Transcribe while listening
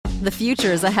The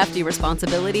future is a hefty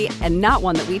responsibility and not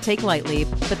one that we take lightly.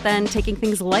 But then taking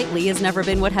things lightly has never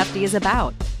been what Hefty is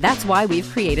about. That's why we've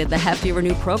created the Hefty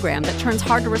Renew program that turns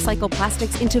hard-to-recycle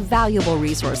plastics into valuable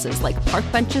resources like park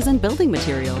benches and building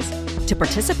materials. To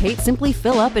participate, simply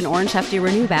fill up an orange Hefty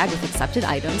Renew bag with accepted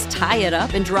items, tie it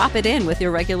up, and drop it in with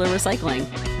your regular recycling.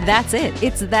 That's it.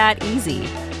 It's that easy.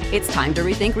 It's time to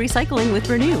rethink recycling with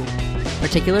Renew.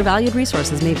 Particular valued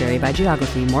resources may vary by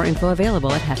geography. More info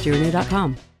available at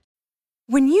heftyrenew.com.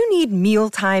 When you need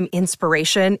mealtime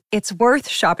inspiration, it's worth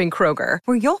shopping Kroger,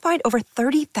 where you'll find over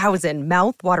 30,000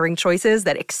 mouth-watering choices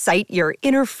that excite your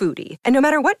inner foodie. And no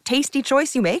matter what tasty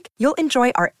choice you make, you'll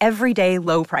enjoy our everyday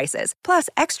low prices, plus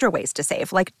extra ways to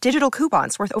save, like digital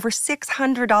coupons worth over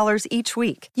 $600 each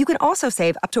week. You can also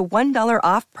save up to $1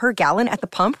 off per gallon at the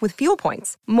pump with fuel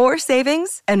points. More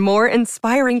savings and more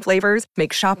inspiring flavors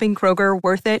make shopping Kroger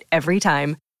worth it every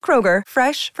time. Kroger,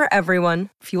 fresh for everyone.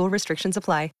 Fuel restrictions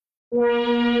apply.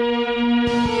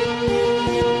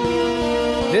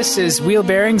 This is Wheel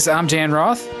Bearings. I'm Jan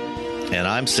Roth. And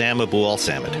I'm Sam Abu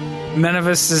Al-Samad. None of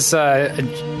us is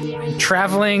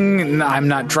traveling. I'm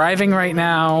not driving right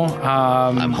now.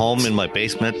 I'm home in my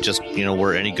basement, just,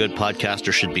 where any good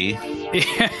podcaster should be.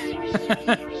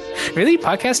 Really?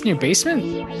 Podcast in your basement?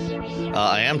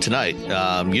 I am tonight.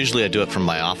 Usually I do it from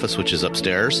my office, which is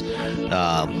upstairs.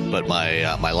 But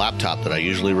my laptop that I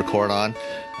usually record on,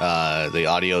 the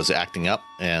audio is acting up,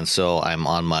 and so I'm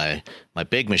on my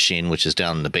big machine, which is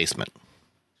down in the basement.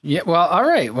 Yeah. Well, all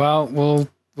right. Well,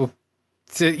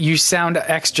 you sound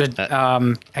extra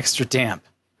damp.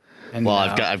 And,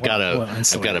 I've got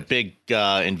a big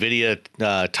NVIDIA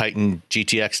Titan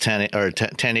GTX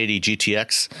 1080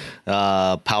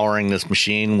 GTX powering this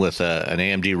machine with an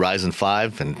AMD Ryzen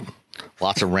 5 and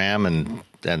lots of RAM and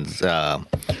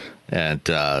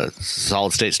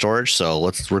solid state storage.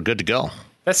 So we're good to go.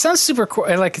 That sounds super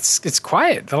like it's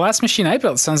quiet. The last machine I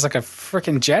built sounds like a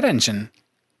freaking jet engine.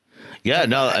 Yeah,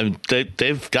 no,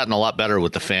 they've gotten a lot better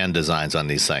with the fan designs on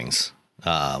these things.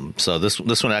 So this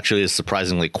one actually is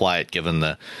surprisingly quiet, given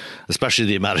especially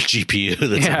the amount of GPU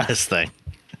that's in this thing.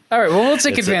 All right, well, we'll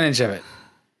take advantage of it.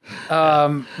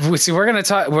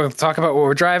 We'll talk about what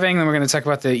we're driving, then we're going to talk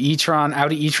about the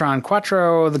Audi e-tron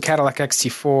Quattro, the Cadillac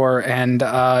XT4, and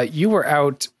you were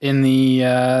out in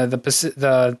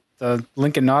the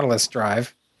Lincoln Nautilus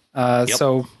drive,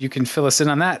 so you can fill us in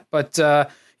on that. But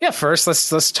first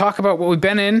let's talk about what we've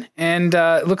been in, and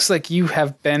it looks like you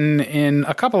have been in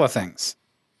a couple of things.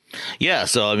 Yeah,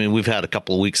 so we've had a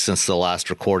couple of weeks since the last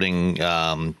recording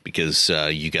because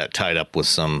you got tied up with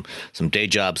some day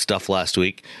job stuff last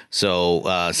week.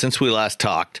 So since we last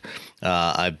talked,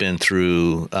 I've been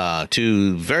through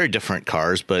two very different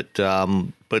cars, but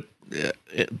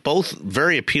both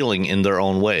very appealing in their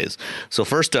own ways. So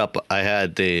first up, I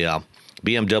had the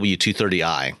BMW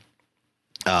 230i,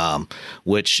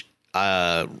 which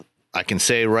I can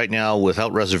say right now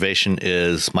without reservation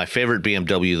is my favorite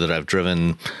BMW that I've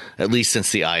driven at least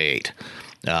since the i8.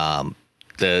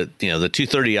 The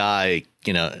 230i,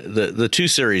 the 2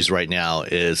 Series right now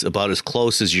is about as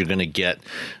close as you're going to get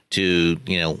to,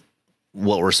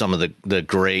 what were some of the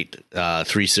great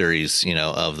 3 Series,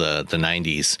 of the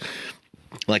 90s,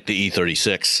 like the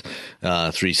E36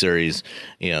 3 Series.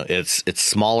 It's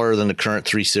smaller than the current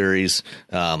 3 Series.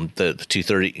 The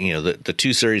 230, the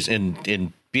 2 Series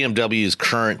in BMW's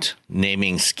current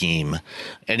naming scheme,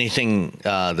 anything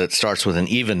that starts with an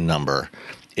even number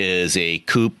is a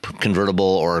coupe, convertible,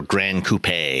 or Grand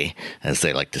Coupe, as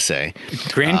they like to say.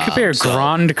 Grand Coupe or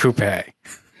Grand Coupe?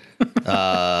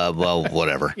 Well,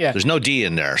 whatever. Yeah. There's no D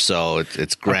in there, so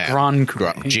it's Grand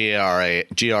GRAN.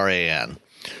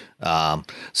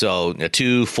 So a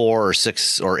 2, 4, or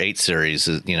 6, or 8 series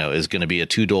is going to be a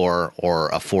 2-door or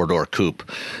a 4-door coupe.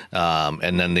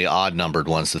 And then the odd numbered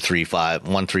ones, the 3, 5,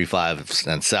 1, 3, 5,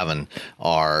 and 7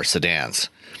 are sedans.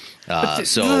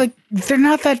 So they're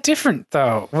not that different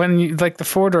though. When you like the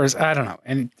 4 doors, I don't know.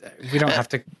 And we don't have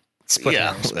to split.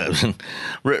 Yeah.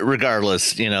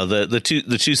 Regardless,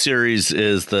 the 2 Series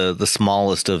is the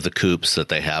smallest of the coupes that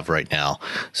they have right now.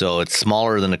 So it's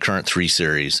smaller than the current 3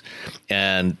 Series.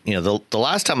 And, the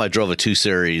last time I drove a 2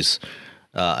 Series,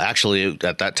 actually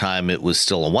at that time it was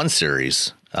still a 1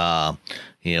 Series.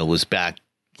 It was back,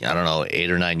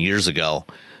 8 or 9 years ago.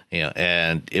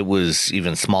 And it was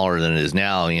even smaller than it is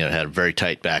now. It had a very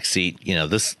tight back seat.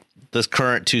 This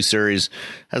current 2 Series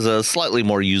has a slightly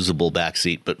more usable back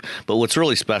seat, but what's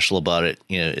really special about it,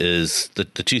 is the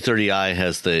 230i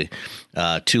has the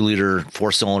 2-liter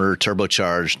 4-cylinder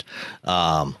turbocharged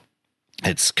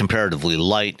It's comparatively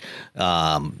light,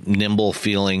 nimble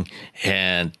feeling,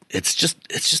 and it's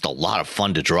just a lot of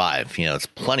fun to drive. It's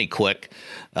plenty quick.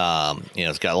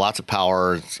 It's got lots of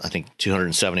power. I think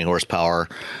 270 horsepower.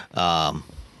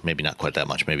 Maybe not quite that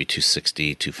much, maybe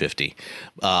 260, 250.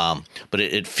 But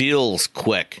it feels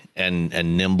quick and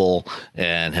nimble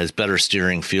and has better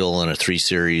steering feel than a 3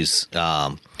 Series.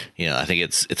 I think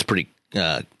it's pretty.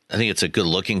 I think it's a good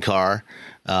looking car.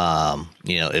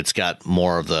 It's got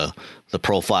more of the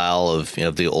profile of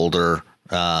the older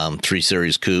 3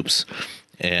 Series coupes,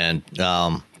 and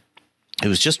it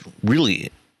was just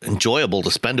really enjoyable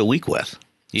to spend a week with,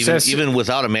 even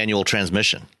without a manual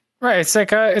transmission. Right, it's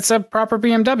like it's a proper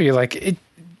BMW, like it,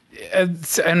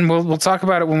 and we'll talk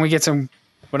about it when we get to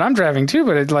what I'm driving too.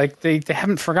 But they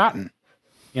haven't forgotten,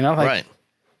 right?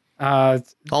 So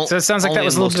it sounds like that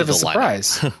was a little bit of a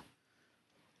surprise.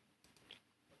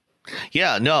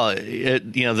 Yeah, no,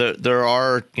 there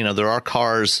are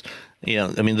cars,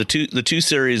 I mean the 2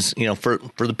 Series, for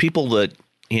the people that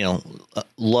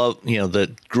love,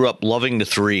 that grew up loving the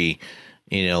 3,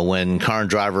 when Car and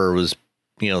Driver was,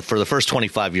 for the first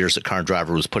 25 years that Car and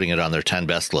Driver was putting it on their 10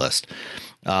 best list.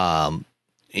 The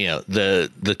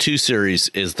 2 Series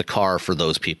is the car for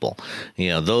those people.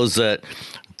 Those that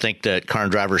think that Car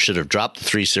and Driver should have dropped the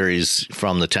 3 Series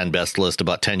from the 10 best list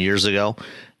about 10 years ago.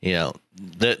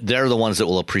 They're the ones that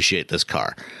will appreciate this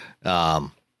car.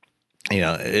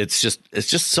 It's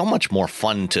just so much more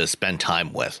fun to spend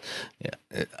time with.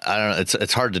 I don't know.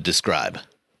 It's hard to describe.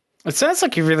 It sounds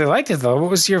like you really liked it, though. What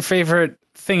was your favorite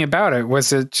thing about it?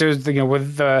 Was it just,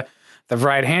 with the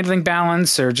ride handling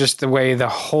balance, or just the way the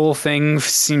whole thing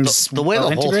seems the way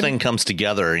the whole thing comes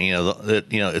together?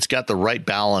 It's got the right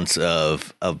balance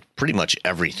of pretty much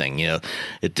everything.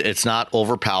 It's not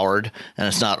overpowered and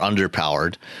it's not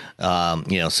underpowered.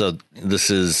 So this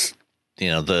is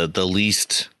the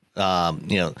least. It's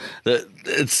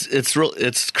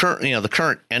current. The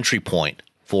current entry point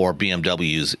for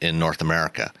BMWs in North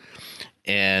America,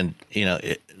 and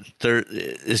it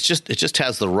just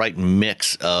has the right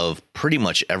mix of pretty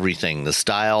much everything: the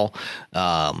style,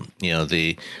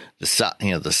 the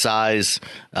size,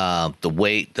 the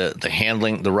weight, the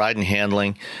handling, the ride and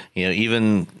handling.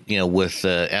 Even with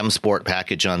the M Sport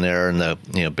package on there and the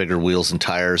bigger wheels and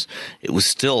tires, it was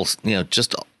still it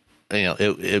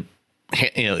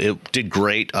did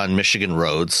great on Michigan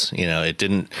roads. It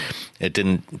didn't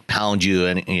pound you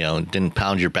and didn't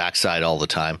pound your backside all the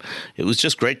time. It was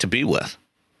just great to be with.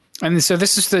 And so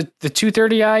this is the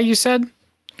 230i, you said?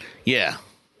 Yeah.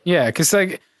 Yeah, because so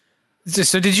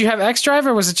did you have xDrive,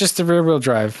 or was it just the rear wheel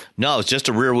drive? No, it's just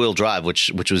a rear wheel drive,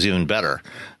 which was even better.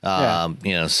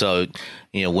 So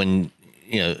when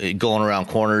going around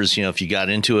corners, if you got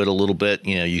into it a little bit,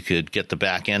 you could get the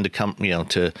back end to come,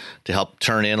 to help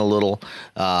turn in a little.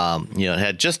 It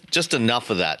had just enough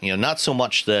of that. Not so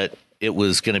much that it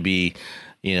was going to be,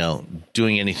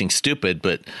 doing anything stupid,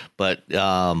 but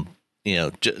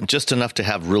just enough to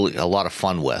have really a lot of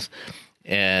fun with.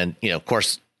 And, of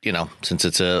course, since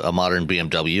it's a modern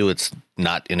BMW, it's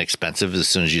not inexpensive as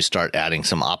soon as you start adding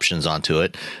some options onto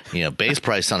it. Base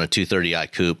price on a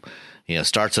 230i coupe,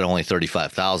 starts at only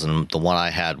 $35,000. The one I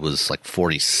had was like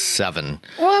 $47,000.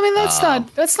 Well, I mean, that's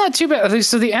not too bad.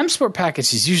 So the M Sport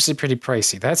package is usually pretty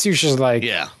pricey. That's usually like,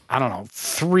 I don't know,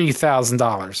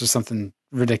 $3,000 or something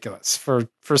ridiculous for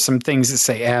some things that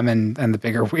say M and the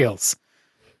bigger wheels.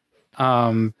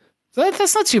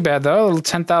 That's not too bad though. A little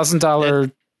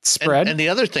 $10,000 spread. And the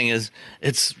other thing is,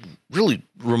 it's really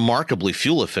remarkably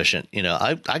fuel efficient.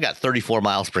 I got 34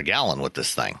 miles per gallon with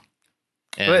this thing,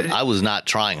 and I was not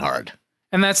trying hard.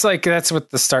 And that's with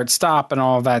the start stop and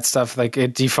all of that stuff. Like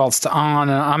it defaults to on,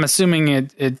 and I'm assuming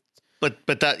it. But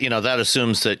that that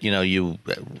assumes that you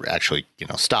actually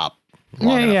stop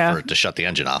long enough for it to shut the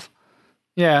engine off.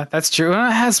 Yeah, that's true. And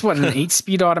it has an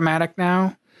 8-speed automatic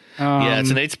now. It's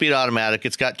an 8-speed automatic.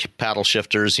 It's got paddle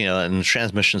shifters, and the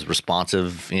transmission's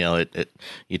responsive.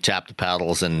 You tap the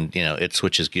paddles and it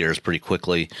switches gears pretty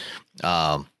quickly.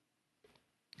 So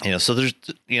there's,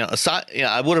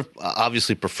 I would have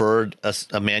obviously preferred a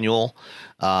manual,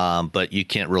 but you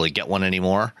can't really get one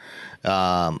anymore.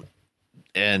 And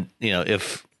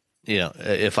if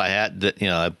I had that,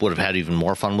 I would have had even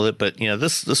more fun with it. But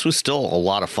this was still a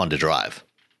lot of fun to drive.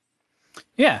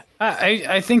 Yeah,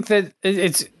 I think that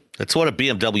it's what a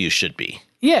BMW should be.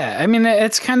 Yeah, I mean,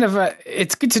 it's kind of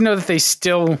it's good to know that they've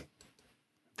still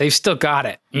got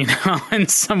it, in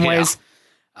some ways.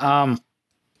 I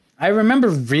remember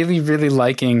really, really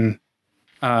liking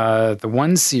the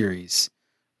 1 Series.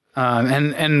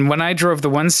 And when I drove the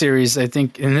 1 Series, I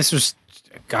think, and this was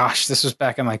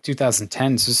back in like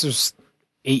 2010. So this was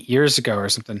 8 years ago or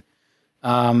something.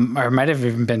 or it might have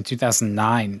even been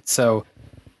 2009. So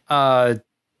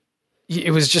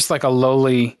it was just like a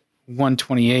lowly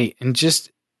 128, and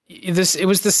just it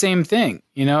was the same thing.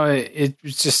 It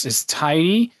was just as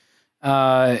tidy.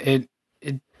 It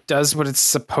does what it's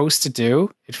supposed to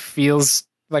do. It feels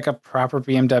like a proper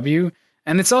BMW,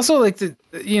 and it's also like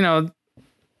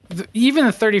even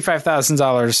the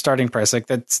 $35,000 starting price, like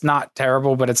that's not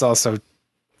terrible, but it's also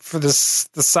for the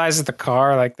size of the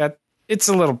car, like that, it's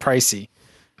a little pricey.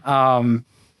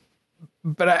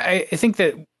 But I think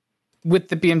that with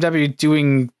the BMW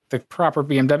doing the proper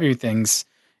BMW things,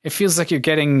 it feels like you're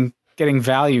getting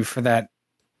value for that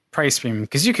price premium,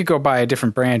 because you could go buy a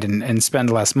different brand and spend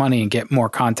less money and get more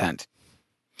content.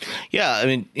 Yeah, I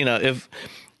mean,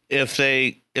 if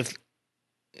they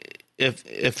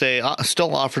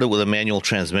still offered it with a manual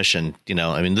transmission,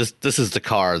 I mean, this is the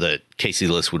car that Casey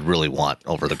Liss would really want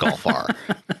over the Golf R.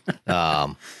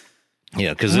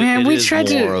 Because it is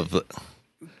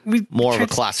more of a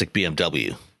classic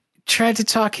BMW. Tried to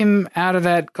talk him out of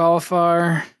that Golf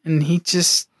R, and he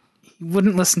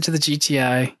wouldn't listen to the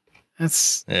GTI.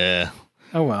 That's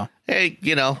oh well. Hey,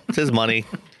 it's his money.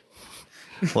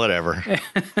 Whatever.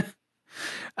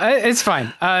 It's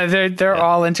fine. They're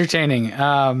all entertaining.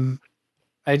 I'm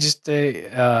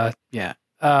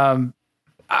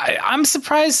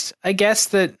surprised. I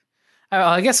guess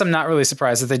I'm not really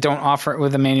surprised that they don't offer it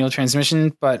with a manual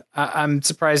transmission, but I'm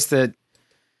surprised that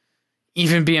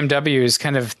even BMW is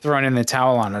kind of throwing in the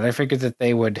towel on it. I figured that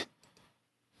they would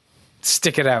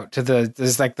stick it out to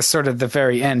the sort of the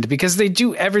very end, because they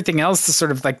do everything else the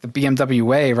sort of like the BMW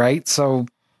way, right? So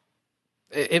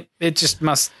it just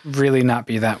must really not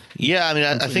be that. Yeah, I mean,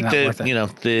 I think that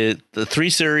the 3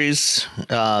 Series,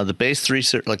 the base 3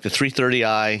 Series, like the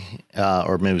 330i,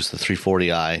 or maybe it's the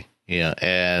 340i,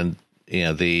 and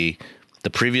the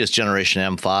previous generation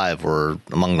M5 were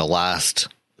among the last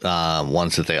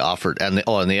ones that they offered, and the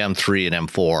M3 and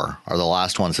M4 are the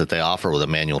last ones that they offer with a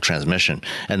manual transmission.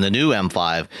 And the new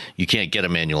M5, you can't get a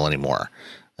manual anymore.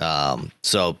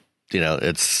 So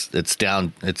it's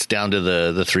down to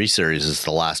the 3 Series is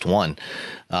the last one,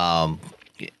 and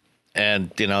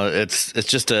it's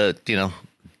just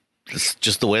it's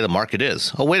just the way the market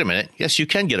is. Oh, wait a minute, yes, you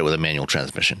can get it with a manual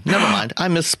transmission. Never mind, I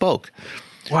misspoke.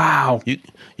 Wow, you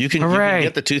can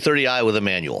get the 230i with a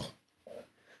manual.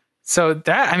 So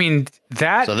there's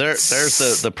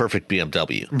the perfect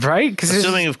BMW, right? Because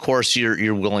assuming, of course,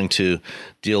 you're willing to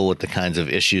deal with the kinds of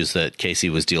issues that Casey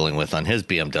was dealing with on his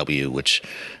BMW, which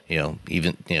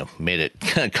made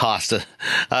it cost a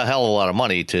hell of a lot of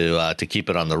money to keep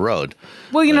it on the road.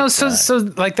 Well, so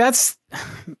like that's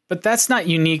not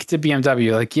unique to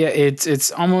BMW. Like, yeah, it's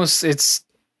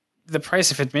the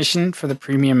price of admission for the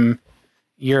premium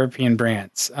European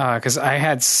brands, because I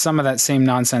had some of that same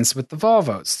nonsense with the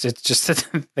Volvos. It's just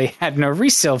that they had no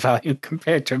resale value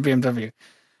compared to a BMW,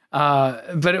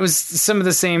 but it was some of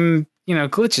the same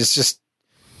glitches, just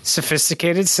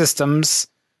sophisticated systems.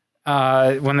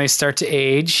 When they start to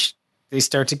age, they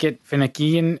start to get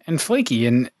finicky and flaky,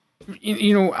 and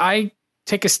I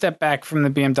take a step back from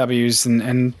the BMWs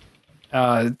and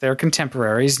their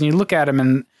contemporaries, and you look at them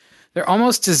and they're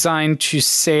almost designed to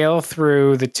sail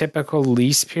through the typical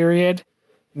lease period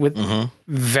with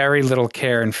very little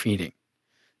care and feeding.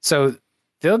 So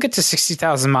they'll get to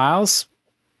 60,000 miles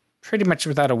pretty much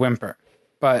without a whimper.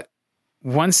 But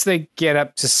once they get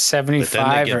up to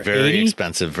 75 or 80, very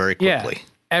expensive very quickly. Yeah,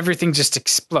 everything just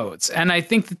explodes. And I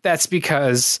think that that's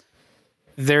because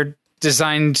they're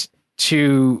designed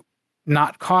to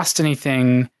not cost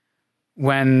anything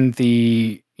when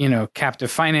the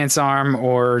captive finance arm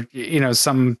or,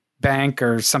 some bank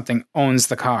or something owns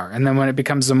the car. And then when it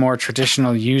becomes a more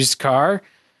traditional used car,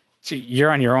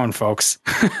 you're on your own, folks.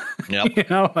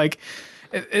 Yep.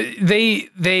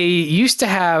 They used to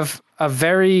have a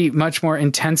very much more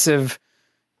intensive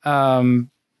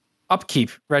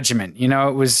upkeep regimen.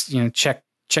 It was,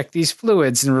 check these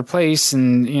fluids and replace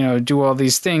and, do all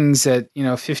these things at,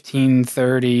 15,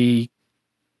 30,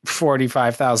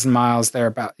 45,000 miles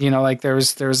thereabout. There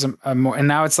was a more, and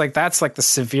now it's like that's like the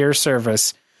severe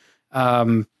service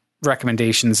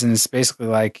recommendations, and it's basically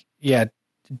like,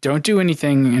 don't do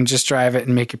anything and just drive it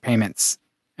and make your payments,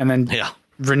 and then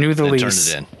renew the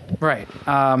lease. Turn it in. Right.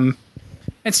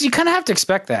 And so you kind of have to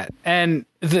expect that. And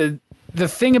the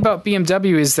thing about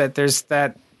BMW is that there's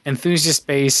that enthusiast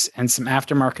base and some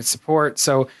aftermarket support.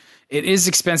 So it is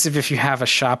expensive if you have a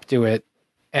shop do it.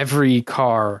 Every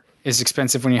car is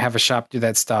expensive when you have a shop do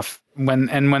that stuff. When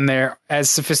they're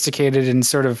as sophisticated and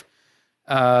sort of,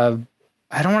 I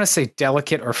don't want to say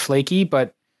delicate or flaky,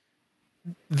 but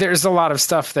there's a lot of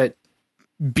stuff that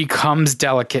becomes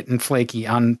delicate and flaky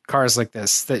on cars like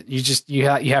this, that you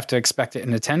have to expect it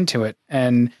and attend to it.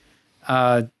 And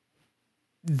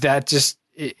that just,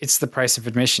 it's the price of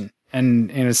admission.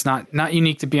 And it's not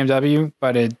unique to BMW,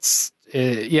 but it's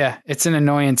an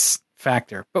annoyance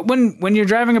factor. But when you're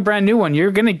driving a brand new one,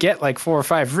 you're going to get like 4 or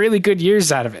 5 really good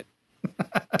years out of it.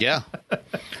 Yeah.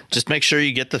 Just make sure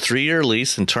you get the 3-year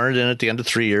lease and turn it in at the end of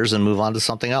 3 years and move on to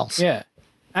something else. Yeah.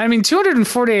 I mean,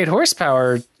 248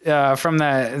 horsepower from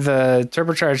the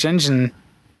turbocharged engine.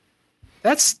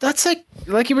 That's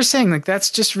like you were saying, like that's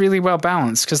just really well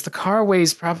balanced, because the car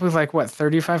weighs probably like what,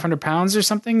 3,500 pounds or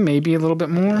something, maybe a little bit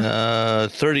more.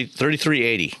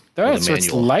 3380. Oh, so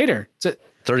it's lighter.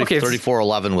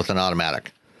 3411 with an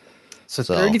automatic. So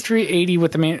 3380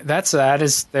 with the main.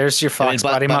 There's your Fox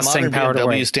body Mustang powered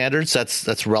away. BMW standards,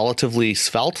 that's relatively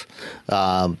svelte.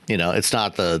 It's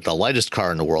not the lightest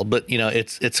car in the world, but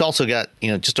it's also got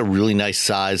just a really nice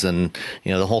size, and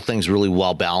the whole thing's really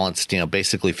well balanced.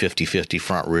 Basically 50-50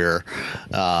 front rear.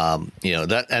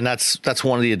 That's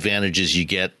one of the advantages you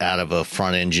get out of a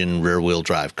front engine rear wheel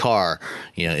drive car.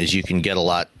 Is you can get a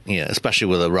lot. Especially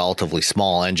with a relatively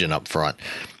small engine up front.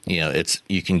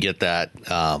 You can get that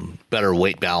better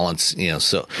weight balance.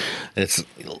 So it's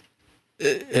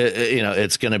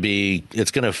it's going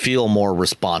to feel more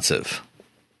responsive.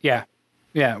 Yeah.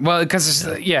 Well, because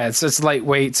it's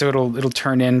lightweight, so it'll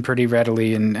turn in pretty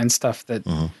readily and stuff that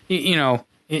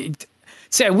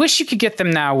See, I wish you could get them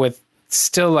now with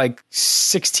still like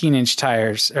 16-inch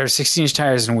tires or 16-inch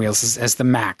tires and wheels as the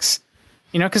max.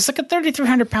 Because like a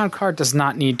 3,300-pound car does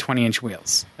not need 20-inch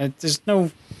wheels. There's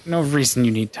no reason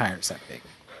you need tires that big.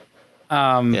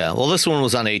 Well, this one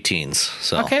was on 18s.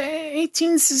 So okay,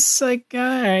 18s is like, all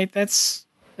right, that's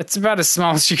about as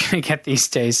small as you're going to get these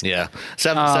days. Yeah,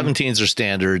 17s are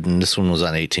standard, and this one was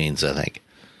on 18s, I think.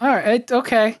 All right,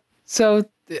 okay. So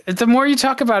the more you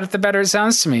talk about it, the better it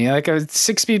sounds to me. Like a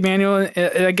 6-speed manual,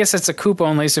 I guess it's a coupe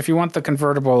only, so if you want the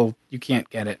convertible, you can't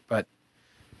get it. But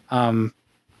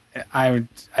I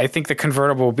think the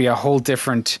convertible will be a whole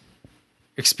different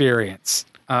experience.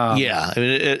 I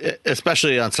mean,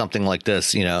 especially on something like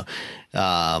this, it's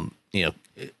going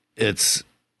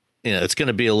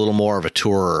to be a little more of a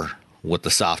tourer with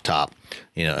the soft top,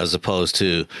 as opposed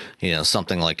to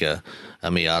something like a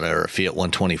Miata or a Fiat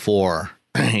 124,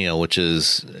 which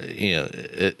is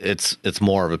it's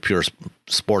more of a pure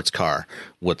sports car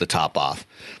with the top off.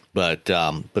 But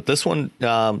this one,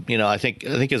 I think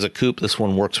as a coupe, this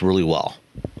one works really well.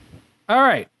 All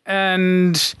right.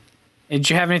 And did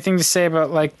you have anything to say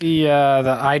about like the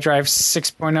iDrive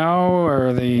 6.0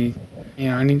 or the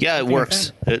it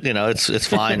works. Like it's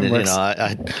fine. It and,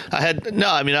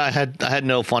 I had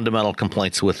no fundamental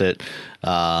complaints with it.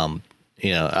 I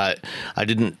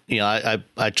didn't.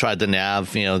 I tried the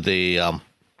nav.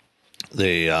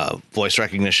 The voice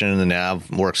recognition in the nav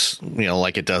works,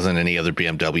 like it does in any other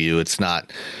BMW. It's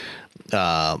not,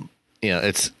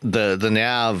 it's the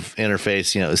nav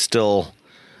interface, is still,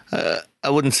 I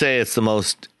wouldn't say it's the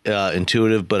most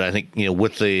intuitive, but I think,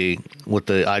 with the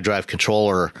iDrive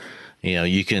controller,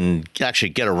 you can actually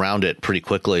get around it pretty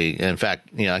quickly. In fact,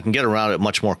 I can get around it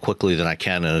much more quickly than I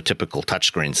can in a typical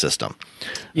touchscreen system.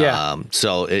 Yeah.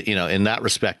 So in that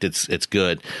respect, it's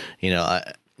good.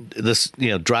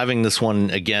 Driving this one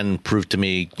again proved to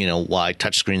me, why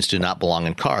touchscreens do not belong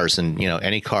in cars. And,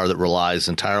 any car that relies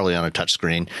entirely on a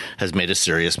touchscreen has made a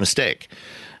serious mistake.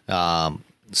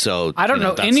 So I don't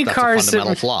know any cars. That's a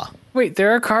fundamental flaw. Wait,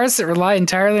 there are cars that rely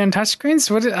entirely on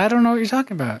touchscreens? I don't know what you're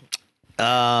talking about.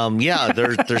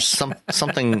 There's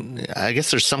something. I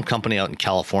guess there's some company out in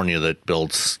California that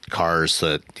builds cars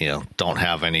that don't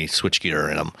have any switchgear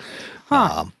in them.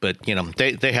 Huh. But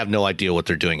they have no idea what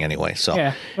they're doing anyway. So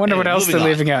yeah, wonder what else they're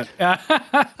leaving out.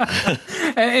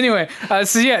 Anyway,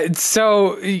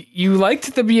 so you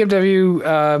liked the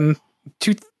BMW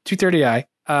 230i.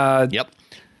 Yep.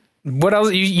 What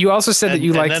else? You also said that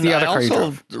you liked the other car you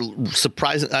drove.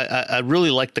 I really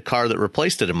liked the car that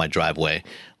replaced it in my driveway,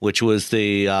 which was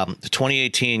the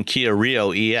 2018 Kia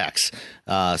Rio EX.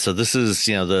 So this is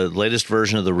the latest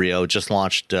version of the Rio, just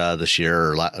launched this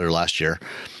year or last year.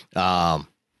 And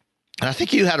I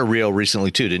think you had a Rio recently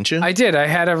too, didn't you? I did. I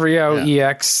had a Rio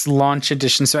EX launch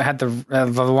edition. So it had the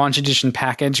launch edition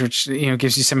package, which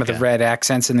gives you some of the red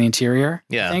accents in the interior.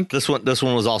 Yeah, I think. This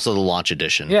one was also the launch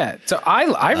edition. Yeah, so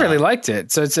I really liked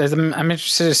it. So I'm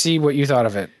interested to see what you thought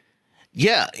of it.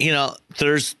 Yeah,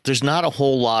 there's not a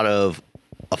whole lot of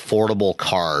affordable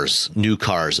cars, new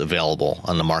cars available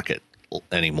on the market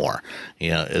anymore.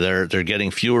 They're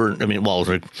getting fewer. I mean,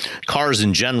 cars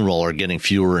in general are getting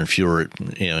fewer and fewer,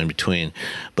 in between.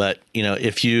 But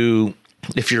if you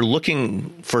if you're looking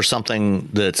for something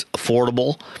that's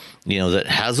affordable, that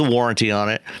has a warranty on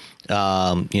it,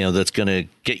 that's going to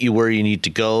get you where you need to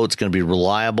go, it's going to be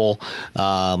reliable,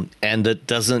 and that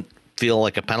doesn't feel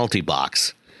like a penalty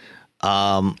box.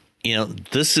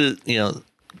 This is,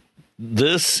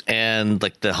 this and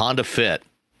like the Honda Fit,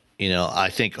 I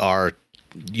think are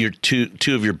your two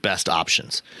of your best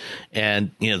options.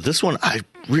 And, this one, I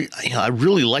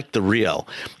really like the Rio.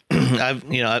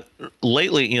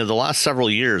 Lately, the last several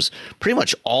years, pretty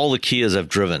much all the Kias I've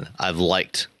driven, I've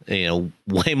liked,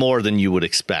 way more than you would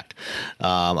expect.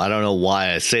 I don't know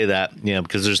why I say that,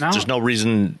 because there's no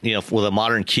reason, with a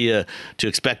modern Kia to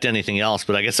expect anything else.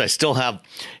 But I guess I still have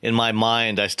in my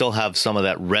mind, some of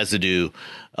that residue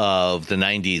of the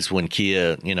 90s when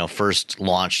Kia, first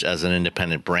launched as an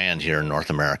independent brand here in North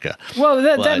America. Well,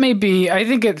 that may be. I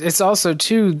think it's also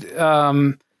too.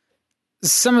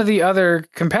 Some of the other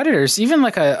competitors, even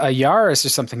like a Yaris or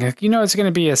something, it's going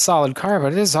to be a solid car,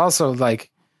 but it is also like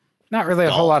not really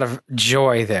a whole lot of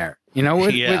joy there.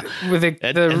 With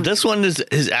and this one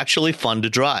is actually fun to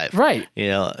drive. Right.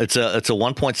 It's a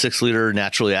 1.6 liter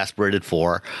naturally aspirated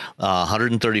 4,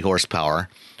 130 horsepower.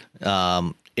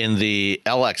 In the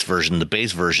LX version, the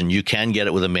base version, you can get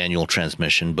it with a manual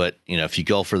transmission, but if you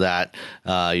go for that,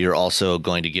 you're also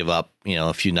going to give up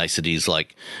a few niceties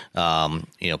like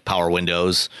power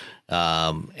windows,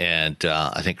 and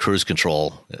I think cruise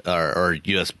control or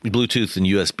Bluetooth and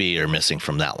USB are missing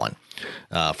from that one,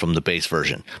 from the base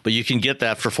version. But you can get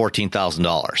that for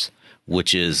 $14,000,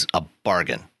 which is a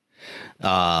bargain.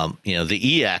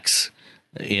 The EX,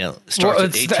 starts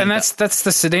at 18. And that's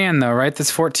the sedan though, right?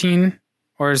 That's 14.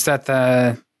 Or is that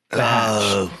the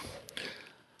hatch?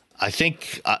 I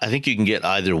think you can get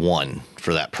either one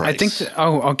for that price. I think.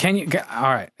 Can you? All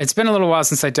right. It's been a little while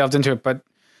since I delved into it, but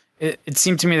it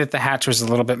seemed to me that the hatch was a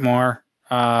little bit more.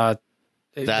 It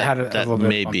had a little bit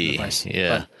may be.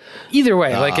 Yeah. But either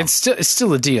way, it's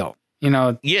still a deal.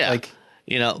 Yeah.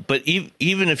 But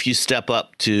even if you step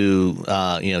up to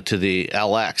to the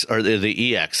LX or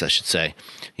the EX, I should say,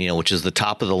 which is the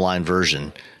top of the line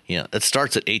version. It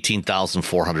starts at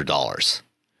 $18,400,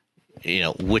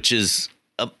 which is,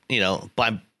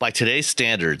 by today's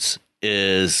standards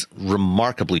is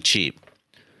remarkably cheap.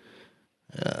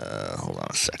 Hold on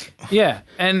a second. Yeah.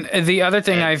 And the other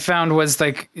thing I found was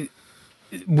like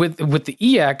with the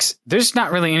EX, there's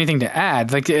not really anything to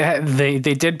add. Like they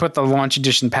did put the launch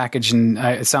edition package and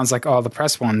it sounds like all the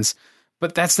press ones,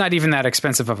 but that's not even that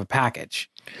expensive of a package.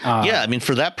 I mean,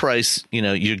 for that price,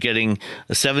 you're getting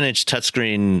a 7-inch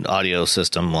touchscreen audio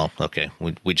system. Well, okay,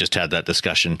 we just had that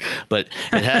discussion, but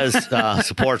it has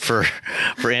support for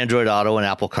Android Auto and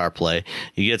Apple CarPlay.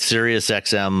 You get Sirius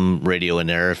XM radio in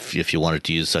there if you wanted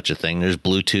to use such a thing. There's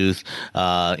Bluetooth,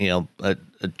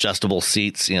 adjustable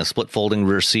seats, split folding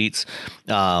rear seats.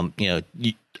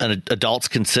 Adults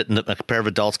can sit a pair of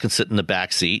adults can sit in the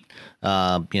back seat,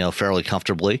 fairly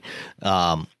comfortably.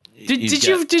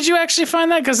 Did you actually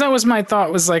find that? Because that was my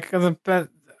thought. Was like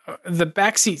the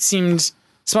back seat seemed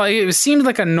small. It seemed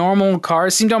like a normal car.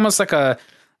 It seemed almost like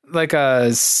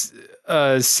a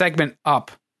segment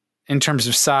up in terms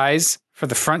of size for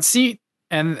the front seat.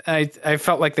 And I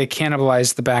felt like they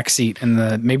cannibalized the back seat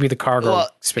and maybe the cargo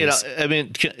space.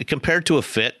 Compared to a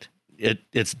Fit,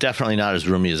 it's definitely not as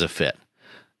roomy as a Fit.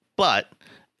 But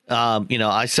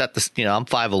I set this. I'm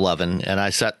 5'11", and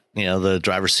I set the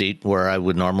driver's seat where I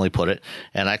would normally put it,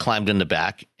 and I climbed in the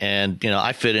back, and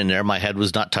I fit in there. My head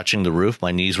was not touching the roof.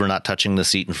 My knees were not touching the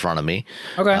seat in front of me.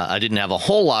 Okay. I didn't have a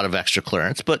whole lot of extra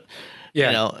clearance, but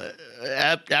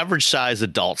average size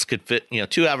adults could fit.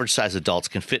 2 average size adults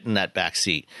can fit in that back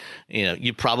seat.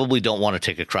 You probably don't want to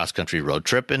take a cross country road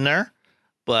trip in there,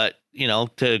 but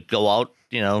to go out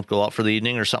for the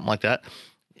evening or something like that,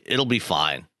 it'll be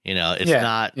fine. It's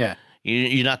not. Yeah.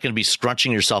 You're not going to be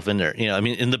scrunching yourself in there.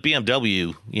 In the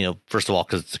BMW, first of all,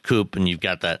 because it's a coupe and you've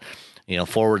got that,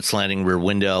 forward slanting rear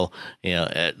window,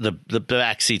 the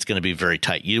back seat's going to be very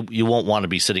tight. You won't want to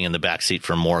be sitting in the back seat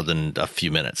for more than a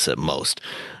few minutes at most.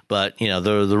 But,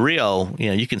 the Rio,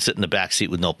 you can sit in the back seat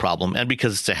with no problem. And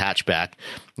because it's a hatchback,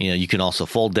 you can also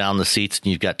fold down the seats and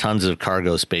you've got tons of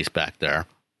cargo space back there.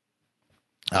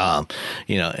 And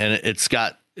it's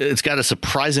got a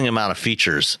surprising amount of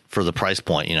features for the price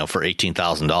point, for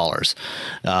 $18,000.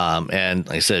 And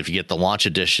like I said, if you get the launch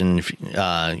edition,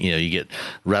 you get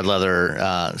red leather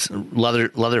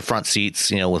front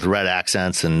seats, with red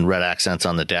accents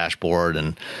on the dashboard.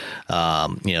 And,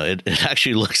 it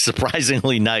actually looks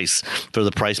surprisingly nice for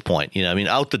the price point.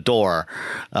 Out the door,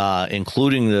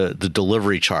 including the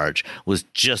delivery charge, was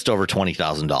just over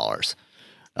 $20,000.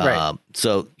 Right.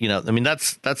 So,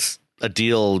 that's a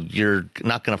deal you're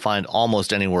not going to find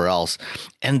almost anywhere else.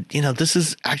 And, this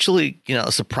is actually,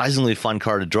 a surprisingly fun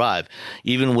car to drive,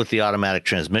 even with the automatic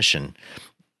transmission.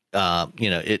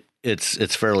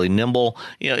 It's fairly nimble.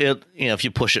 If you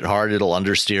push it hard, it'll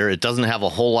understeer. It doesn't have a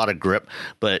whole lot of grip,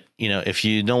 but if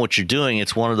you know what you're doing,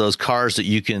 it's one of those cars that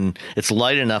it's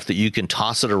light enough that you can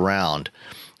toss it around,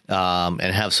 and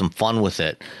have some fun with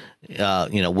it,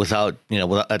 without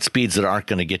at speeds that aren't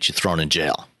going to get you thrown in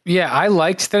jail. Yeah, I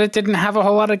liked that it didn't have a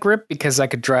whole lot of grip because I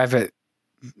could drive it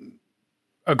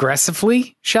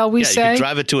aggressively, shall we say? You could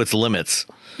drive it to its limits.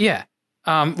 Yeah,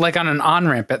 like on an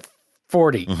on-ramp at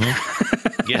 40.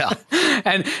 Mm-hmm. Yeah.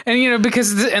 and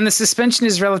because the suspension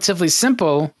is relatively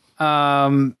simple,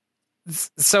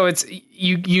 so it's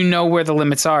you know where the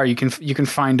limits are. You can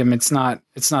find them. It's not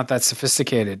that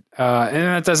sophisticated, and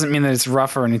that doesn't mean that it's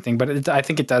rough or anything. But I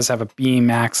think it does have a beam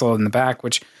axle in the back,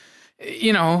 which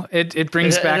it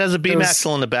brings back. It has a beam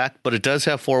axle in the back, but it does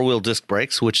have 4-wheel disc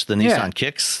brakes, which the Nissan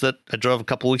Kicks that I drove a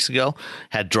couple weeks ago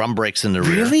had drum brakes in the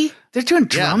rear. Really? They're doing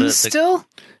drums still?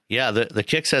 Yeah, the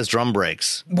Kicks has drum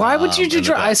brakes. Why would you do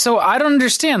drum? So I don't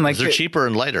understand. Like they're cheaper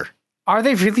and lighter. Are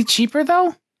they really cheaper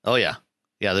though? Oh yeah,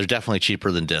 they're definitely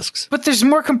cheaper than discs. But there's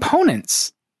more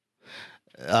components.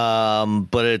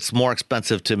 But it's more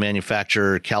expensive to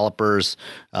manufacture calipers.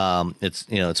 It's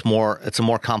a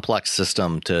more complex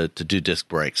system to do disc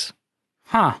brakes.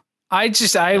 Huh.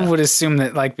 I would assume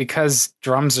that like because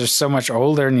drums are so much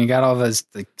older and you got all those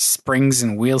like springs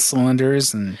and wheel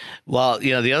cylinders and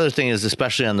the other thing is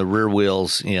especially on the rear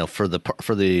wheels, for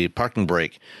the parking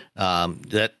brake,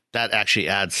 that actually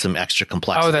adds some extra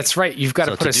complexity. Oh, that's right. You've got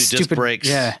to put a stupid disc brakes.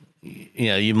 Yeah.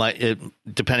 You might,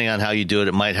 depending on how you do it,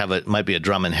 it might be a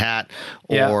drum and hat,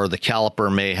 or the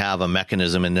caliper may have a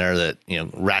mechanism in there that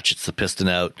ratchets the piston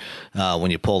out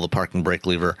when you pull the parking brake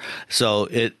lever. So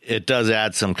it does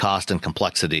add some cost and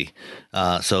complexity.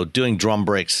 So doing drum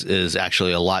brakes is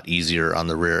actually a lot easier on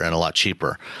the rear and a lot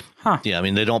cheaper. Huh. Yeah, I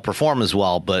mean they don't perform as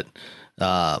well, but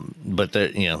they're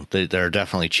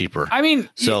definitely cheaper. I mean,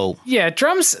 so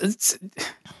drums. It's,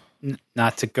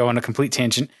 not to go on a complete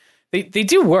tangent. They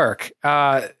do work,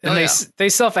 and they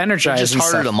self-energize. They're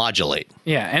just harder to modulate.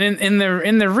 Yeah, and in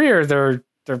the rear, they're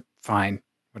fine,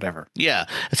 whatever. Yeah,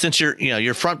 since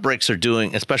your front brakes are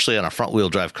doing, especially on a front-wheel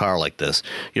drive car like this,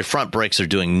 your front brakes are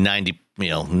doing 90 to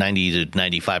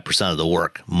 95% of the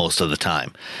work most of the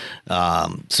time.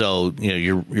 So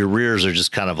your rears are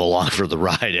just kind of along for the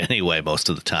ride anyway most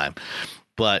of the time.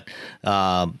 But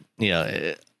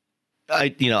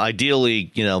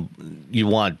ideally, you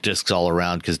want discs all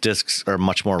around because discs are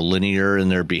much more linear in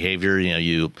their behavior.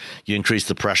 You increase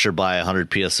the pressure by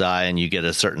 100 psi and you get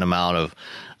a certain amount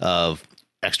of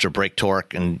extra brake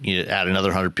torque, and you add another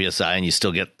 100 psi and you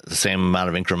still get the same amount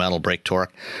of incremental brake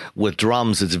torque. With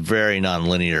drums, it's very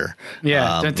nonlinear.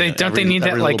 Yeah, don't they need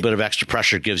that every like little bit of extra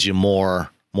pressure gives you more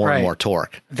and more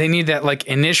torque. They need that like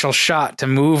initial shot to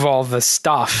move all the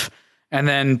stuff, and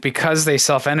then because they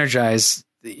self-energize.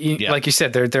 Like you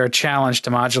said, they're a challenge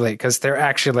to modulate because they're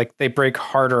actually like they break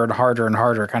harder and harder and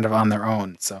harder kind of on their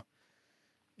own. So,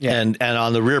 yeah. And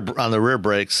on the rear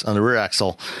brakes, on the rear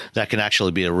axle, that can actually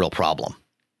be a real problem.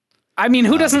 I mean,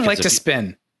 who doesn't like to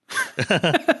spin?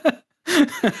 But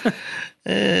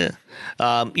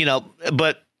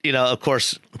of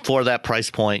course, for that price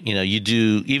point, you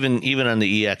do even on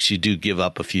the EX, you do give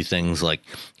up a few things like,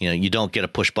 you don't get a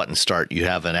push button start. You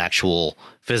have an actual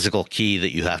physical key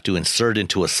that you have to insert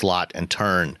into a slot and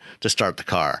turn to start the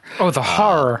car. Oh, the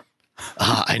horror.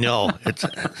 I know.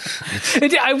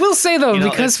 I will say though,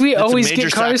 because we always get cars.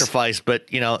 It's a major sacrifice, but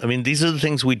these are the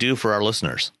things we do for our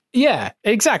listeners. Yeah,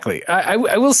 exactly. I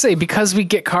will say because we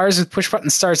get cars with push button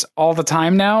starts all the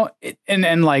time now,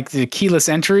 and like the keyless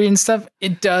entry and stuff,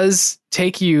 it does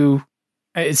take you.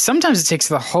 Sometimes it takes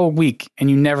the whole week, and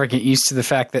you never get used to the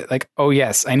fact that like, oh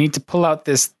yes, I need to pull out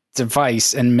this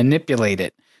device and manipulate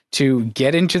it to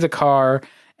get into the car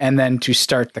and then to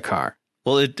start the car.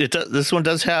 Well, it does, this one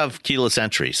does have keyless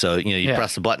entry, so you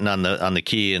press the button on the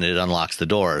key and it unlocks the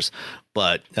doors.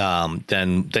 But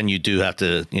then you do have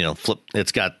to flip.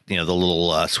 It's got the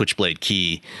little switchblade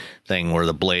key thing where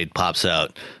the blade pops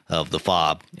out of the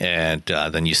fob, and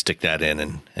then you stick that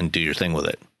in and do your thing with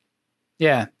it.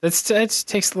 Yeah, it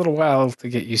takes a little while to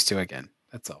get used to again.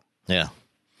 That's all. Yeah,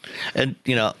 and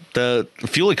the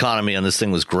fuel economy on this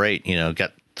thing was great.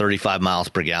 Got 35 miles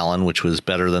per gallon, which was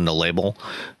better than the label.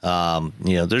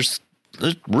 There's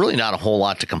really not a whole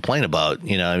lot to complain about.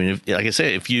 Like I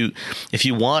say, if you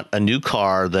want a new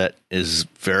car that is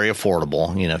very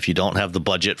affordable, if you don't have the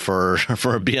budget for a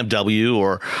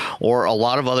BMW or a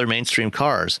lot of other mainstream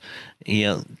cars,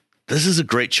 this is a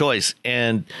great choice.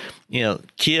 And,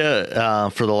 Kia,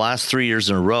 for the last 3 years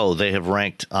in a row, they have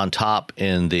ranked on top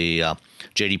in the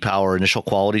J.D. Power Initial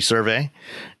Quality Survey.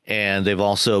 And they've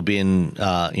also been,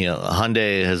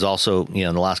 Hyundai has also,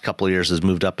 in the last couple of years has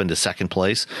moved up into second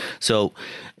place. So,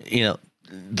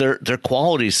 their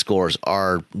quality scores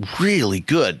are really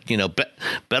good,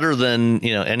 better than,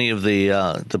 any of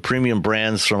the premium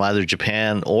brands from either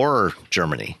Japan or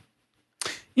Germany.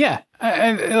 Yeah.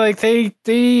 Like they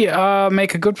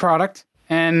make a good product,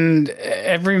 and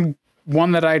every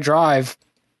one that I drive,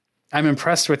 I'm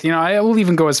impressed with. I will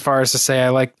even go as far as to say I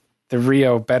like the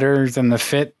Rio better than the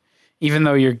Fit, even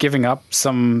though you're giving up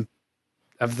some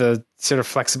of the sort of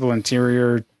flexible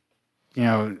interior,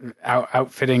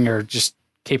 outfitting or just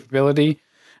capability.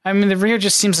 I mean, the Rio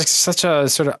just seems like such a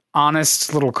sort of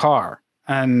honest little car,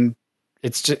 and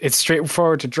it's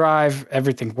straightforward to drive.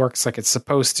 Everything works like it's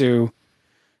supposed to.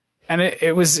 And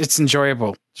it's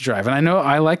enjoyable to drive. And I know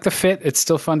I like the Fit. It's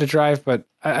still fun to drive, but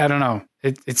I don't know.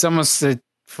 It's almost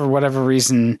for whatever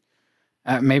reason,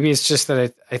 maybe it's just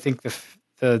that I think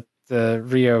the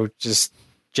Rio just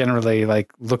generally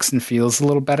like looks and feels a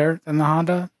little better than the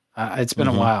Honda. It's been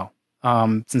a while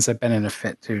since I've been in a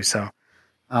Fit too. So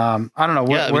I don't know.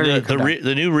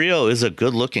 The new Rio is a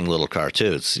good looking little car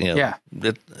too. It's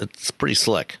it's pretty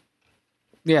slick.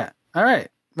 Yeah. All right.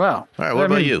 Well. All right. What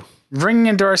about you? Ringing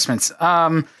endorsements.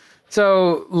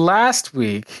 So last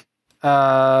week,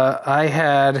 I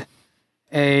had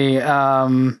a, let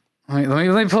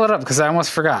me pull it up because I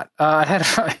almost forgot. I had a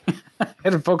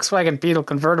Volkswagen Beetle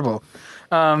convertible.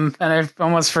 And I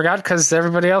almost forgot because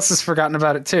everybody else has forgotten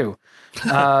about it too.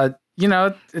 The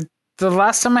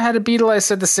last time I had a Beetle, I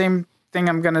said the same thing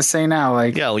I'm going to say now.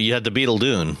 You had the Beetle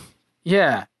Dune.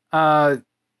 Yeah.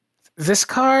 This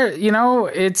car,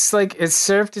 it's like, it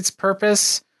served its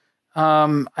purpose.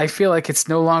 I feel like it's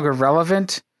no longer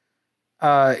relevant.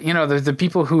 The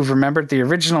people who've remembered the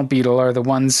original Beetle are the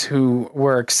ones who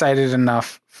were excited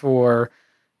enough for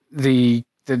the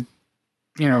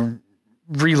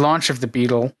relaunch of the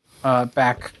Beetle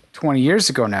back 20 years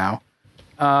ago now.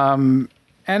 And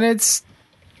it's,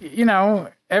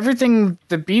 everything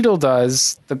the Beetle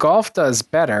does, the Golf does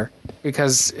better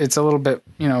because it's a little bit,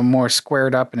 more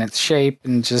squared up in its shape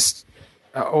and just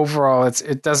overall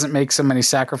it doesn't make so many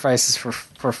sacrifices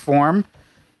for form.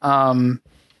 But,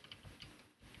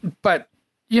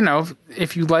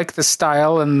 if you like the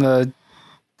style and the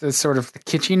sort of the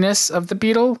kitschiness of the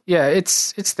Beetle, yeah,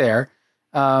 it's there.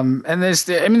 And there's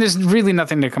really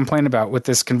nothing to complain about with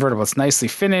this convertible. It's nicely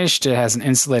finished. It has an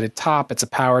insulated top. It's a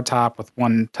power top with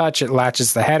one touch. It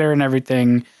latches the header and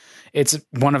everything. It's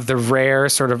one of the rare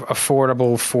sort of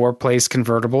affordable 4-place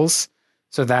convertibles.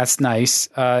 So that's nice.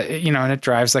 And it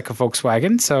drives like a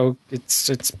Volkswagen. So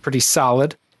it's pretty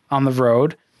solid on the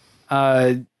road.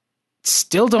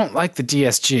 Still don't like the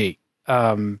DSG.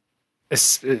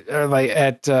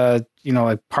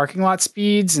 Like parking lot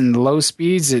speeds and low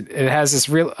speeds, it has this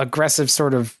real aggressive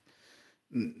sort of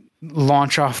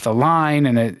launch off the line,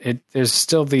 and there's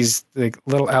still these like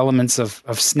little elements of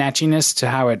snatchiness to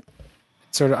how it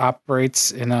sort of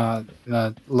operates in a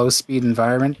low speed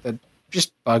environment that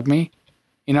just bug me.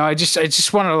 I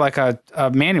just wanted like a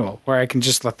manual where I can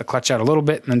just let the clutch out a little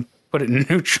bit and then put it in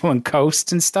neutral and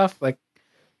coast and stuff like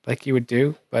you would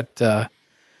do, but.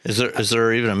 Is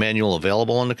there even a manual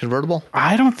available in the convertible?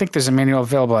 I don't think there's a manual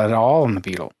available at all in the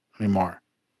Beetle anymore.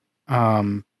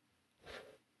 But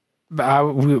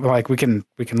we can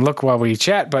look while we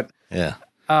chat. But yeah,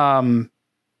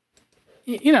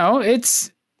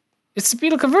 it's the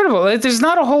Beetle convertible. There's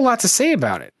not a whole lot to say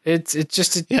about it. It's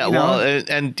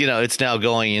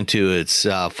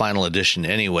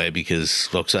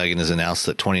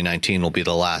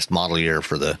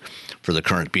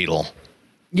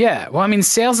Yeah, well, I mean,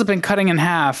 sales have been cut in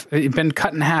half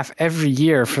every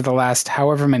year for the last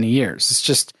however many years. It's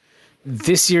just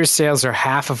this year's sales are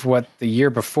half of what the year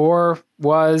before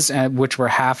was, and which were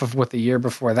half of what the year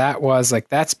before that was. Like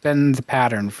that's been the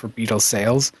pattern for Beetle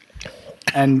sales,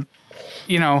 and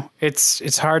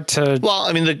it's hard to. Well,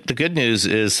 I mean, the good news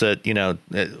is that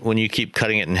when you keep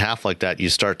cutting it in half like that, you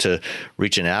start to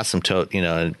reach an asymptote.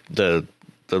 And the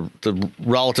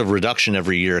relative reduction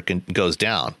every year goes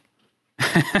down.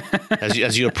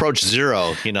 as you approach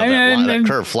zero, that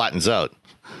curve flattens out.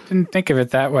 Didn't think of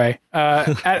it that way.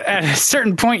 At a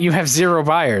certain point, you have zero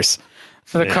buyers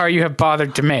for the car you have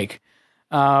bothered to make,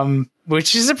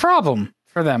 which is a problem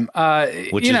for them.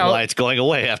 Which is why it's going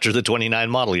away after the 29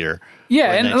 model year.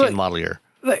 Yeah, and 19 model year.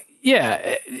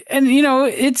 Yeah, and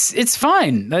it's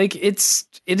fine. Like it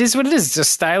is what it is. It's a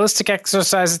stylistic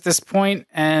exercise at this point,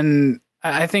 and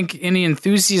I think any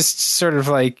enthusiast sort of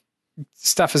like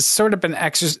stuff has sort of been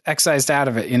excised out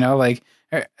of it,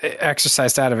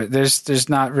 exercised out of it. There's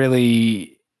not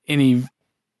really any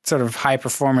sort of high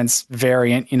performance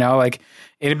variant,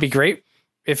 it'd be great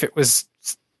if it was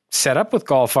set up with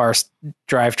Golf R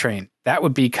drivetrain. That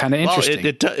would be kind of interesting.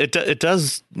 It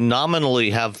does nominally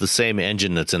have the same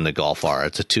engine that's in the Golf R.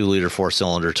 It's a 2-liter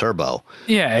 4-cylinder turbo.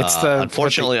 Yeah, it's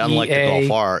unfortunately, unlike the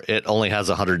Golf R, it only has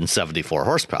 174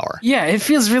 horsepower. Yeah, it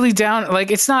feels really down. Like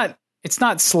it's not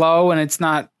slow, and it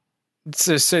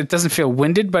doesn't feel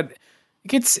winded, but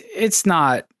it's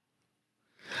not.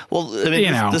 Well, I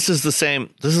mean, this is the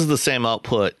same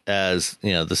output as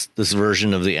this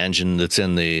version of the engine that's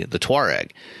in the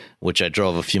Touareg, which I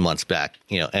drove a few months back.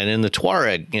 And in the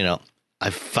Touareg, I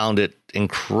found it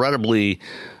incredibly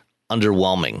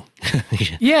underwhelming.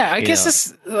 Yeah, I guess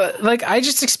it's I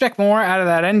just expect more out of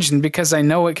that engine because I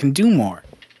know it can do more.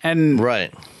 And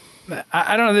right,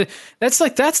 I don't know.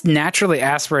 That's naturally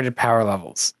aspirated power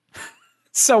levels.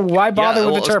 So why bother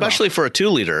with a turbo? Especially for a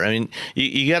 2-liter. I mean,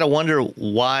 you got to wonder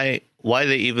why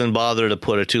they even bother to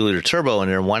put a 2-liter turbo in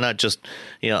there. Why not just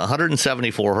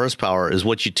 174 horsepower is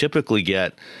what you typically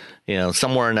get.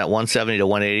 Somewhere in that 170 to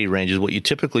 180 range is what you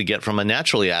typically get from a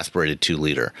naturally aspirated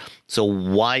 2-liter. So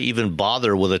why even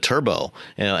bother with a turbo?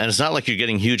 And it's not like you're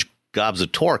getting huge gobs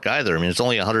of torque either. I mean, it's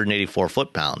only 184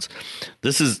 foot-pounds.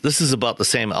 This is about the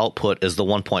same output as the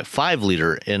 1.5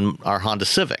 liter in our Honda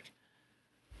Civic.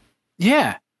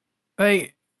 Yeah,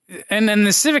 and then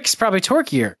the Civic's probably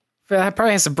torqueier. That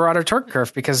probably has a broader torque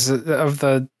curve because of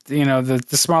the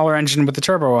smaller engine with the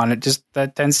turbo on it. Just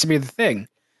that tends to be the thing.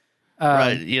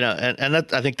 Right, and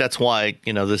that, I think that's why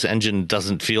this engine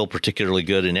doesn't feel particularly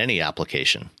good in any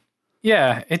application.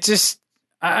 Yeah, it just,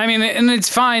 I mean, and it's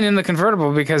fine in the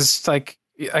convertible because,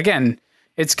 again,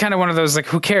 it's kind of one of those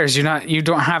who cares? You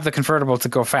don't have the convertible to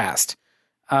go fast,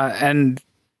 and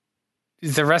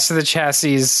the rest of the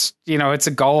chassis is, it's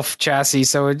a Golf chassis,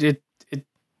 so it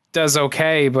does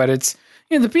okay, but it's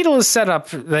the Beetle is set up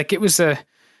like it's a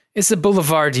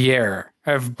Boulevardier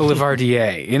of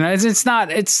Boulevardier. It's not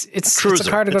it's a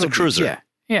car to go to. It's a cruiser.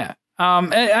 Yeah.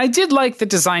 I did like the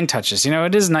design touches.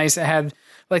 It is nice. It had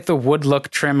the wood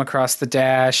look trim across the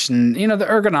dash, and the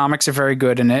ergonomics are very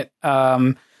good in it.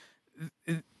 The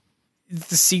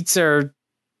seats are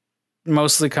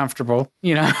mostly comfortable,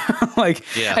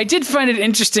 I did find it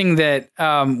interesting that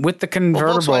with the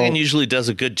convertible, Volkswagen usually does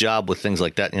a good job with things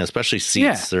like that, especially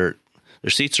seats. Yeah. Their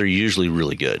seats are usually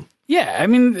really good. Yeah, I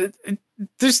mean,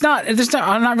 there's not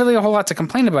really a whole lot to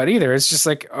complain about either. It's just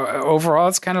overall,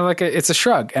 it's kind of it's a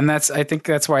shrug, and I think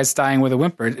that's why it's dying with a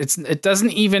whimper. It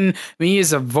doesn't even, me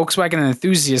as a Volkswagen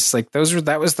enthusiast,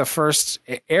 that was the first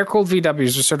air cooled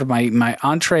VWs were sort of my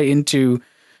entree into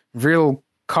real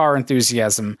car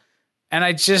enthusiasm. And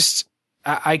I just,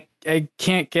 I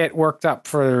can't get worked up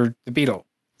for the Beetle.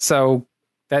 So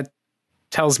that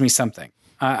tells me something.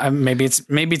 Maybe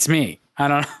it's me. I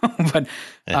don't know. But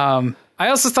I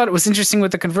also thought it was interesting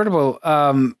with the convertible.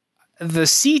 The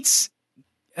seats,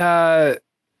 they're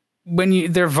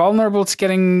vulnerable to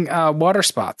getting water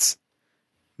spots,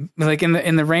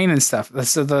 in the rain and stuff.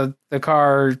 So the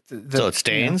car. So it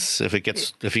stains if you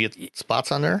get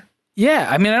spots on there. Yeah,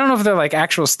 I mean, I don't know if they're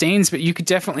actual stains, but you could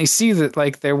definitely see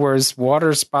that there was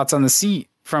water spots on the seat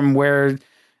from where, and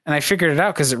I figured it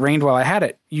out because it rained while I had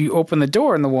it. You open the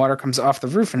door and the water comes off the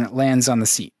roof and it lands on the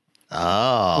seat.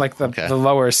 Oh, the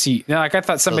lower seat. I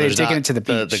thought somebody had taken it to the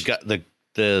beach.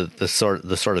 The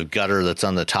sort of gutter that's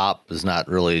on the top is not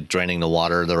really draining the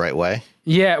water the right way.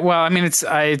 Yeah, well, I mean, it's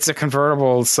a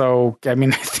convertible, so I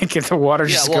mean, I think the water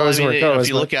just goes where it goes. If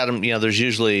you look at them, there's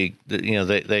usually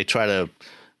they try to.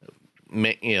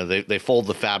 They fold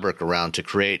the fabric around to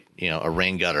create a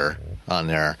rain gutter on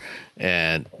there,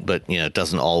 but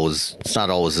it's not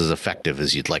always as effective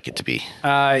as you'd like it to be.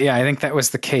 Yeah, I think that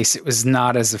was the case. It was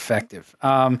not as effective.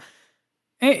 But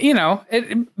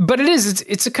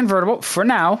it's a convertible for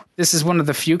now. This is one of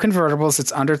the few convertibles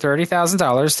that's under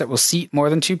 $30,000 that will seat more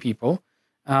than two people,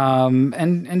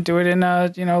 and do it in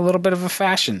a little bit of a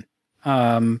fashion.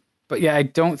 But yeah, I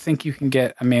don't think you can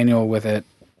get a manual with it.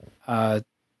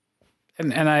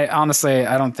 And I honestly,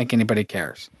 I don't think anybody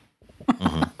cares.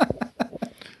 Mm-hmm.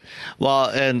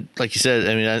 Well, and like you said,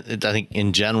 I mean, I think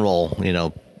in general,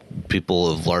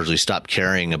 people have largely stopped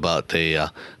caring about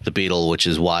the Beetle, which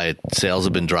is why sales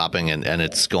have been dropping and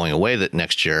it's going away that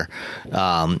next year.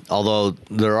 Although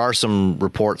there are some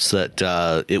reports that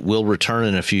it will return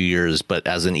in a few years, but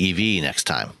as an EV next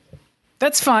time.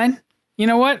 That's fine. You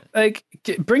know what?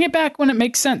 Bring it back when it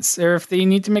makes sense, or if they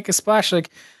need to make a splash.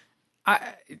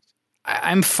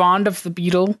 I'm fond of the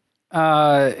Beetle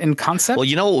in concept.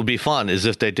 Well, what would be fun is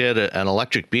if they did an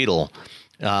electric Beetle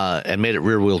and made it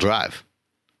rear wheel drive.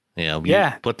 You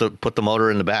put the motor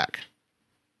in the back.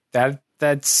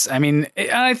 That's, I mean,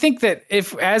 I think that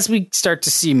as we start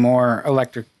to see more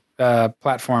electric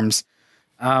platforms,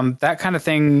 that kind of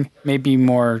thing may be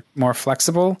more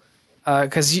flexible,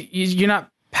 because you're not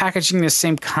packaging the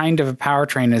same kind of a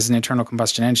powertrain as an internal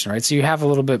combustion engine, right? So you have a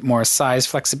little bit more size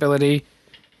flexibility,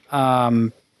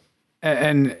 and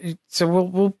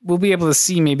so we'll be able to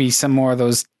see maybe some more of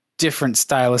those different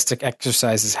stylistic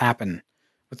exercises happen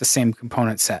with the same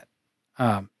component set.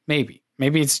 Maybe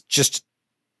it's just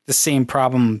the same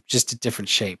problem, just a different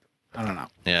shape. I don't know.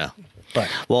 Yeah. But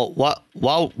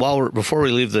well, before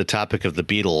we leave the topic of the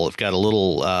Beetle, I've got a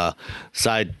little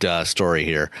side story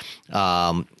here.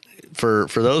 For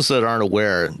those that aren't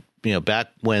aware, back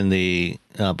when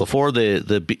before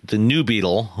the new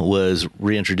Beetle was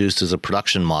reintroduced as a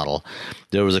production model,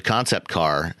 there was a concept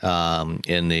car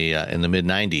in the mid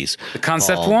 '90s. The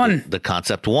Concept One. The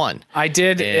Concept One. I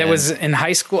did. It was in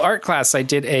high school art class. I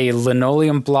did a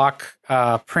linoleum block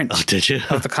print. Oh, did you?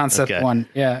 Of the Concept One.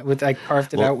 Yeah, I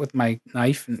carved it out with my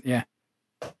knife, and yeah.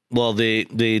 Well,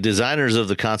 the designers of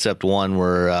the Concept One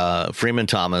were Freeman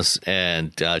Thomas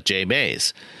and Jay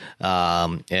Mays,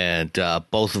 and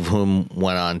both of whom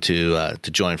went on to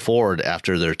join Ford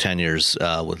after their tenures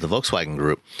with the Volkswagen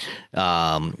Group.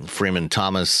 Freeman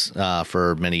Thomas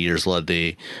for many years led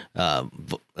the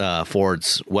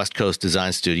Ford's West Coast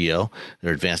Design Studio,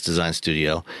 their advanced design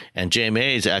studio, and Jay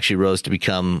Mays actually rose to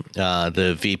become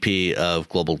the VP of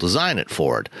Global Design at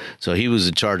Ford. So he was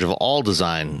in charge of all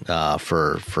design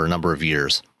for a number of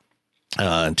years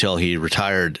until he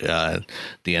retired at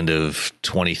the end of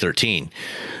 2013.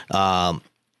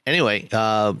 Anyway,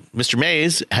 Mr.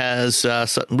 Mays has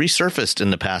resurfaced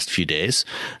in the past few days.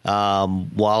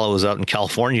 While I was out in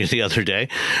California the other day,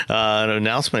 an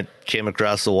announcement came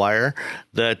across the wire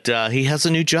that he has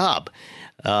a new job.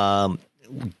 Can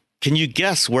you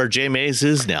guess where Jay Mays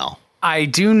is now? I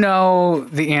do know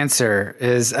the answer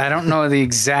is, I don't know the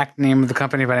exact name of the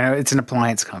company, but I know it's an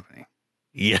appliance company.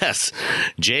 Yes.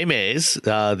 Jay Mays,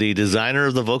 the designer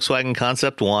of the Volkswagen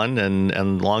Concept One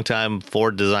and longtime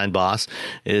Ford design boss,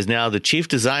 is now the chief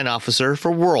design officer for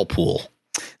Whirlpool.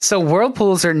 So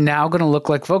Whirlpools are now going to look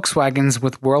like Volkswagens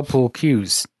with Whirlpool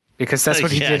cues, because that's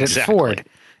what he did at Ford.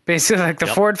 Basically, like the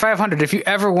Ford 500. If you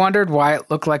ever wondered why it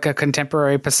looked like a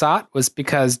contemporary Passat, was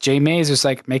because Jay Mays was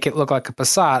like, make it look like a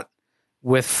Passat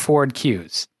with Ford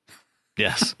cues.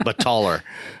 Yes, but taller.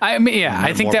 I mean, yeah,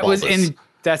 I think that bulbous. was in.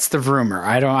 That's the rumor.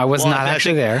 I was not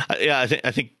actually there. Yeah, I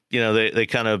think they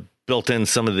kind of built in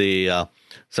some of the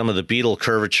Beetle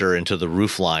curvature into the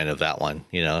roof line of that one.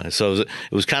 So it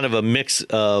was kind of a mix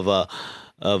of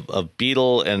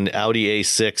Beetle and Audi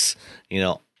A6.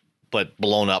 But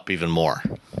blown up even more.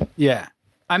 Yeah,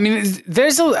 I mean,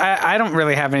 I don't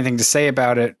really have anything to say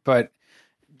about it, but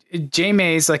Jay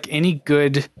Mays, like any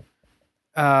good,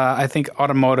 I think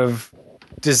automotive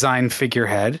design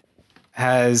figurehead,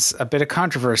 has a bit of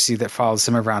controversy that follows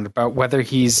him around about whether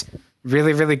he's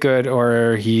really, really good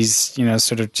or he's,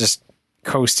 sort of just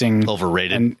coasting,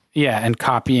 overrated, and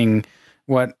copying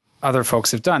what other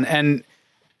folks have done. And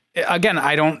again,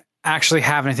 I don't actually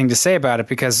have anything to say about it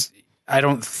because I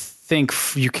don't think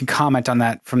you can comment on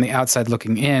that from the outside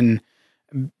looking in.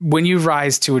 When you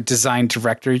rise to a design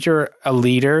director, you're a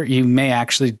leader. You may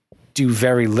actually do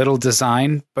very little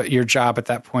design, but your job at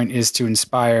that point is to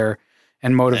inspire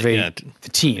and motivate the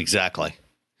team. Exactly.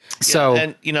 So,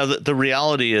 and the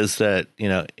reality is that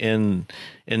in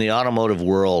the automotive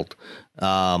world,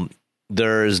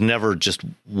 there is never just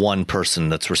one person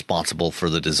that's responsible for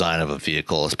the design of a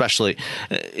vehicle, especially,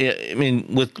 I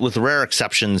mean, with rare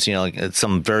exceptions, like at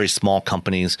some very small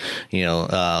companies,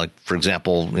 for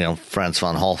example, Franz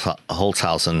von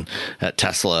Holzhausen at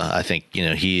Tesla, I think,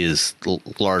 he is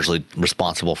largely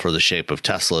responsible for the shape of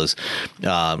Teslas.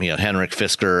 Henrik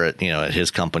Fisker at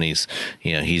his companies,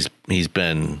 he's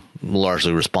been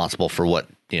largely responsible for what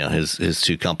his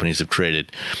two companies have created.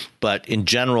 But in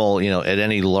general, at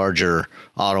any larger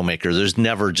automaker, there's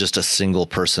never just a single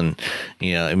person.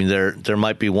 I mean, there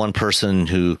might be one person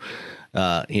who,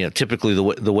 typically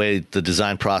the way the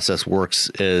design process works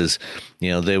is,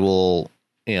 they will,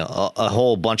 a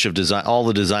whole bunch of all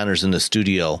the designers in the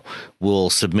studio will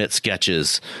submit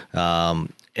sketches,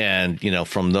 and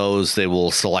from those they will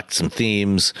select some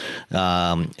themes,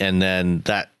 and then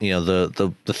that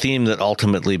the theme that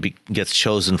ultimately gets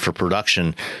chosen for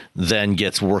production then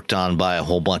gets worked on by a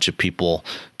whole bunch of people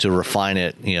to refine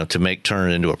it, to turn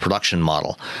it into a production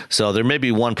model. So there may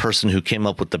be one person who came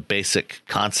up with the basic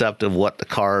concept of what the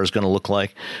car is going to look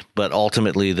like, but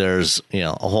ultimately there's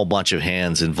a whole bunch of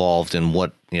hands involved in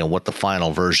what the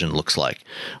final version looks like,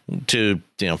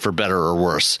 for better or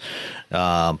worse.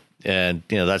 And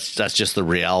that's just the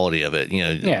reality of it.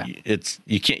 It's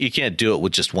you can't do it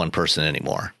with just one person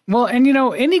anymore. Well, and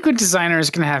any good designer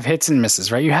is going to have hits and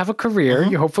misses, right? You have a career,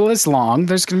 you hopefully it's long.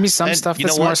 There's going to be some stuff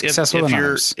that's more successful than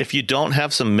others. If you don't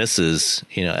have some misses,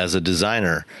 as a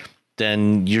designer,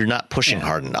 then you're not pushing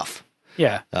hard enough.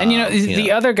 Yeah, and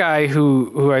the other guy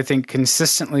who I think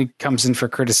consistently comes in for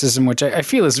criticism, which I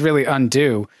feel is really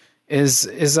undue, is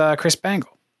Chris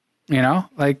Bangle.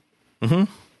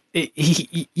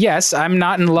 Yes, I'm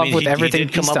not in love with everything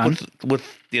he's done.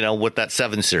 With that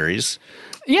 7 Series.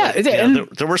 Yeah,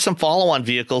 but, there were some follow-on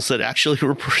vehicles that actually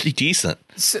were pretty decent.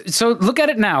 So look at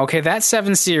it now. Okay, that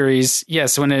 7 Series,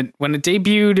 yes, when it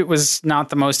debuted, it was not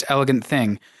the most elegant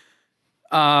thing.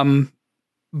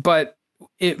 But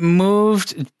it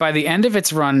moved. By the end of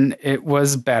its run, it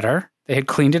was better. They had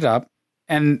cleaned it up,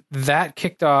 and that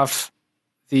kicked off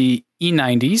the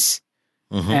E90s.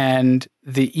 And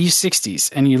the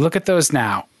E60s, and you look at those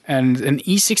now, and an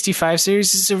E65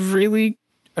 series is a really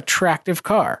attractive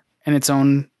car in its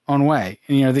own way.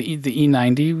 And the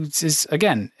E90 is,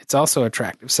 again, it's also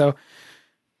attractive. So,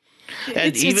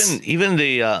 and even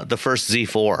the first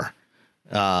Z4,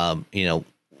 I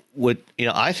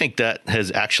think that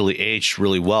has actually aged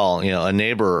really well. A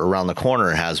neighbor around the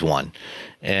corner has one.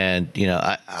 And,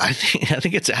 I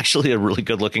think it's actually a really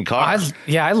good looking car.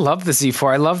 I love the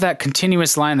Z4. I love that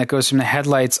continuous line that goes from the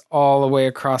headlights all the way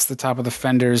across the top of the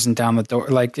fenders and down the door.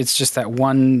 Like, it's just that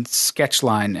one sketch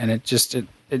line, and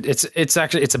it's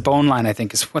actually a bone line, I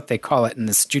think is what they call it in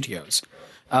the studios.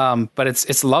 But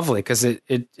it's lovely because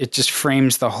it just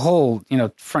frames the whole,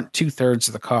 front 2/3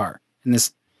 of the car in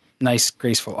this nice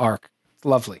graceful arc. It's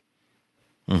lovely.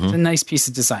 It's a nice piece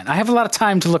of design. I have a lot of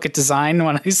time to look at design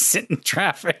when I sit in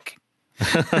traffic.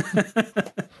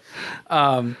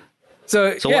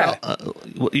 So yeah.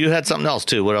 You had something else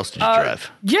too. What else did you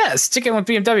drive? Yeah, sticking with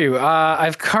BMW.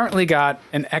 I've currently got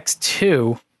an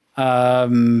X2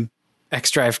 xDrive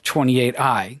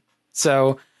 28i.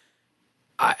 So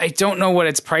I don't know what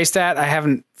it's priced at. I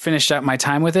haven't finished out my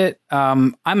time with it.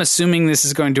 I'm assuming this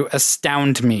is going to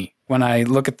astound me when I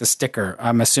look at the sticker.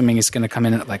 I'm assuming it's going to come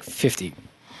in at like 50.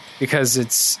 Because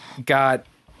it's got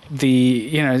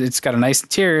it's got a nice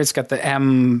interior. It's got the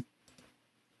M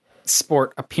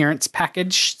Sport appearance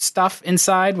package stuff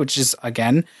inside, which is,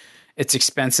 again, it's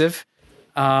expensive.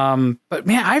 But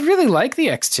man, I really like the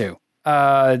X2.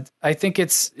 I think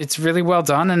it's really well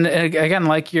done. And again,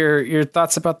 like your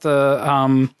thoughts about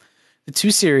the 2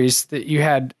 Series that you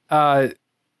had, it's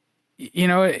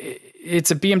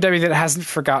a BMW that hasn't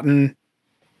forgotten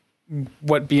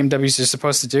what BMWs are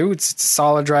supposed to do. It's a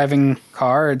solid driving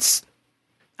car.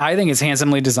 I think it's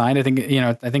handsomely designed. I think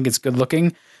it's good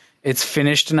looking. It's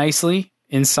finished nicely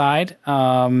inside.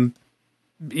 It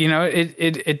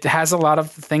has a lot of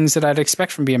things that I'd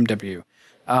expect from BMW.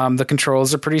 The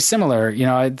controls are pretty similar.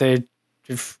 It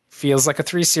feels like a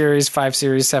 3 Series, 5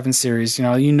 Series, 7 Series.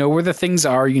 Where the things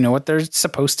are. You know what they're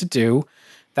supposed to do.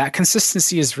 That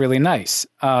consistency is really nice.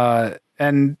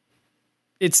 And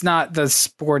it's not the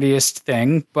sportiest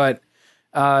thing, but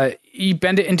you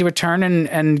bend it into a turn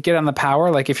and get on the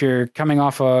power. Like if you're coming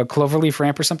off a cloverleaf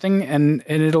ramp or something, and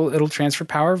it'll transfer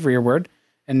power rearward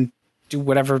and do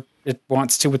whatever it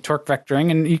wants to with torque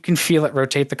vectoring, and you can feel it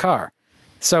rotate the car.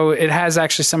 So it has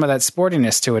actually some of that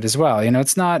sportiness to it as well.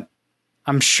 It's not.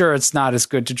 I'm sure it's not as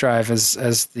good to drive as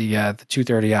the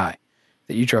 230i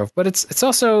that you drove, but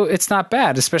it's not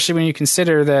bad, especially when you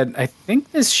consider that I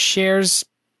think this shares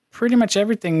pretty much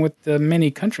everything with the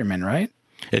Mini Countryman, right?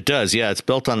 It does, yeah. It's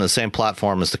built on the same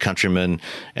platform as the Countryman,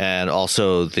 and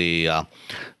also the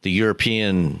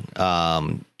European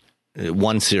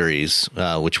 1 Series,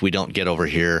 which we don't get over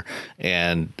here,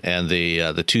 and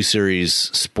the 2 Series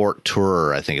Sport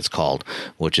Tourer, I think it's called,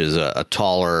 which is a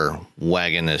taller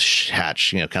wagonish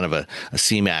hatch, kind of a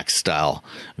C-Max style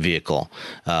vehicle,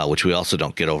 which we also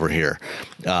don't get over here.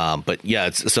 But yeah,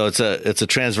 it's a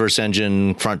transverse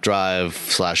engine, front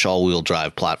drive / all-wheel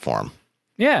drive platform.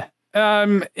 Yeah.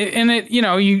 And it,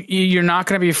 you're not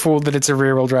going to be fooled that it's a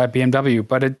rear-wheel drive BMW,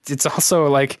 but it's also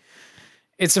like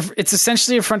it's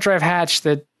essentially a front drive hatch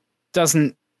that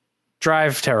doesn't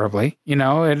drive terribly.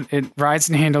 It rides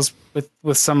and handles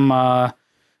with some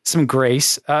some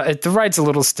grace. The ride's a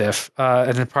little stiff,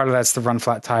 and then part of that's the run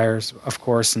flat tires, of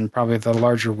course, and probably the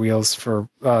larger wheels for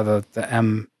the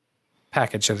M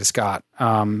package that it's got.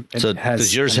 So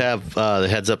does yours have the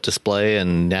heads-up display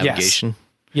and navigation?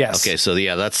 Yes. Okay, so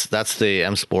yeah, that's the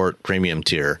M Sport Premium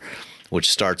tier, which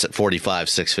starts at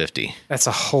 $45,650. That's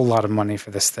a whole lot of money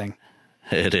for this thing.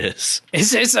 It is.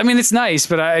 It's I mean, it's nice,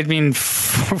 but I mean,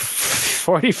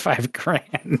 45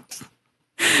 grand.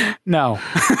 No.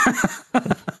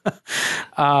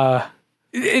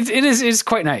 It's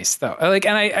quite nice though.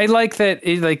 And I like that.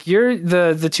 Like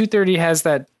the 230 has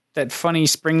that funny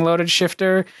spring loaded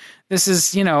shifter. This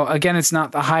is, again, it's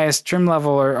not the highest trim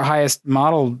level or highest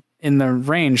model in the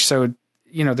range. So,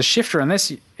 the shifter on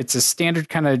this, it's a standard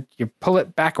kind of, you pull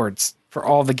it backwards for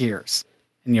all the gears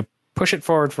and you push it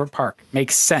forward for park.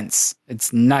 Makes sense.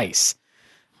 It's nice.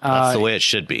 That's the way it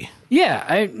should be.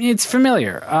 Yeah. It's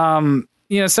familiar.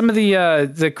 Some of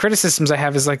the criticisms I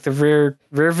have is like the rear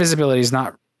visibility is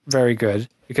not very good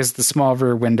because of the small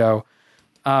rear window.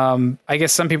 I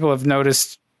guess some people have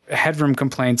noticed headroom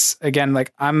complaints. Again,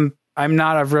 like I'm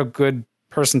not a real good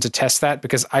person to test that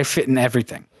because I fit in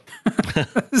everything.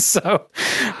 So,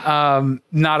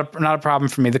 not a problem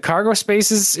for me. The cargo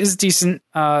space is decent.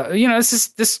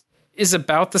 This is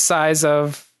about the size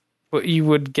of what you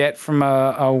would get from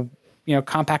a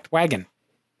compact wagon,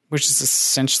 which is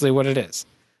essentially what it is.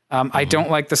 I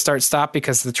don't like the start stop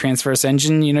because of the transverse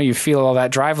engine. You feel all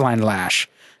that driveline lash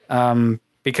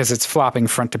because it's flopping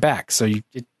front to back. So you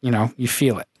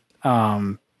feel it.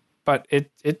 But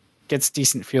it gets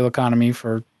decent fuel economy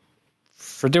for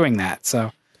doing that.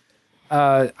 So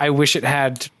I wish it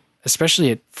had,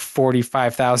 especially at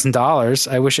 $45,000,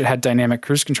 I wish it had dynamic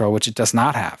cruise control, which it does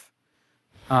not have.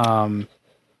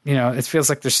 It feels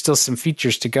like there's still some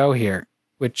features to go here,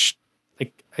 which,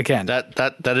 like, again,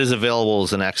 that is available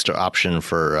as an extra option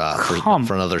for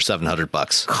another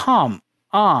 $700. Come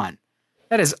on,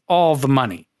 that is all the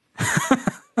money.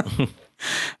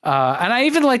 And I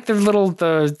even like the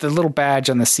little badge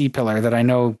on the C-pillar that I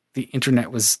know the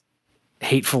internet was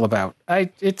hateful about.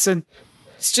 It's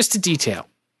just a detail,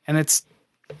 and it's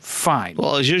fine.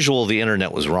 Well, as usual, the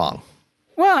internet was wrong.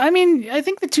 Well, I mean, I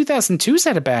think the 2002s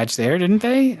had a badge there, didn't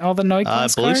they? All the Neue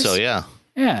Klasse I believe cars? so, yeah.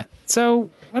 Yeah.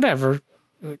 So whatever,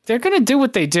 they're going to do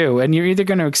what they do, and you're either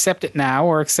going to accept it now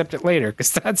or accept it later,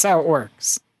 because that's how it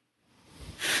works.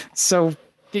 So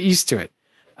get used to it.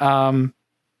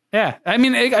 Yeah, I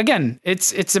mean, again,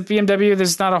 it's a BMW.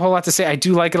 There's not a whole lot to say. I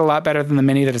do like it a lot better than the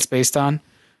Mini that it's based on.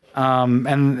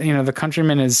 And the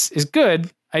Countryman is good.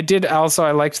 I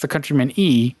liked the Countryman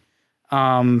E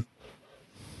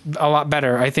a lot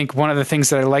better. I think one of the things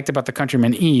that I liked about the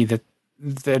Countryman E that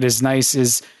is nice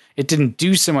is it didn't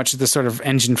do so much of the sort of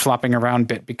engine flopping around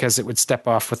bit because it would step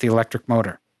off with the electric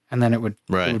motor. And then it would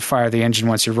fire the engine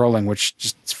once you're rolling, which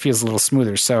just feels a little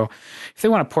smoother. So if they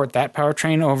want to port that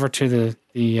powertrain over to the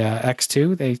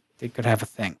X2, they could have a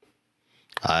thing.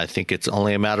 I think it's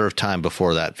only a matter of time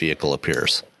before that vehicle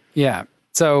appears. Yeah.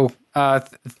 So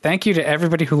thank you to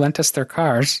everybody who lent us their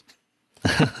cars.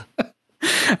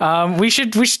 We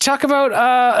should talk about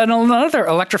another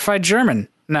electrified German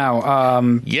now.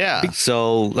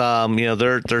 So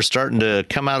they're starting to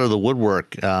come out of the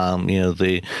woodwork.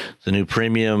 The new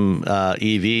premium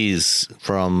EVs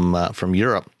from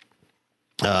Europe.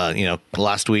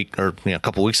 Last week or a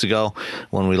couple weeks ago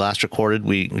when we last recorded,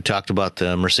 we talked about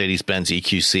the Mercedes-Benz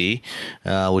EQC,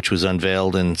 which was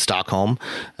unveiled in Stockholm.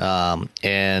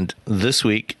 And this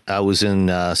week I was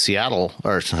in in San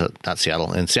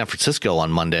Francisco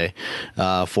on Monday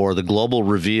for the global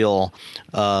reveal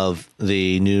of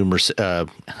the new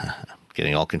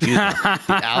getting all confused.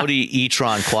 The Audi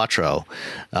e-tron Quattro,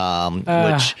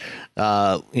 which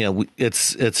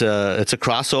it's a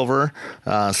crossover.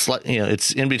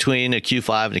 It's in between a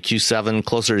Q5 and a Q7,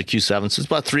 closer to Q7. So it's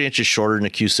about 3 inches shorter than a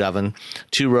Q7,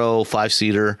 2-row,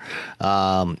 5-seater.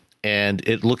 And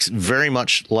it looks very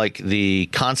much like the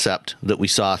concept that we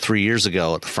saw 3 years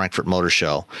ago at the Frankfurt Motor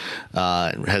Show.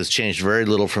 It has changed very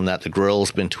little from that. The grille's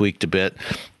been tweaked a bit,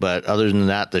 but other than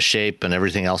that, the shape and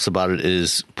everything else about it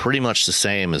is pretty much the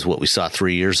same as what we saw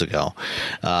 3 years ago,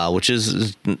 which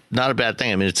is not a bad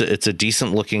thing. I mean, it's a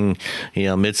decent looking,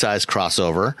 mid-size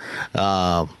crossover.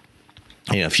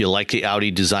 If you like the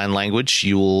Audi design language,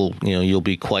 you'll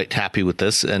be quite happy with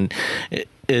this. And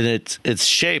its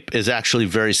shape is actually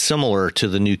very similar to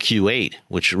the new Q8,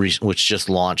 which just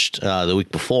launched the week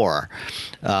before.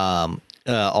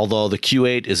 Although the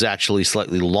Q8 is actually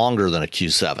slightly longer than a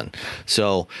Q7,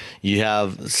 so you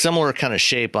have similar kind of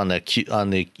shape on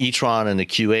the e-tron and the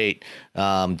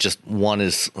Q8. Just one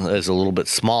is a little bit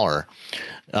smaller.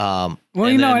 And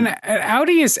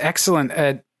Audi is excellent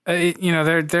at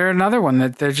they're another one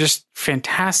that they're just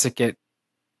fantastic at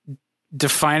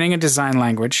defining a design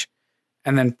language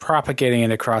and then propagating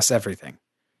it across everything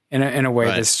in a way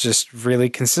that's just really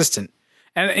consistent.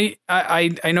 And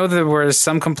I know there were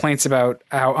some complaints about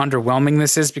how underwhelming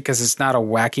this is because it's not a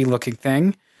wacky looking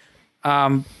thing.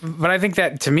 But I think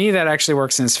that, to me, that actually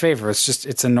works in its favor.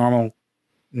 It's a normal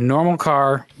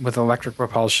car with electric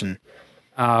propulsion.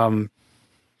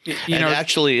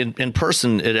 Actually, in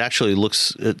person, it actually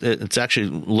looks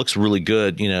really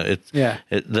good.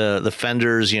 The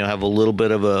fenders, have a little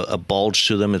bit of a bulge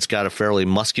to them. It's got a fairly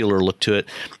muscular look to it,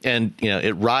 and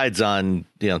it rides on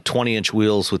 20-inch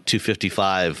wheels with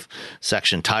 255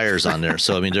 section tires on there.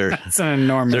 So I mean, that's an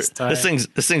enormous tire.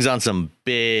 This thing's on some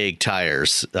big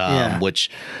tires, which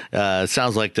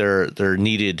sounds like they're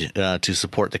needed to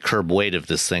support the curb weight of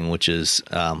this thing, which is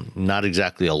not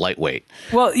exactly a lightweight.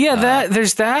 Well,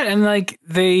 there's that, and like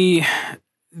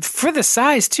for the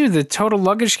size too, the total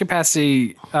luggage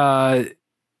capacity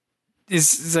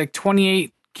is like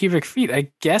 28 cubic feet.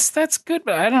 I guess that's good,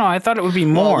 but I don't know. I thought it would be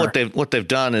more. Well, what they've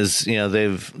done is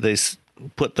they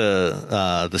put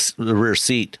the rear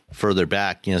seat further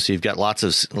back. So you've got lots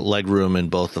of leg room in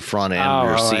both the front and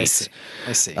rear seats.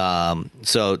 I see.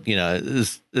 So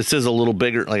this is a little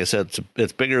bigger. Like I said,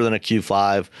 it's bigger than a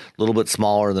Q5, a little bit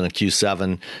smaller than a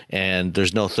Q7, and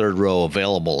there's no third row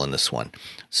available in this one.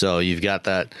 So you've got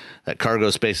that cargo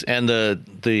space, and the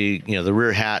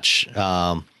rear hatch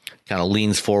kind of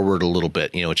leans forward a little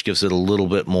bit, which gives it a little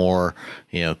bit more,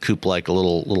 coupe-like, a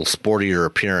little sportier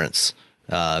appearance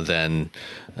than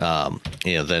the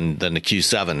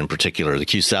Q7 in particular. The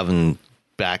Q7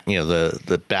 back,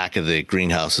 the back of the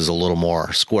greenhouse is a little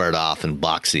more squared off and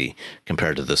boxy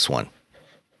compared to this one.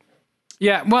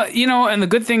 Yeah, well, and the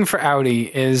good thing for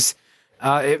Audi is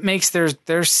it makes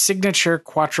their signature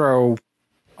Quattro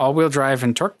all-wheel drive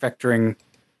and torque vectoring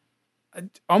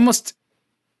almost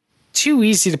too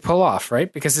easy to pull off,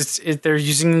 right? Because they're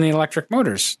using the electric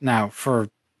motors now for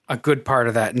a good part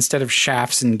of that instead of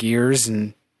shafts and gears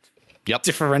and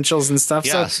differentials and stuff.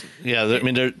 Yes. So, I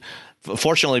mean, they're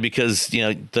fortunately, because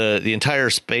the entire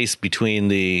space between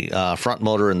the front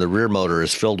motor and the rear motor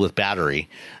is filled with battery.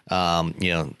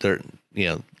 They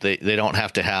don't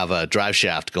have to have a drive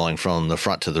shaft going from the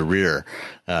front to the rear.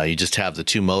 You just have the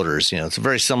two motors. It's a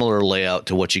very similar layout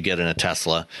to what you get in a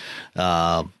Tesla.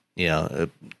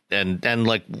 And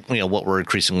like, what we're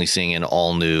increasingly seeing in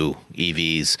all new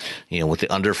EVs, with the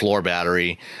underfloor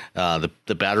battery,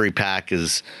 the battery pack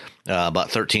is about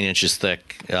 13 inches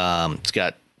thick. It's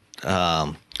got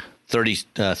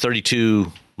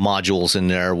 32 modules in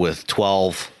there with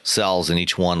 12 cells in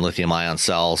each one, lithium ion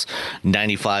cells,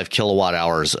 95 kilowatt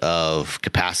hours of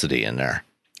capacity in there.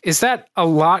 Is that a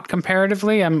lot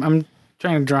comparatively? I'm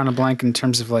trying to draw on a blank in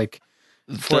terms of like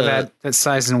for that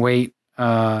size and weight.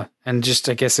 And just,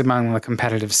 I guess, among the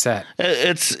competitive set,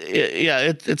 it's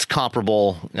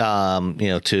comparable,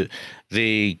 to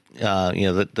the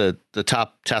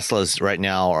top Teslas right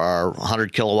now are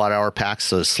 100 kilowatt hour packs,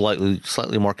 so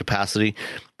slightly more capacity,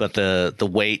 but the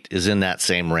weight is in that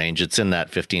same range. It's in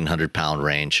that 1,500 pound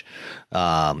range.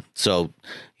 And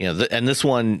this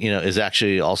one, is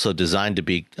actually also designed to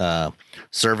be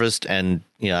serviced. And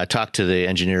I talked to the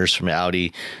engineers from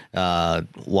Audi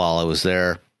while I was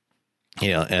there.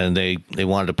 And they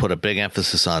wanted to put a big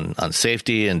emphasis on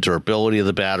safety and durability of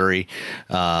the battery.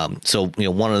 So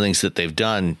one of the things that they've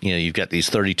done, you've got these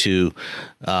 32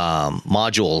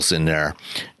 modules in there,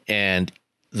 and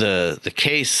the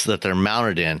case that they're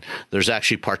mounted in, there's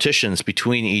actually partitions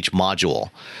between each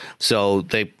module. So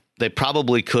they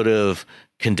probably could have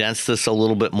condensed this a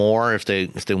little bit more if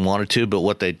they wanted to, but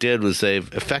what they did was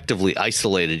they've effectively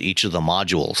isolated each of the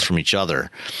modules from each other,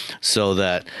 so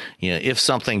that if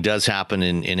something does happen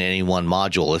in any one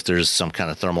module, if there's some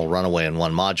kind of thermal runaway in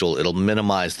one module, it'll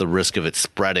minimize the risk of it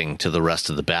spreading to the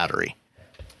rest of the battery.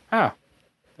 Oh,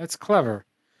 that's clever.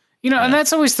 And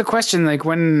that's always the question, like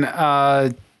when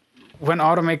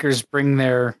automakers bring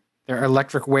their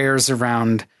electric wares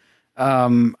around,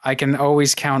 I can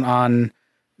always count on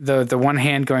the one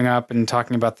hand going up and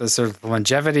talking about the sort of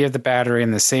longevity of the battery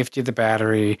and the safety of the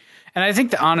battery. And I think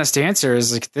the honest answer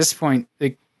is, like, at this point,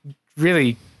 like,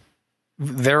 really,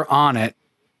 they're on it.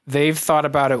 They've thought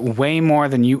about it way more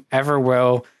than you ever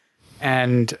will.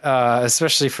 And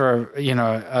especially for,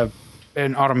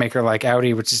 an automaker like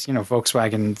Audi, which is,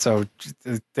 Volkswagen. So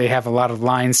they have a lot of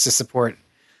lines to support.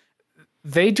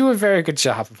 They do a very good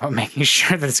job about making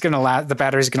sure that it's going to last. The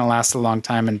battery's going to last a long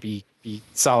time and be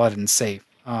solid and safe.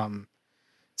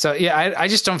 I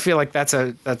just don't feel like that's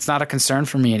not a concern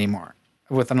for me anymore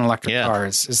with an electric car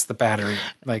is the battery.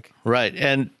 Like, right.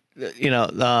 And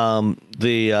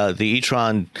the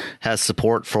e-tron has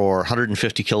support for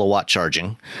 150 kilowatt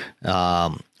charging,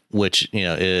 which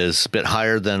is a bit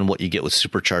higher than what you get with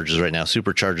superchargers right now.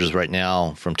 Superchargers right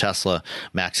now from Tesla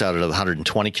max out at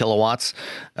 120 kilowatts.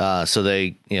 So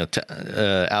they,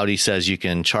 Audi says you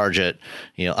can charge it,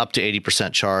 up to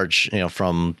 80% charge,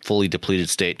 from fully depleted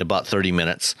state in about 30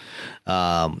 minutes.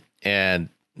 And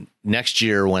next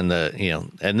year when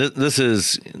this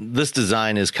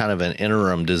design is kind of an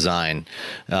interim design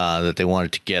that they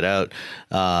wanted to get out.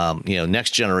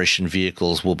 Next generation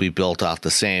vehicles will be built off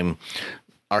the same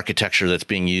architecture that's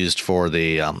being used for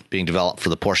the being developed for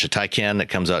the Porsche Taycan that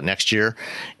comes out next year,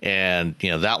 and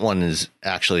that one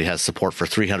actually has support for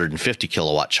 350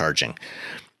 kilowatt charging.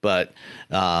 But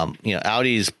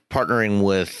Audi's partnering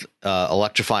with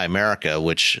Electrify America,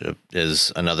 which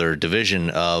is another division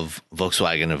of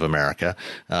Volkswagen of America.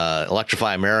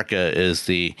 Electrify America is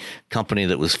the company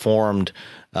that was formed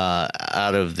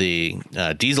out of the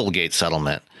Dieselgate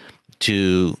settlement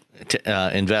to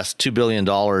invest $2 billion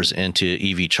into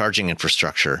EV charging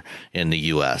infrastructure in the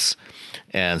U.S.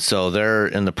 And so they're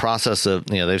in the process of,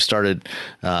 they've started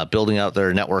building out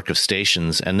their network of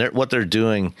stations. And what they're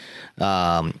doing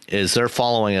is they're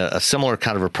following a similar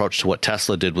kind of approach to what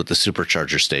Tesla did with the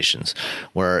supercharger stations,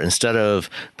 where instead of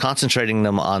concentrating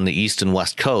them on the east and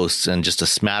west coasts and just a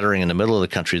smattering in the middle of the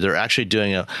country, they're actually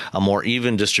doing a more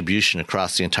even distribution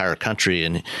across the entire country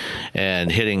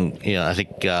and hitting, I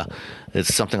think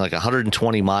it's something like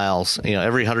 120 miles,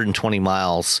 every 120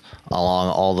 miles along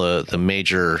all the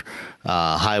major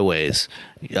highways,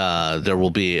 there will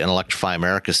be an Electrify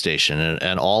America station,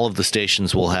 and all of the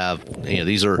stations will have,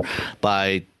 these are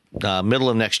by middle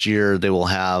of next year, they will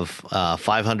have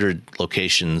 500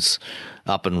 locations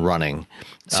up and running.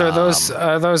 So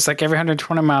are those like every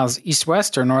 120 miles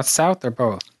east-west or north-south or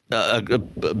both?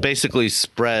 Basically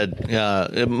spread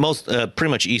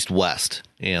pretty much east-west.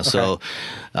 Okay. So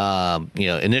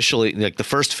initially, like the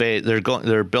first phase,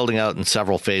 they're building out in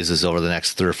several phases over the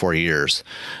next 3 or 4 years.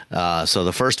 So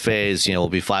the first phase, will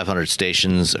be 500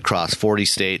 stations across 40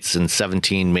 states and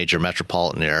 17 major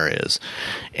metropolitan areas,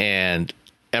 and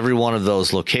every one of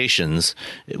those locations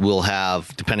will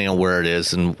have, depending on where it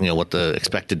is and what the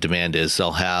expected demand is,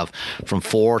 they'll have from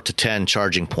 4 to 10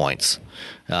 charging points.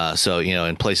 So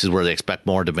in places where they expect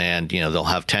more demand, they'll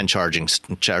have 10 charging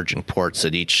ports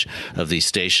at each of these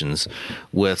stations,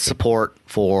 with support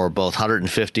for both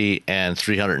 150 and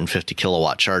 350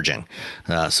 kilowatt charging.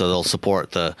 So they'll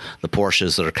support the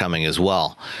Porsches that are coming as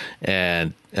well.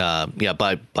 And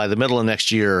by the middle of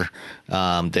next year,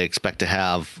 they expect to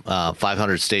have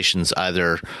 500 stations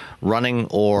either running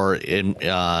or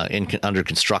under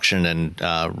construction and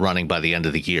running by the end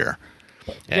of the year.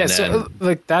 And so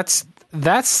like that's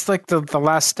like the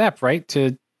last step, right?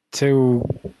 To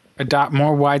adopt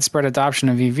more widespread adoption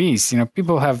of EVs.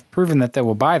 People have proven that they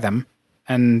will buy them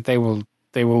and they will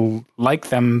like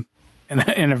them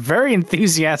in a very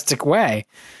enthusiastic way.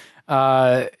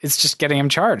 It's just getting them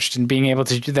charged and being able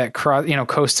to do that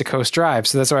coast to coast drive.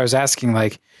 So that's why I was asking,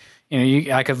 like,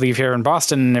 I could leave here in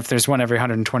Boston, and if there's one every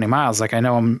 120 miles, like I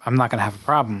know I'm not going to have a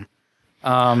problem.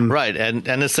 Right. And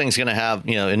this thing's going to have,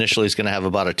 initially it's going to have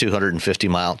about a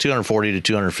 240 to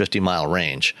 250 mile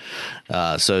range.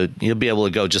 So you'll be able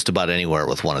to go just about anywhere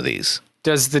with one of these.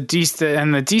 Does the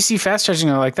DC fast charging,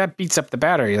 like that beats up the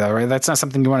battery though, right? That's not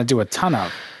something you want to do a ton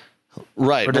of.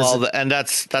 Right. Well, and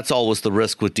that's always the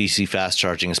risk with DC fast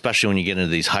charging, especially when you get into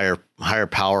these higher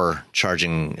power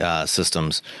charging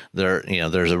systems.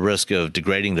 There's a risk of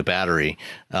degrading the battery.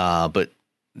 But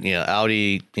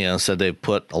Audi, said they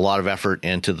put a lot of effort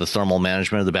into the thermal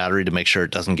management of the battery to make sure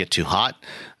it doesn't get too hot.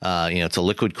 It's a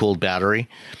liquid cooled battery,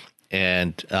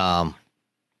 and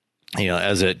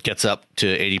as it gets up to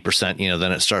 80%,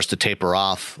 then it starts to taper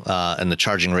off, and the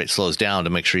charging rate slows down to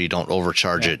make sure you don't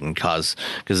overcharge it and because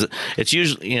it's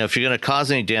usually, if you're going to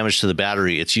cause any damage to the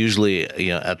battery, it's usually,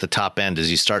 at the top end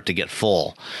as you start to get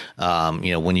full.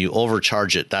 When you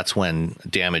overcharge it, that's when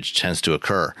damage tends to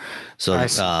occur. So,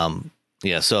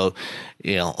 so,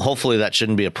 hopefully that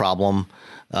shouldn't be a problem.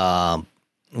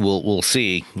 We'll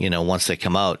see, once they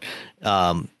come out.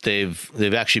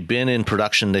 They've actually been in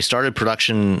production. They started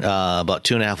production about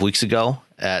 2.5 weeks ago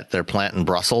at their plant in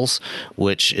Brussels,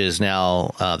 which is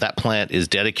now that plant is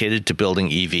dedicated to building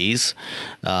EVs,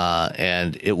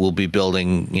 and it will be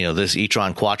building this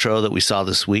e-tron Quattro that we saw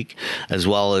this week, as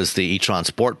well as the e-tron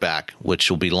Sportback,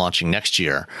 which will be launching next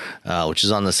year, which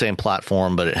is on the same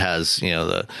platform, but it has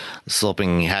the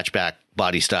sloping hatchback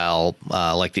body style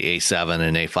like the A7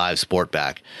 and A5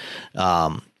 Sportback.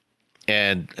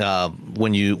 And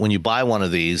when you buy one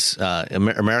of these,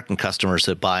 American customers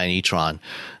that buy an e-tron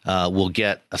will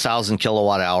get 1,000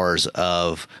 kilowatt hours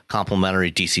of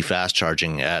complimentary DC fast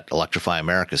charging at Electrify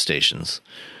America stations.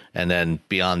 And then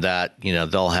beyond that,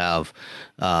 they'll have,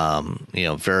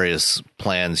 various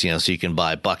plans, so you can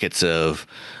buy buckets of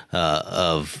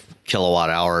kilowatt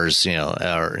hours,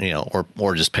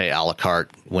 or just pay a la carte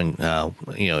when,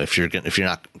 if you're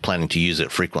not planning to use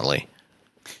it frequently.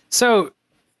 So,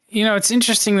 it's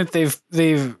interesting that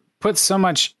they've put so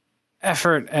much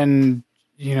effort and,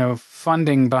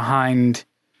 funding behind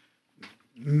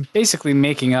basically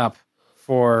making up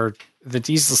for the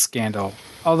diesel scandal.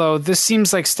 Although this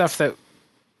seems like stuff that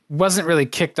wasn't really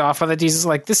kicked off by the diesel.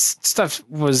 Like this stuff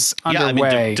was underway.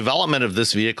 Yeah, I mean, development of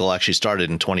this vehicle actually started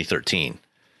in 2013.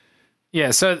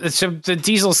 Yeah, so the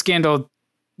diesel scandal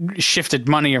shifted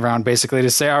money around basically to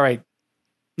say, all right,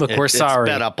 look, we're sorry.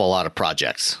 It's sped up a lot of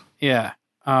projects. Yeah.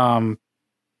 But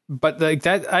like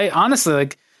that, I honestly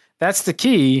like that's the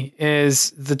key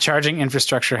is the charging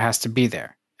infrastructure has to be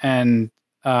there. And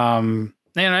I'm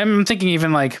thinking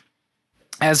even like,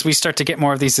 as we start to get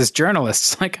more of these as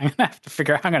journalists, like I'm going to have to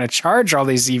figure out how I'm going to charge all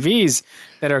these EVs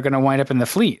that are going to wind up in the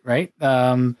fleet. Right.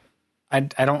 I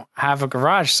don't have a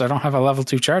garage, so I don't have a level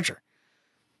 2 charger.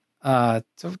 So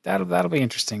that'll be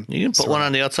interesting. You can put one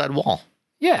on the outside wall.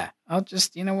 Yeah. I'll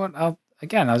just, I'll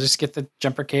just get the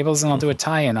jumper cables and I'll do a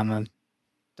tie-in on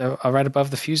right above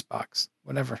the fuse box,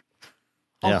 whatever.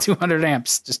 All 200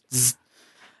 amps. Just,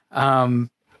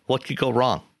 what could go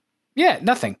wrong? Yeah,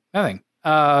 nothing.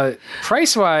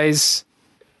 Price wise,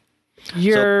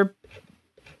 you're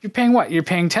paying what? You're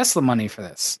paying Tesla money for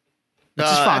this.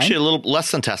 Actually, a little less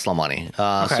than Tesla money.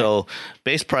 Okay. So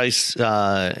base price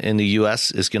in the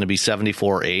U.S. is going to be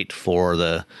 $74,800 for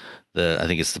the I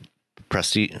think it's the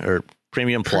Prestige or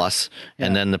Premium Plus,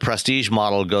 and then the Prestige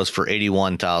model goes for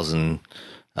 $81,000,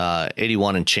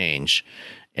 81 and change,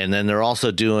 and then they're also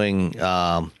doing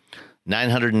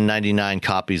 999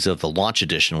 copies of the Launch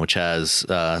Edition, which has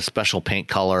special paint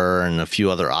color and a few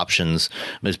other options.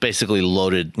 It's basically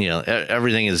loaded.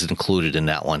 Everything is included in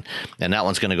that one, and that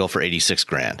one's going to go for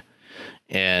 $86,000.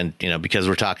 And because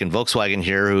we're talking Volkswagen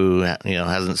here, who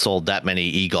hasn't sold that many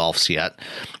e-Golfs yet,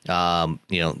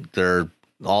 they're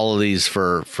all of these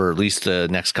for at least the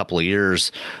next couple of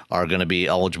years are going to be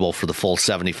eligible for the full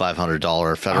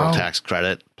 $7,500 federal tax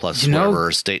credit plus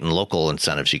whatever state and local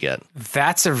incentives you get.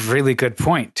 That's a really good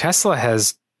point. Tesla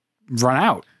has run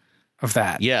out of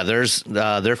that. Yeah, there's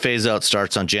their phase out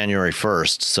starts on January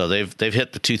 1st. So they've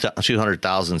hit the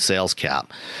 200,000 sales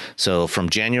cap. So from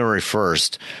January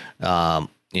 1st,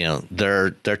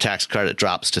 their tax credit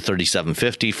drops to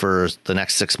 $3,750 for the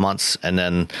next 6 months, and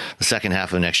then the second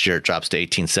half of next year it drops to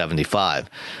 $1,875.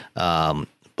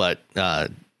 But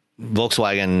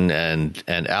Volkswagen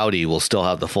and Audi will still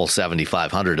have the full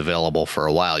 $7,500 available for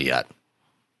a while yet.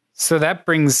 So that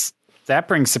brings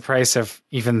the price of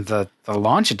even the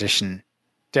Launch Edition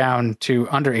down to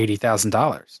under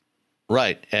 $80,000.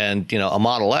 Right, and a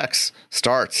Model X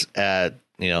starts at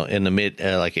in the mid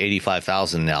like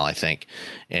 85,000 now, I think,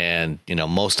 and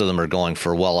most of them are going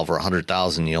for well over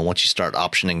 100,000. Once you start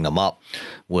optioning them up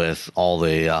with all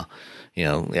the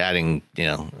adding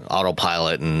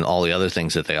autopilot and all the other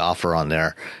things that they offer on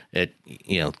there,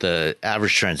 the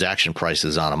average transaction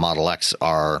prices on a Model X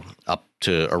are up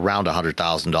to around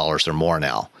 $100,000 or more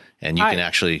now. And you can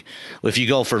actually, if you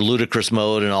go for ludicrous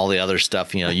mode and all the other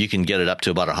stuff, you can get it up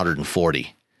to about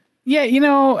 140. Yeah,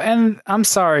 and I'm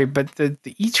sorry, but the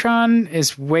e-tron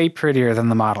is way prettier than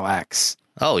the Model X.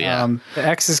 Oh, yeah. The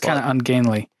X is kind of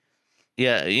ungainly.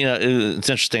 Yeah, it's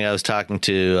interesting. I was talking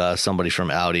to somebody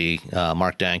from Audi,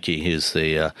 Mark Danke, who's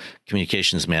the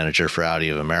communications manager for Audi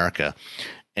of America.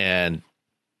 And,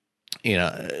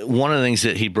 one of the things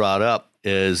that he brought up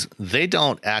is they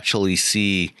don't actually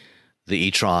see the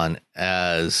e-tron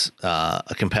as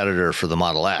a competitor for the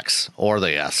Model X or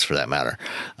the S, for that matter.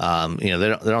 They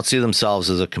don't see themselves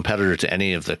as a competitor to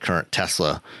any of the current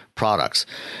Tesla products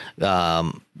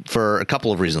for a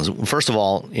couple of reasons. First of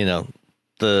all,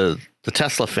 the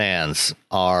Tesla fans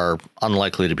are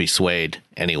unlikely to be swayed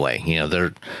anyway.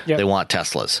 They want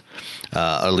Teslas, or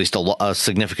at least a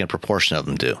significant proportion of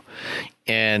them do.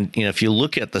 And if you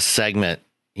look at the segment,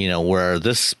 where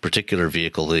this particular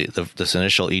vehicle, this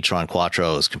initial e-tron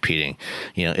Quattro is competing,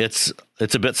 it's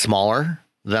a bit smaller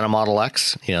than a Model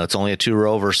X. It's only a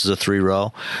 2-row versus a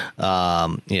 3-row.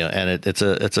 And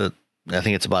I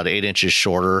think it's about 8 inches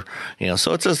shorter.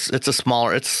 So it's a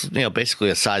smaller. It's basically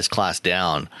a size class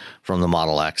down from the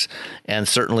Model X. And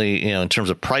certainly, in terms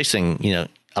of pricing,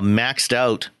 a maxed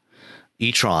out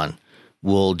e-tron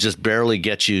will just barely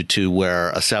get you to where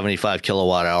a 75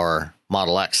 kilowatt hour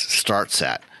Model X starts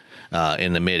at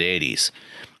in the mid 80s.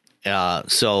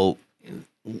 So,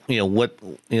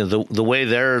 the way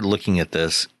they're looking at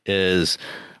this is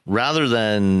rather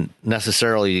than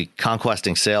necessarily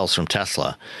conquesting sales from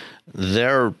Tesla,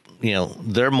 they're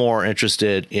more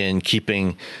interested in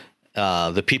keeping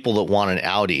the people that want an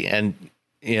Audi. And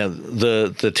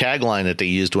the tagline that they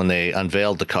used when they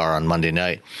unveiled the car on Monday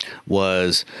night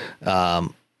was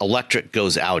electric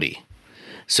goes Audi.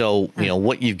 So,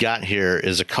 what you've got here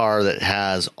is a car that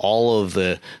has all of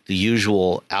the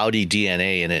usual Audi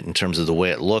DNA in it in terms of the way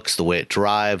it looks, the way it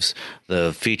drives,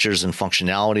 the features and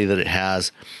functionality that it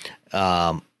has.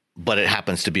 But it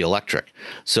happens to be electric.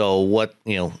 So what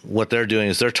they're doing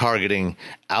is they're targeting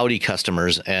Audi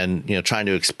customers and, trying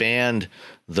to expand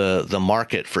the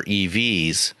market for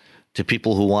EVs to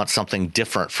people who want something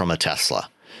different from a Tesla.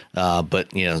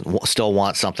 But still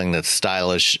want something that's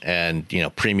stylish and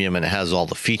premium, and it has all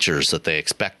the features that they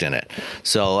expect in it.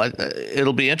 So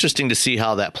it'll be interesting to see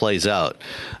how that plays out.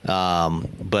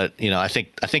 But I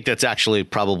think that's actually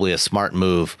probably a smart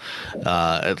move,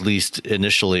 at least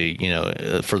initially.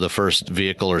 For the first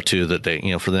vehicle or two that they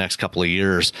for the next couple of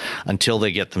years until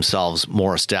they get themselves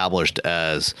more established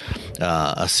as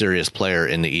a serious player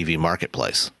in the EV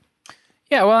marketplace.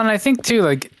 Yeah, well, and I think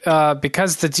too,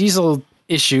 because the diesel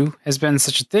issue has been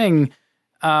such a thing,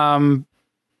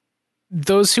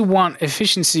 those who want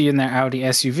efficiency in their Audi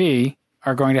SUV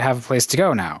are going to have a place to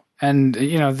go now. And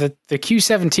the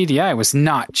Q7 TDI was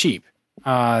not cheap.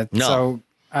 No. So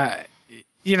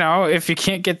if you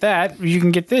can't get that, you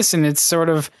can get this, and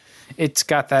it's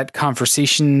got that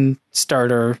conversation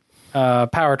starter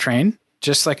powertrain,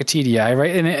 just like a TDI,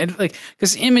 right? And it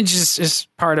because image is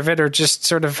part of it, or just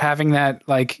sort of having that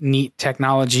neat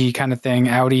technology kind of thing.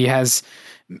 Audi has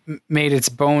made its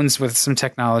bones with some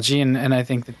technology, and I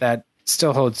think that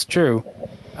still holds true.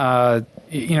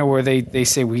 Where they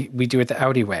say we do it the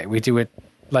Audi way, we do it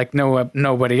like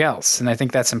nobody else, and I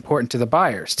think that's important to the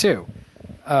buyers too.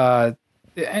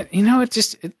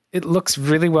 It looks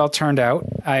really well turned out.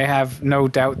 I have no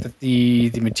doubt that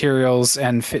the materials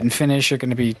and fit and finish are going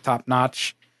to be top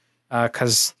notch,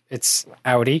 because it's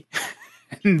Audi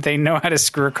and they know how to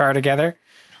screw a car together.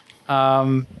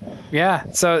 Yeah.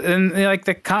 So and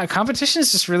the competition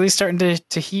is just really starting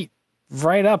to heat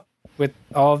right up with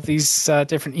all of these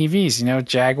different EVs.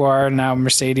 Jaguar, now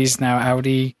Mercedes, now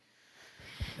Audi.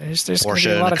 There's going to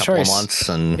be a lot of choice. Porsche in a couple of months,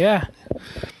 and yeah.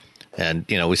 And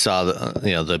we saw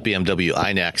the BMW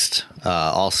iNext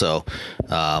also,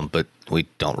 but we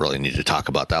don't really need to talk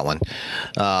about that one.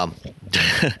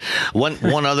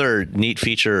 One other neat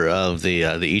feature of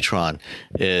the e-tron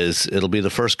is it'll be the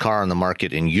first car on the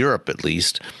market in Europe, at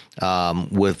least,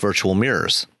 with virtual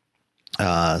mirrors.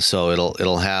 So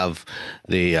it'll have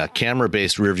the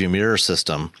camera-based rearview mirror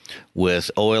system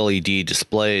with OLED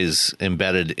displays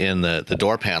embedded in the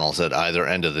door panels at either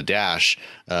end of the dash,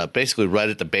 basically right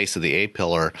at the base of the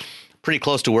A-pillar, pretty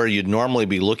close to where you'd normally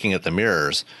be looking at the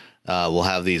mirrors. We'll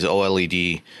have these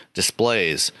OLED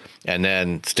displays, and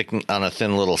then sticking on a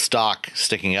thin little stalk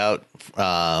sticking out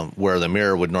where the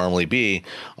mirror would normally be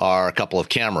are a couple of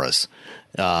cameras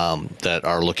that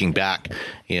are looking back,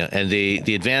 and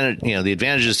the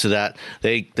advantages to that,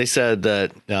 they said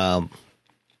that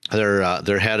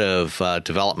their head of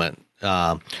development,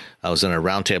 I was in a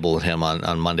roundtable with him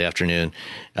on Monday afternoon.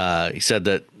 He said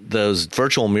that those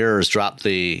virtual mirrors drop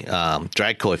the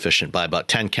drag coefficient by about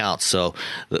 10 counts. So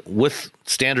with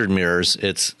standard mirrors,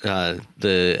 it's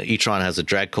the e-tron has a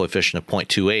drag coefficient of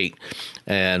 0.28,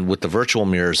 and with the virtual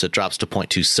mirrors, it drops to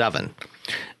 0.27.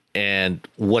 And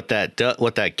what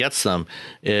that gets them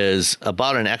is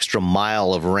about an extra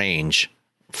mile of range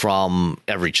from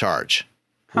every charge,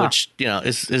 which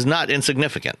is not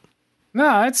insignificant.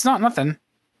 No, it's not nothing.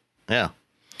 Yeah.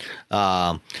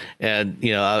 And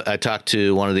I talked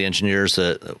to one of the engineers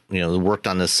that worked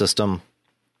on this system,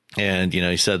 and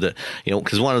he said that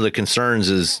because one of the concerns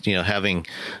is having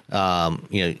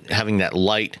that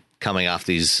light coming off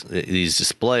these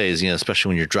displays, especially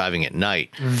when you're driving at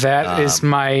night. That is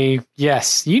my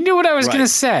yes. You knew what I was going to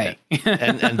say.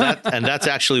 and that's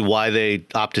actually why they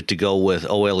opted to go with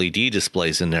OLED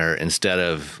displays in there instead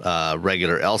of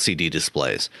regular LCD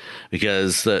displays,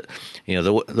 because the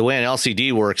way an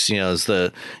LCD works, is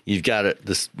you've got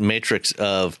this matrix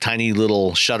of tiny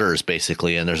little shutters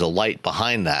basically, and there's a light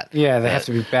behind that. Yeah, they have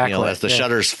to be backlit. As the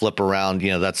shutters flip around,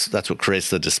 that's what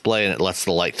creates the display, and it lets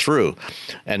the light through.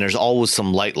 And there's always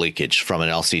some light leakage from an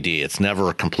LCD. It's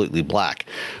never completely black.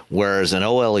 Whereas an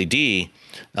OLED,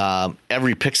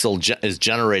 every pixel is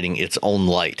generating its own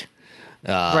light.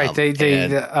 Right.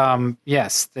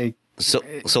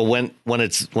 So when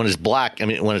it's black, I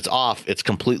mean, when it's off, it's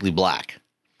completely black.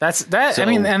 That's that. So, I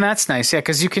mean, and that's nice. Yeah.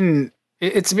 Cause you can,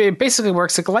 it basically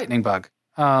works like a lightning bug.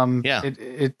 Yeah.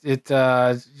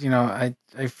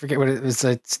 I forget what it is.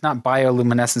 It's not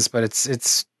bioluminescence, but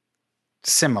it's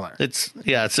similar. It's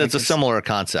a similar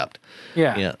concept.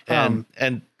 Yeah. Yeah.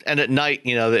 And at night,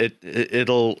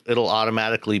 it'll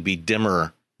automatically be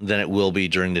dimmer than it will be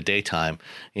during the daytime.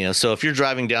 So if you're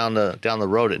driving down the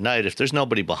road at night, if there's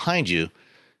nobody behind you,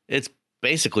 it's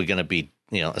basically going to be,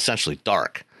 essentially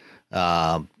dark.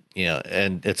 And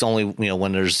it's only,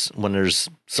 when there's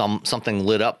something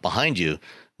lit up behind you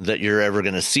that you're ever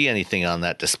going to see anything on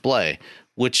that display,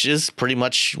 which is pretty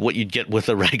much what you'd get with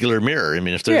a regular mirror. I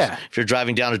mean, if you're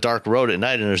driving down a dark road at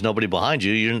night and there's nobody behind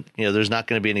you, there's not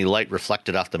going to be any light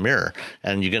reflected off the mirror,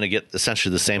 and you're going to get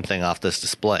essentially the same thing off this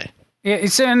display. Yeah,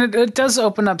 and it does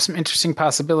open up some interesting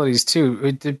possibilities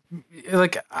too.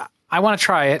 I want to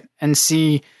try it and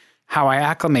see how I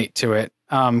acclimate to it,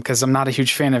 because I'm not a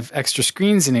huge fan of extra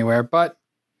screens anywhere. But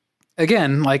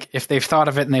again, like if they've thought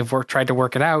of it and they've tried to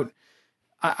work it out,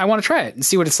 I want to try it and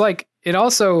see what it's like. It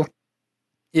also,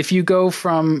 if you go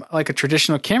from like a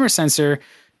traditional camera sensor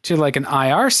to like an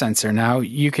IR sensor, now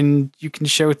you can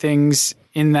show things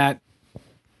in that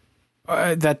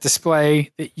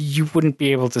display that you wouldn't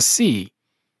be able to see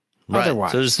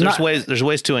otherwise. So there's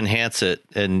ways to enhance it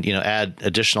and add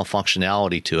additional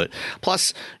functionality to it.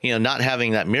 Plus, not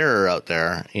having that mirror out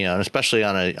there, and especially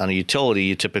on a utility,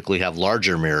 you typically have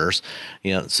larger mirrors,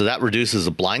 so that reduces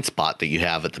the blind spot that you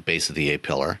have at the base of the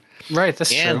A-pillar. Right,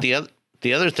 that's true. And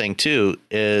the other thing too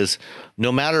is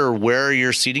no matter where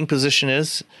your seating position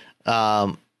is,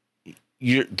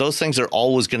 those things are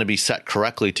always going to be set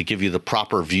correctly to give you the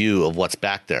proper view of what's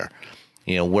back there.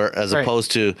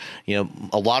 Opposed to,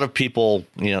 a lot of people,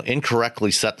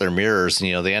 incorrectly set their mirrors.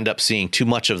 They end up seeing too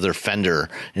much of their fender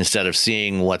instead of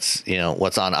seeing what's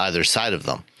on either side of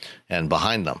them and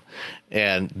behind them.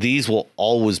 And these will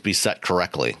always be set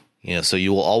correctly. So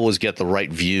you will always get the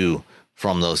right view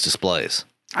from those displays.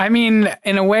 I mean,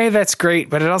 in a way that's great,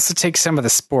 but it also takes some of the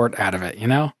sport out of it,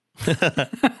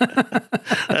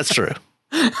 That's true.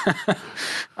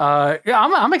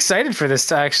 I'm excited for this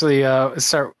to actually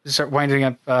start winding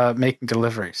up making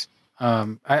deliveries.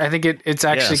 I think it's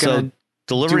actually going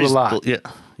to do a lot.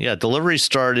 Deliveries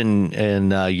start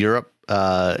in Europe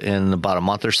in about a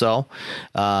month or so.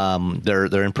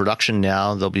 They're in production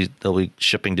now. They'll be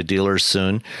shipping to dealers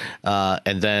soon,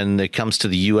 and then it comes to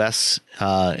the U.S.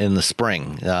 In the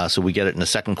spring. So we get it in the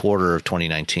second quarter of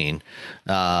 2019,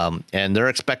 and they're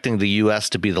expecting the U.S.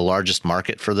 to be the largest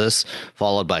market for this,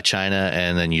 followed by China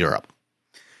and then Europe.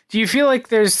 Do you feel like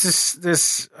there's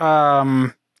this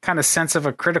kind of sense of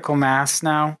a critical mass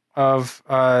now of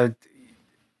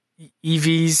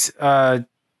EVs?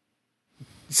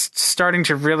 Starting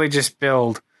to really just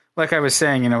build, like I was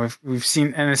saying, we've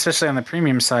seen, and especially on the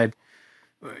premium side,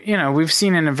 we've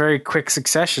seen in a very quick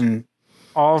succession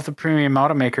all of the premium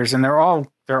automakers, and they're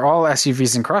all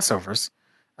SUVs and crossovers,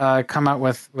 come out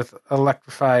with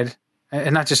electrified,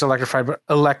 and not just electrified, but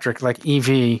electric, like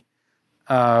EV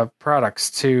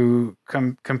products to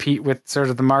compete with sort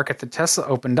of the market that Tesla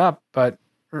opened up. But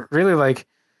really, like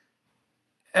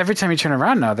every time you turn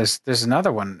around now, there's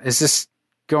another one. Is this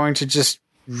going to just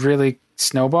really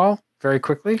snowball very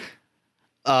quickly?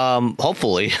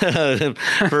 Hopefully,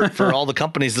 for all the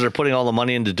companies that are putting all the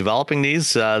money into developing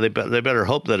these, they better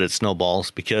hope that it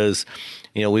snowballs, because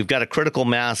we've got a critical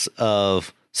mass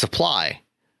of supply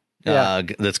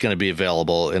that's going to be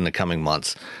available in the coming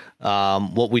months.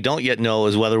 What we don't yet know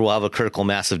is whether we'll have a critical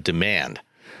mass of demand.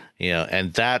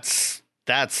 And that's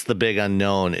the big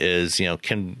unknown. Is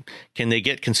can they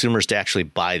get consumers to actually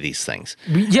buy these things?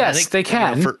 Yes, they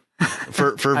can.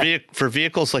 For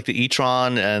vehicles like the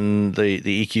e-tron and the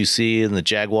EQC and the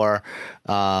Jaguar,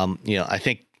 I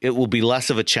think it will be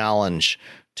less of a challenge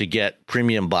to get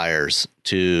premium buyers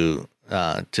to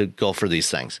go for these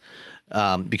things,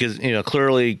 because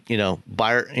clearly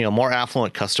more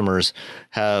affluent customers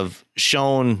have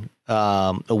shown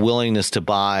a willingness to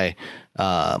buy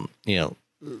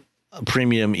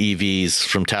premium EVs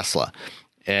from Tesla.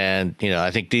 And I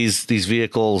think these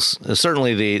vehicles,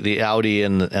 certainly the Audi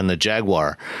and the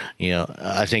Jaguar,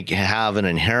 I think have an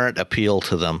inherent appeal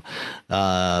to them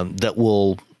that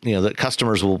will that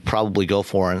customers will probably go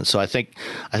for. And so I think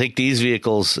these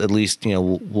vehicles at least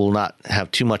will not have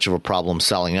too much of a problem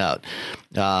selling out.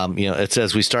 It's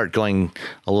as we start going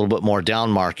a little bit more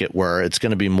down market where it's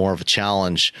going to be more of a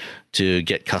challenge to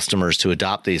get customers to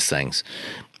adopt these things.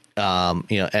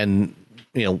 And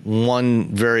one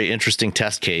very interesting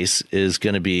test case is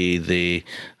going to be the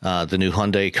new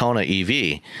Hyundai Kona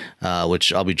EV,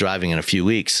 which I'll be driving in a few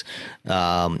weeks,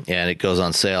 and it goes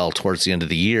on sale towards the end of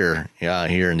the year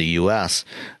here in the U.S.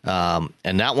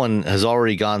 And that one has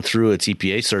already gone through its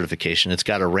EPA certification. It's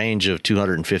got a range of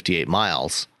 258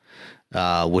 miles,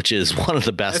 which is one of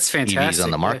the best EVs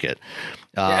on the market.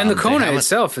 And the Kona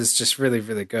itself is just really,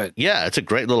 really good. Yeah, it's a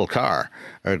great little car,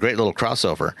 or a great little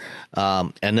crossover.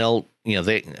 And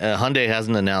Hyundai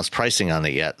hasn't announced pricing on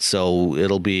it yet, so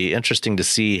it'll be interesting to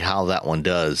see how that one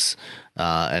does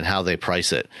and how they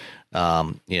price it.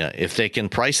 If they can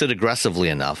price it aggressively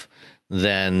enough,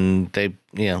 then they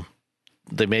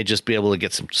may just be able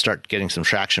to start getting some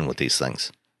traction with these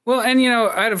things. Well,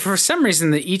 and for some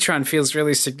reason the e-tron feels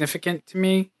really significant to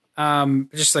me.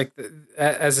 Just like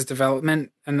as a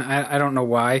development, and I don't know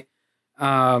why,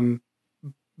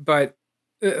 but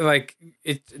like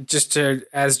it just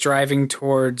as driving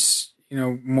towards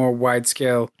more wide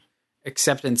scale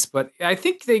acceptance. But I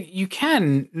think that you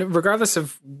can, regardless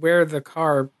of where the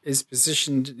car is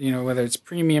positioned, whether it's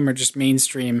premium or just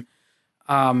mainstream,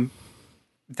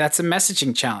 that's a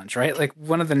messaging challenge, right? Like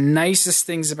one of the nicest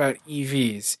things about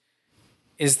EVs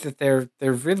is that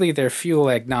they're fuel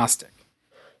agnostic.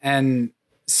 And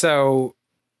so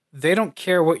they don't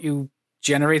care what you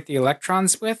generate the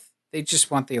electrons with. They just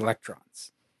want the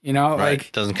electrons, Right.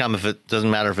 like doesn't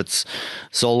matter if it's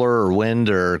solar or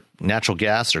wind or natural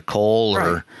gas or coal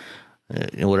or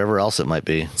whatever else it might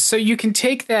be. So you can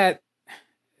take that,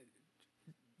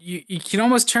 you can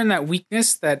almost turn that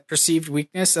weakness, that perceived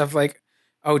weakness of like,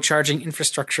 oh, charging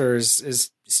infrastructure is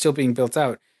still being built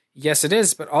out. Yes, it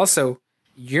is. But also,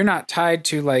 you're not tied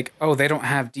to like, oh, they don't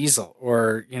have diesel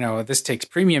or, this takes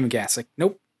premium gas. Like,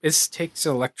 nope, this takes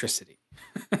electricity.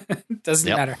 It doesn't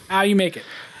matter how you make it.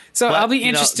 So I'll be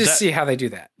interested to see how they do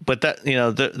that. But that,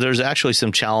 there's actually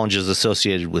some challenges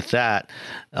associated with that,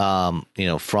 from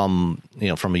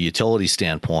a utility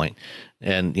standpoint.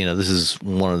 And, this is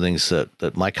one of the things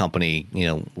that my company,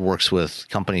 works with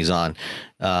companies on,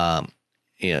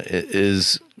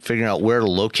 is figuring out where to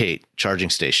locate charging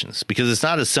stations, because it's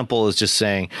not as simple as just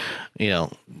saying,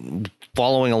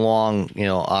 following along,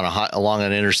 along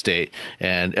an interstate,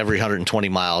 and every 120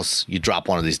 miles you drop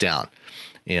one of these down.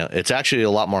 It's actually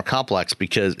a lot more complex,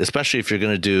 because especially if you're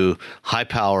going to do high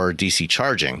power DC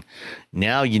charging,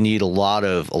 now you need a lot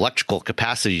of electrical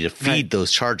capacity to feed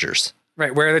those chargers.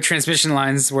 Right, where are the transmission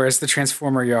lines? Where's the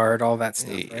transformer yard? All that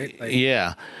stuff, right?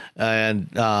 Yeah, and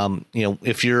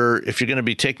if you're going to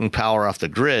be taking power off the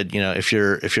grid, if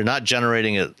you're not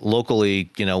generating it locally,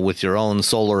 with your own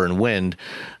solar and wind,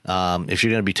 if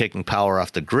you're going to be taking power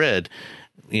off the grid,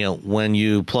 when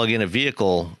you plug in a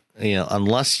vehicle,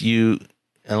 unless you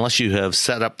have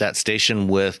set up that station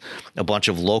with a bunch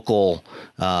of local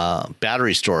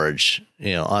battery storage,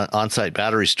 on-site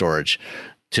battery storage,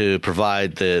 to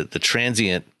provide the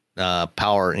transient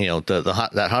power,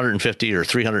 that 150 or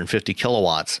 350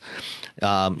 kilowatts.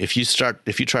 If you try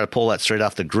to pull that straight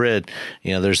off the grid,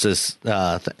 there's this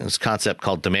concept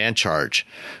called demand charge.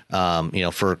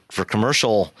 For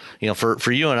commercial,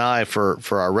 for you and I, for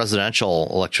our residential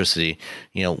electricity,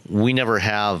 we never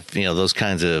have those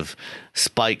kinds of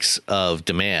spikes of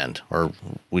demand, or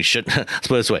we shouldn't. Let's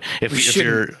put it this way: if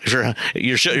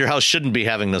your house shouldn't be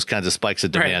having those kinds of spikes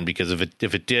of demand, because if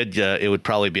it did, it would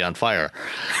probably be on fire.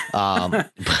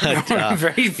 But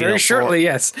very shortly,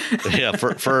 yes. Yeah,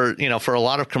 for a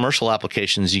lot of commercial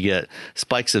applications, you get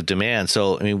spikes of demand.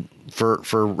 So I mean,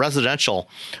 for residential,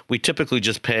 we typically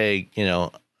just pay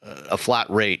a flat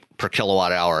rate per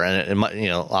kilowatt hour, and it might,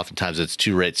 oftentimes it's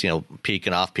two rates, peak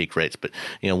and off peak rates, but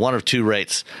one of two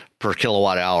rates per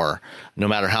kilowatt hour, no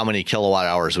matter how many kilowatt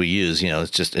hours we use,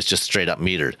 it's just straight up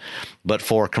metered. But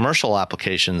for commercial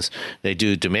applications, they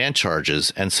do demand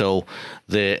charges, and so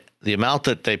the amount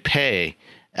that they pay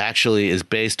actually is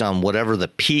based on whatever the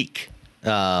peak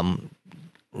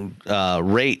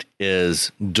rate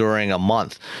is during a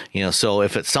month. So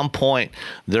if at some point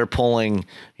they're pulling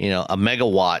a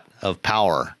megawatt of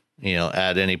power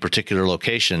at any particular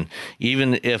location,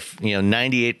 even if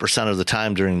 98% of the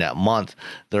time during that month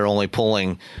they're only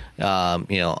pulling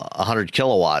 100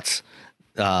 kilowatts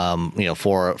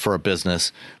for a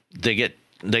business, they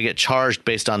get charged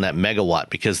based on that megawatt,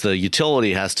 because the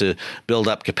utility has to build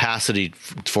up capacity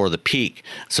for the peak.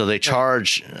 So they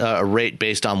charge a rate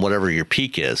based on whatever your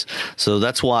peak is. So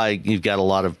that's why you've got a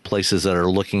lot of places that are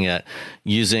looking at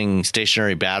using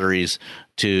stationary batteries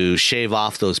to shave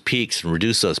off those peaks and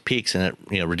reduce those peaks, and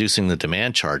reducing the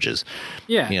demand charges.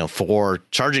 Yeah. For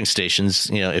charging stations,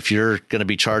 if you're going to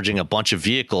be charging a bunch of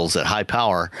vehicles at high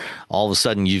power, all of a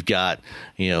sudden you've got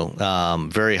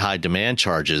very high demand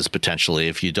charges potentially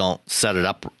if you don't set it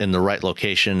up in the right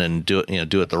location and do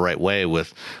it the right way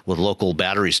with local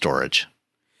battery storage.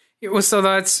 Well, so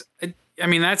that's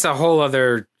a whole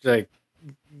other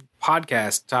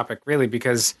podcast topic, really,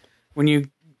 because when you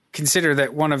consider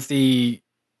that one of the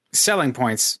selling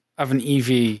points of an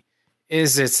EV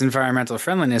is its environmental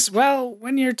friendliness, well,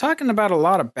 when you're talking about a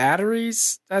lot of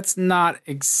batteries, that's not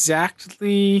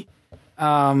exactly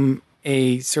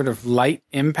a sort of light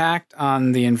impact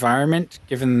on the environment,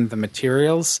 given the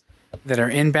materials that are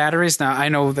in batteries. Now, I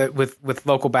know that with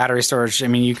local battery storage,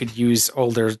 you could use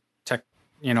older tech,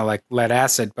 like lead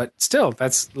acid, but still,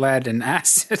 that's lead and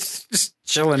acid just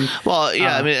chilling. Well,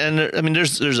 yeah,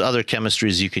 there's other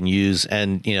chemistries you can use,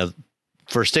 and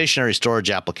for stationary storage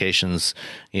applications,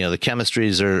 the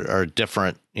chemistries are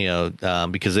different,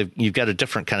 because you've got a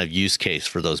different kind of use case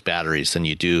for those batteries than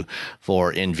you do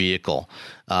for in vehicle,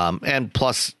 and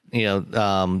plus,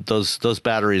 those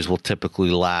batteries will typically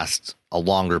last a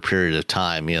longer period of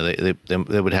time.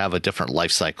 They would have a different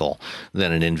life cycle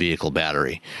than an in-vehicle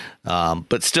battery.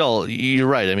 But still, you're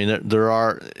right. There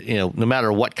are, no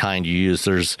matter what kind you use,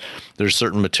 there's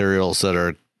certain materials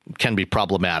that can be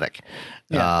problematic.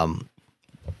 Yeah.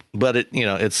 But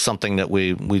it's something that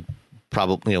we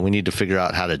probably, we need to figure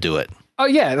out how to do it. Oh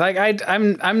yeah.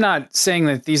 I'm not saying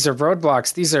that these are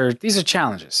roadblocks. These are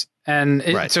challenges. And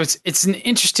so it's an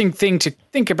interesting thing to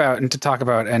think about and to talk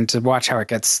about and to watch how it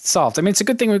gets solved. It's a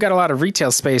good thing we've got a lot of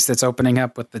retail space that's opening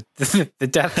up with the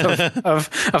death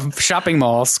of shopping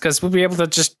malls, because we'll be able to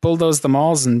just bulldoze the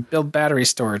malls and build battery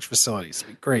storage facilities.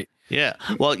 It'd be great. Yeah.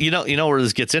 Well, where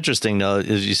this gets interesting though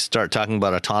is you start talking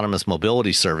about autonomous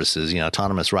mobility services,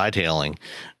 autonomous ride hailing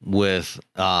with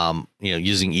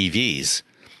using EVs.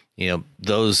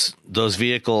 Those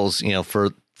vehicles,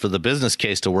 for the business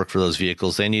case to work for those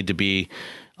vehicles, they need to be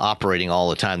operating all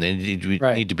the time. They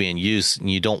need to be in use, and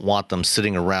you don't want them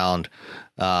sitting around,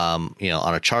 on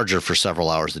a charger for several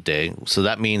hours a day. So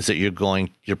that means that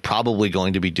you're probably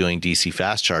going to be doing DC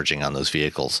fast charging on those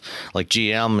vehicles. Like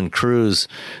GM and Cruise,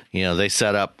 they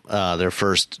set up their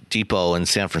first depot in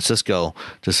San Francisco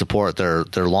to support their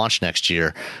launch next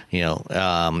year.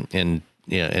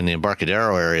 In the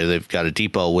Embarcadero area, they've got a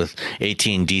depot with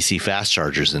 18 DC fast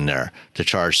chargers in there to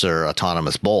charge their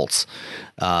autonomous Bolts.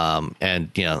 And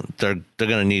they're going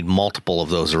to need multiple of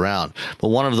those around. But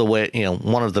one of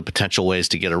the potential ways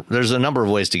to there's a number of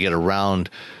ways to get around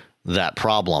that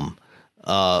problem.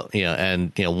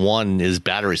 One is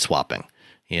battery swapping.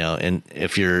 And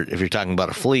if you're talking about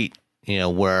a fleet,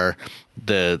 where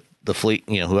the fleet,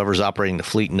 whoever's operating the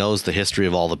fleet knows the history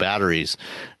of all the batteries.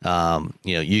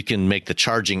 You can make the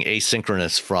charging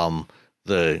asynchronous from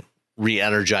the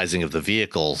re-energizing of the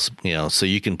vehicles. So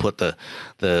you can put the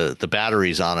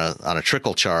batteries on a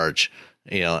trickle charge,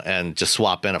 and just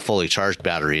swap in a fully charged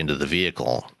battery into the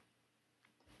vehicle.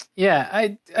 Yeah,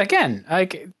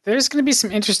 there's going to be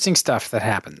some interesting stuff that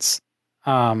happens.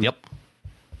 Yep.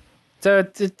 So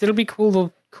it'll be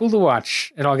cool to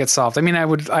watch it all get solved. I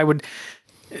would.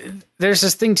 There's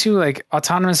this thing too, like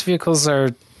autonomous vehicles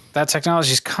that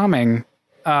technology is coming.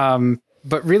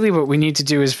 But really what we need to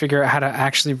do is figure out how to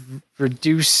actually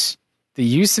reduce the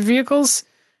use of vehicles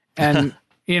and,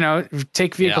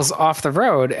 take vehicles off the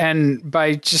road. And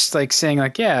by just saying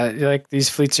these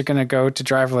fleets are going to go to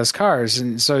driverless cars.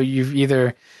 And so you've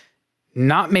either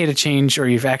not made a change or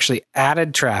you've actually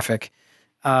added traffic.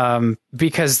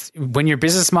 Because when your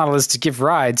business model is to give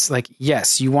rides,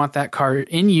 yes, you want that car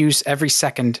in use every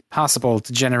second possible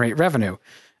to generate revenue,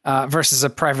 versus a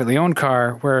privately owned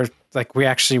car where we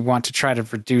actually want to try to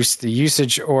reduce the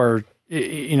usage or,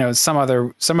 some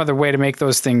other way to make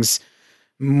those things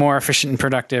more efficient and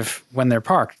productive when they're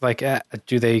parked.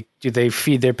 Do they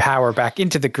feed their power back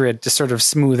into the grid to sort of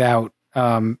smooth out,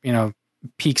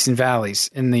 peaks and valleys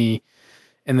in the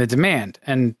demand?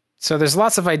 And so there's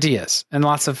lots of ideas and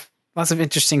lots of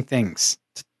interesting things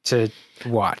to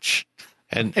watch.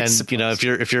 And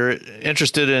if you're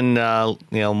interested in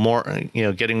more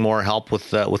getting more help with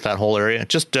that whole area,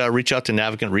 just reach out to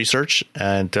Navigant Research,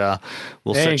 and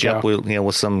we'll set you up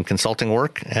with some consulting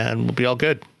work, and we'll be all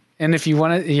good. And if you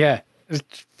want to,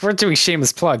 we're doing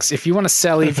shameless plugs. If you want to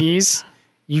sell EVs,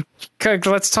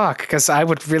 let's talk, because I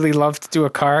would really love to do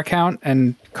a car account,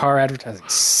 and car advertising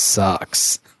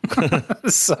sucks.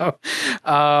 So,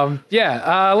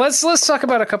 let's talk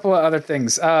about a couple of other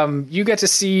things. You get to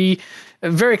see a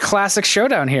very classic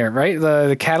showdown here, right?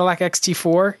 The Cadillac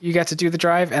XT4, you got to do the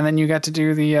drive, and then you got to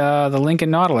do the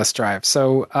Lincoln Nautilus drive.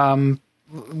 So,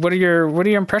 what are your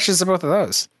impressions of both of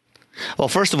those? Well,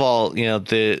 first of all,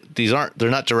 they're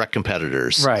not direct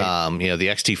competitors, right? The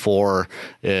XT4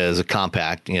 is a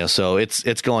compact, so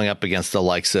it's going up against the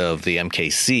likes of the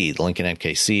MKC, the Lincoln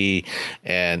MKC,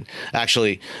 and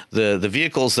actually the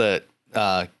vehicles that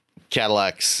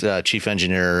Cadillac's chief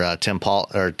engineer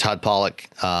Todd Pollock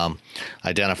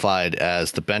identified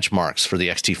as the benchmarks for the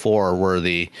XT4 were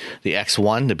the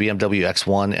X1, the BMW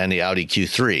X1, and the Audi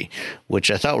Q3, which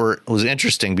I thought was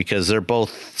interesting because they're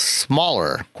both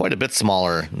smaller, quite a bit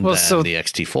smaller than the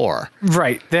XT4.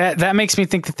 Right. That makes me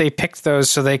think that they picked those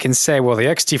so they can say, well, the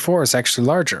XT4 is actually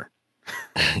larger.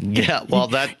 Yeah, well,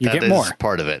 that is more.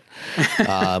 Part of it. It's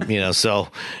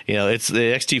the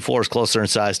XT4 is closer in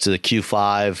size to the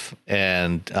Q5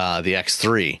 and the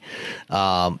X3.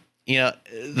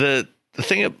 The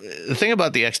thing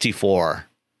about the XT4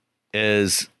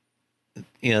 is,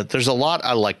 there's a lot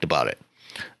I liked about it.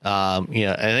 I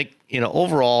think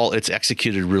overall it's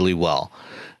executed really well.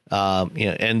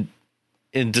 And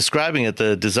in describing it,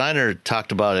 the designer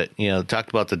talked about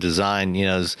the design,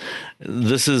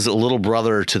 this is a little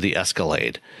brother to the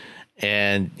Escalade,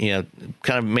 and, kind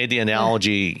of made the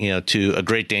analogy, to a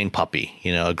Great Dane puppy.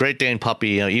 A Great Dane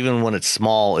puppy, even when it's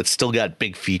small, it's still got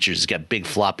big features. It's got big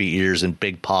floppy ears and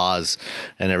big paws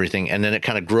and everything. And then it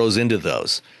kind of grows into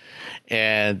those.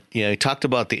 And, he talked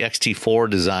about the XT4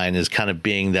 design as kind of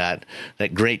being that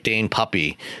Great Dane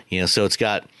puppy, so it's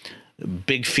got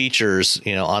big features,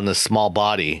 on the small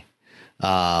body,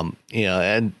 and,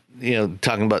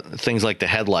 talking about things like the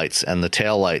headlights and the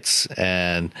taillights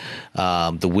and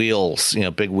the wheels,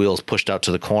 big wheels pushed out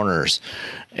to the corners.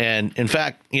 And in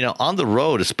fact, on the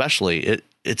road, especially,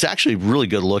 it's actually really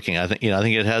good looking. I think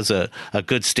it has a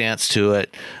good stance to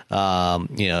it.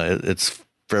 It's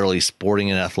fairly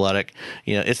sporting and athletic.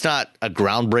 It's not a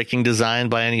groundbreaking design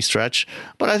by any stretch,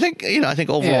 but I think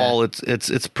overall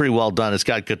it's pretty well done. It's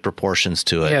got good proportions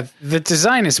to it. Yeah, the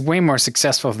design is way more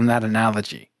successful than that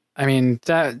analogy. I mean,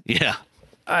 because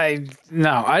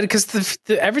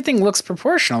everything looks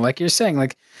proportional, like you're saying,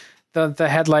 like the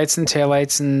headlights and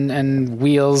taillights and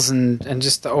wheels and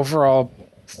just the overall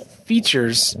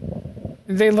features,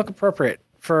 they look appropriate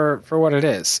for what it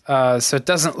is. So it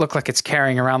doesn't look like it's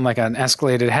carrying around like an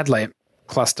escalated headlight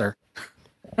cluster.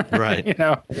 Right.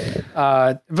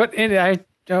 But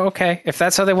okay, if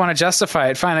that's how they want to justify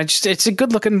it, fine. It's a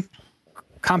good looking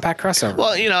compact crossover.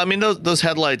 Well, those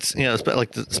headlights,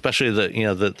 especially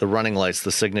the running lights,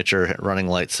 the signature running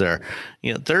lights there,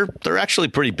 they're actually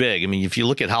pretty big. I mean, if you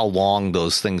look at how long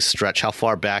those things stretch, how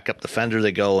far back up the fender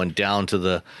they go and down to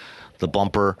the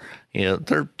bumper,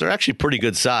 they're actually pretty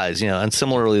good size, and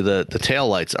similarly the tail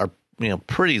lights are,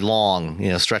 pretty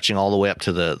long, stretching all the way up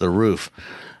to the roof.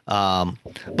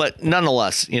 But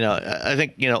nonetheless, I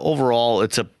think, overall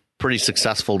it's a pretty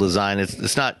successful design.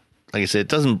 It's not, like I said, it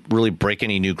doesn't really break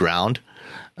any new ground.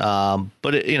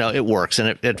 But it works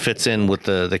and it fits in with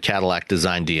the Cadillac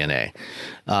design DNA.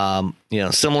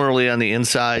 Similarly on the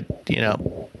inside,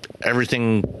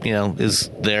 everything, is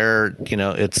there,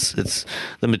 it's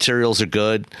the materials are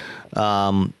good.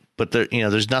 But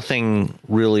there's nothing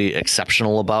really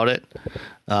exceptional about it.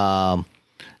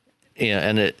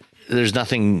 There's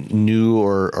nothing new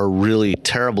or really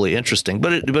terribly interesting,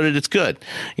 but it's good.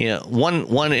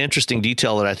 One interesting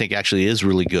detail that I think actually is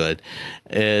really good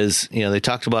is, they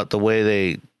talked about the way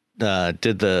they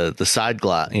did the side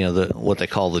glass, what they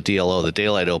call the DLO, the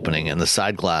daylight opening, and the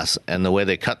side glass, and the way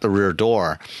they cut the rear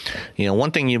door.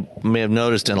 One thing you may have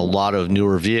noticed in a lot of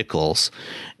newer vehicles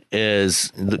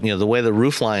is the way the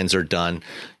roof lines are done.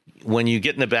 When you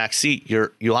get in the back seat,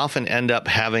 you often end up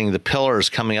having the pillars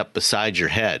coming up beside your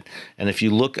head. And if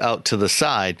you look out to the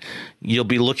side, you'll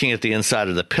be looking at the inside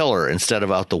of the pillar instead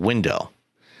of out the window.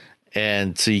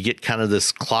 And so you get kind of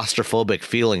this claustrophobic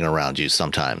feeling around you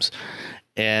sometimes.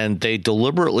 And they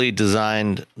deliberately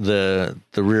designed the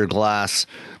rear glass,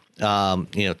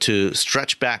 to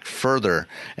stretch back further.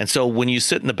 And so when you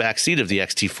sit in the back seat of the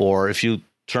XT4, if you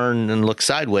turn and look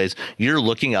sideways, you're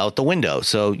looking out the window.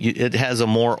 So it has a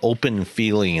more open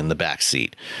feeling in the back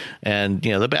seat. And,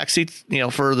 the back seat,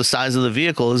 for the size of the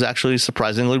vehicle is actually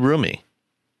surprisingly roomy.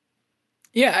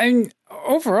 Yeah. I mean,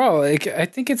 overall, I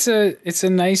think it's a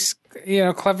nice,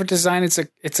 clever design.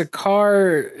 It's a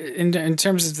car in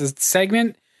terms of the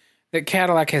segment that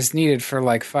Cadillac has needed for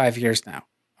like 5 years now.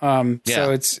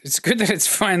 So it's good that it's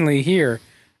finally here.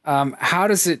 How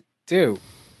does it do?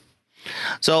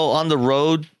 So on the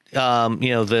road,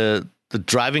 the the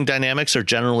driving dynamics are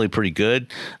generally pretty good.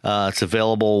 It's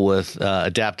available with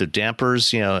adaptive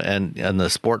dampers, and the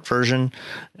sport version,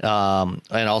 and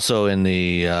also in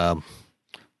the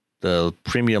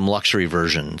premium luxury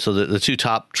version. So the two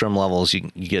top trim levels, you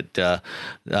get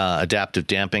adaptive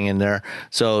damping in there.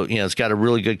 So, it's got a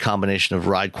really good combination of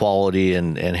ride quality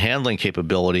and handling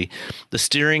capability. The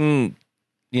steering,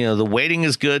 the weighting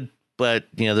is good, but,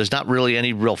 there's not really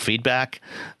any real feedback.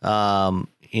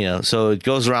 So it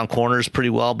goes around corners pretty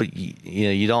well, but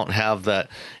you don't have that.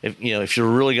 If you're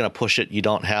really going to push it, you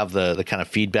don't have the kind of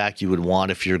feedback you would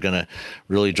want if you're going to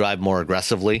really drive more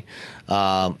aggressively.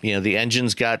 The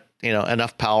engine's got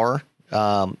enough power.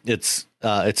 It's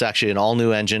actually an all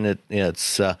new engine.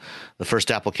 It's the first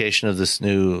application of this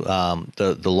new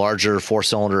the larger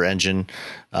 4-cylinder engine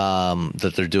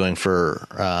that they're doing for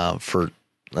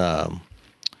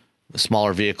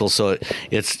smaller vehicles. So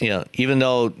it's, even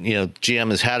though, GM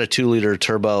has had a 2-liter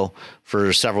turbo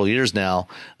for several years now,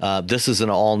 this is an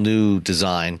all new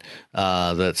design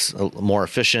that's more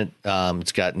efficient.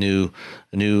 It's got new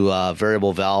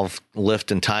variable valve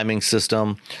lift and timing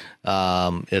system.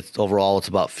 It's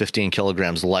about 15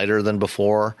 kilograms lighter than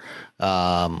before.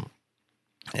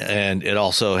 And it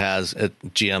also has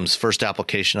GM's first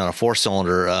application on a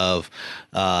 4-cylinder of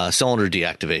cylinder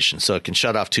deactivation. So it can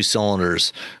shut off 2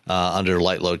 cylinders under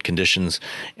light load conditions.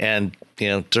 And,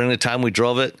 during the time we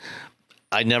drove it,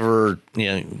 I never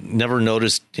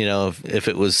noticed, if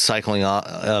it was cycling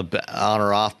on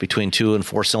or off between 2 and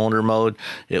 4-cylinder mode.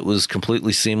 It was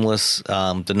completely seamless.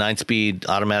 The 9-speed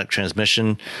automatic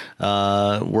transmission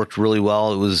worked really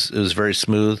well. It was very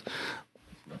smooth.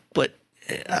 But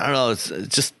I don't know, it's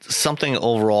just something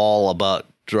overall about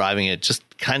driving it just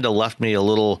kind of left me a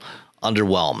little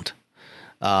underwhelmed.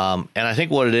 And I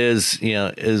think what it is,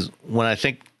 is when I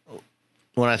think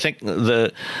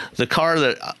the car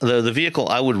that the vehicle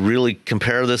I would really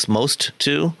compare this most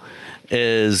to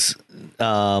is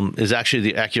actually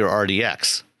the Acura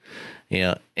RDX.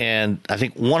 And I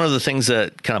think one of the things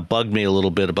that kind of bugged me a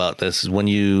little bit about this is when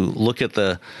you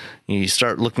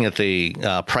start looking at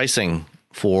the pricing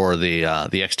for the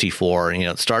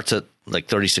XT4, it starts at like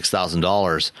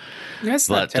 $36,000. That's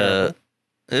not terrible.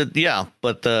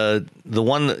 But the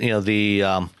one,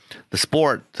 the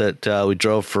Sport that we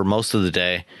drove for most of the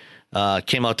day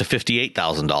came out to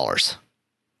 $58,000.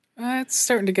 It's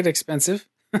starting to get expensive.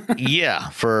 Yeah,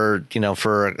 for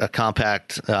a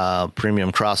compact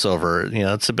premium crossover,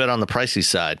 it's a bit on the pricey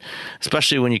side,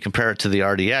 especially when you compare it to the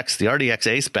RDX. The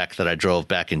RDX A-Spec that I drove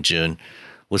back in June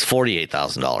was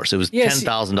 $48,000. It was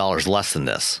 $10,000 less than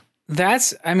this.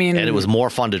 And it was more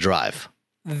fun to drive.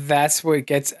 That's what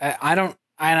gets. I don't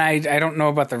know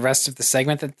about the rest of the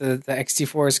segment that the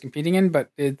XT4 is competing in, but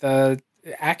the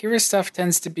Acura stuff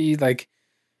tends to be like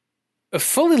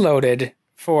fully loaded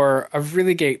for a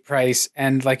really great price,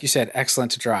 and like you said,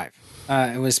 excellent to drive.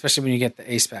 Especially when you get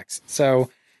the A-Specs.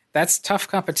 So that's tough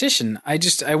competition.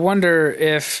 I wonder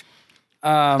if.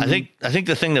 I think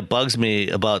the thing that bugs me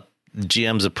about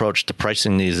GM's approach to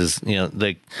pricing these is,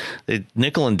 they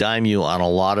nickel and dime you on a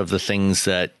lot of the things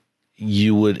that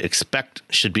you would expect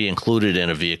should be included in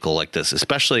a vehicle like this,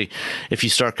 especially if you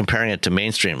start comparing it to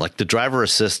mainstream, like the driver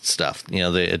assist stuff,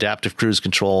 the adaptive cruise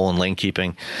control and lane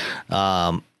keeping.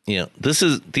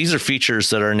 These are features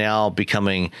that are now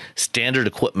becoming standard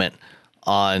equipment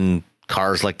on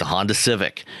cars like the Honda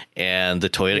Civic and the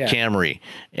Toyota Camry,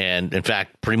 and in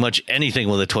fact, pretty much anything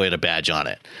with a Toyota badge on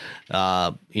it.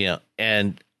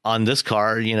 And on this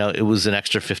car, it was an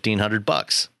extra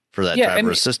 $1,500 for that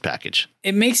driver assist package.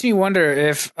 It makes me wonder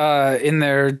if, in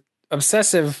their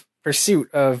obsessive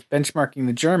pursuit of benchmarking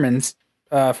the Germans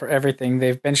for everything,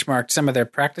 they've benchmarked some of their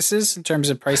practices in terms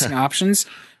of pricing options.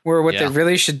 Where what they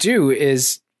really should do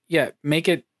is, make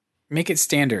it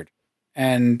standard,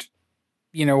 and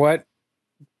you know what,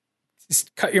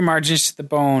 just cut your margins to the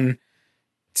bone,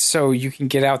 so you can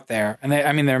get out there. And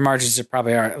their margins are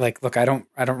probably like, look, I don't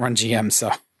run GM,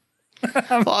 so.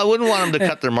 Well, I wouldn't want them to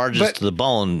cut their margins to the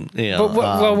bone, But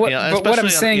what I'm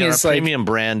saying is, a premium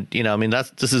brand,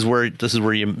 this is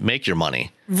where you make your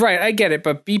money. Right, I get it,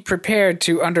 but be prepared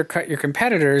to undercut your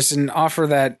competitors and offer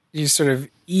that sort of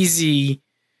easy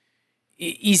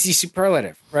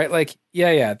superlative, right? Like,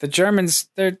 the Germans,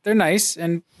 they're nice,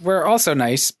 and we're also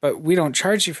nice, but we don't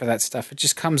charge you for that stuff. It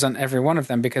just comes on every one of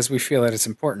them because we feel that it's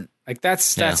important. Like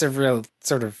that's a real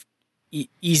sort of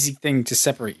easy thing to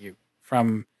separate you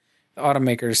from the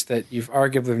automakers that you've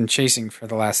arguably been chasing for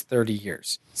the last 30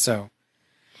 years. So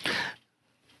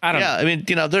I don't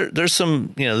know. There's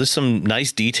some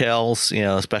nice details,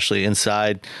 especially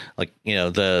inside, like,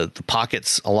 the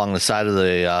pockets along the side of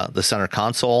the center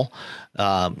console.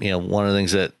 One of the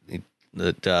things that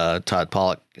Todd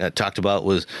Pollock talked about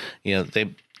was,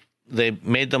 they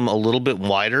made them a little bit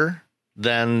wider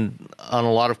than on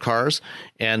a lot of cars,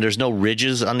 and there's no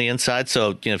ridges on the inside.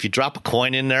 So, if you drop a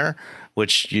coin in there,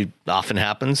 which often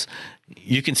happens,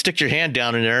 you can stick your hand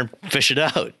down in there and fish it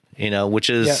out. Which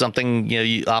is something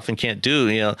you often can't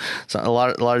do. So a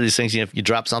lot of these things, if you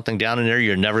drop something down in there,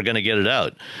 you're never going to get it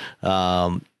out.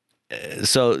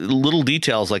 So little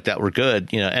details like that were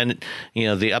good. And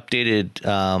the updated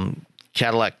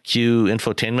Cadillac Q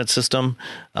infotainment system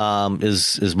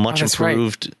is much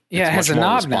improved. Right. Yeah, it's it has much a more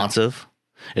knob responsive.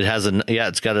 Now. It has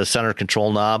it's got a center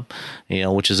control knob,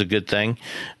 which is a good thing.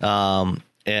 And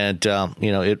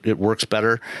it works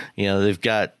better. They've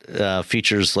got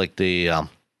features like the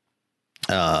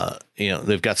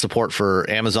they've got support for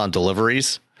Amazon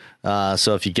deliveries.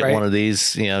 So if you get one of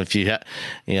these, if you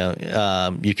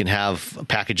you can have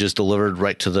packages delivered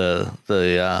right to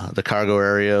the cargo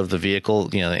area of the vehicle.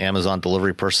 The Amazon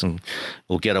delivery person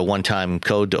will get a one-time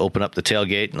code to open up the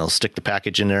tailgate, and they'll stick the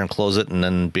package in there and close it, and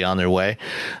then be on their way.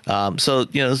 So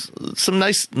some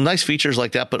nice features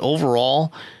like that. But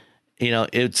overall,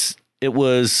 it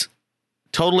was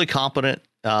totally competent,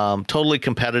 totally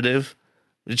competitive.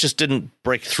 It just didn't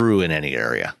break through in any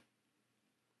area.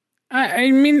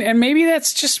 I mean, and maybe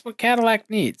that's just what Cadillac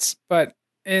needs. But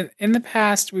in the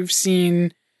past, we've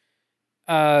seen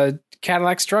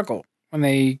Cadillac struggle when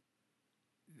they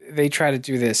try to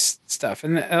do this stuff,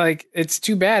 and it's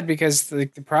too bad because the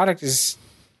product is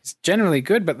generally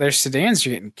good, but their sedans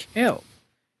are getting killed.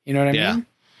 You know what I mean?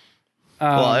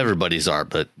 Well, everybody's are,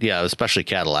 but especially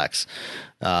Cadillacs.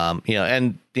 And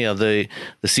the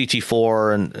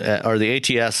CT4 and or the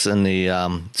ATS and the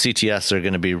CTS are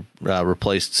going to be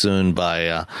replaced soon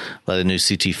by the new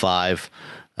CT5.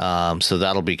 So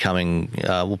that'll be coming.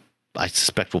 I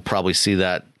suspect we'll probably see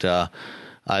that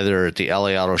either at the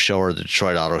LA Auto Show or the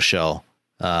Detroit Auto Show.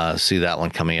 See that one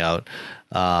coming out.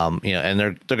 And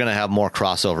they're going to have more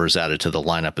crossovers added to the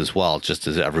lineup as well, just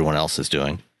as everyone else is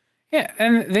doing. Yeah,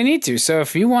 and they need to. So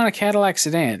if you want a Cadillac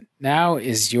sedan, now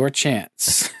is your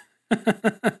chance.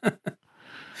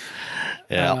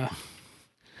 Yeah.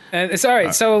 And it's all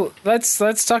right. So let's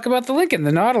talk about the Lincoln,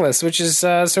 the Nautilus, which is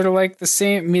sort of like the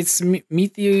same. Meet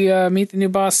the new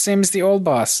boss, same as the old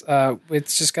boss.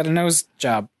 It's just got a nose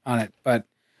job on it, but.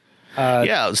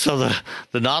 So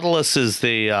the Nautilus is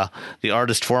the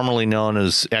artist formerly known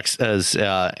as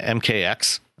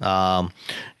MKX.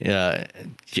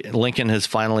 Lincoln has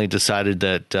finally decided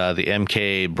that the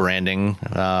MK branding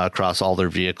across all their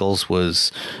vehicles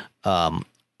was,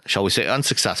 shall we say,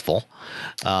 unsuccessful.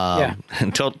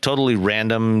 And totally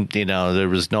random. There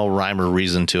was no rhyme or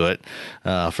reason to it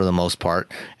for the most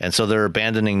part, and so they're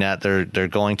abandoning that. They're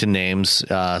going to names.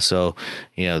 So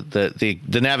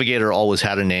the Navigator always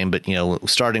had a name, but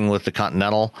starting with the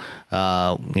Continental,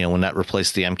 when that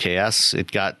replaced the MKS,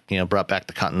 it got brought back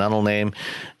the Continental name.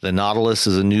 The Nautilus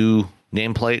is a new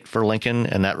nameplate for Lincoln,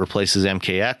 and that replaces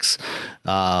MKX.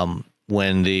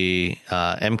 When the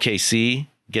MKC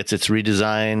gets its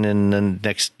redesign in the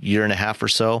next year and a half or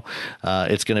so,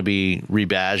 it's going to be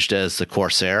rebadged as the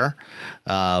Corsair.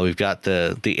 We've got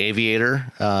the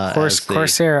Aviator.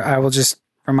 Corsair, I will just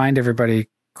remind everybody,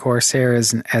 Corsair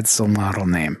is an Edsel model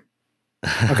name.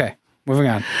 Okay, moving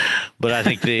on. But I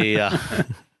think the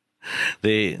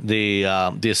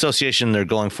association they're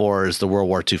going for is the World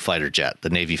War II fighter jet, the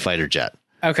Navy fighter jet.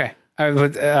 Okay. All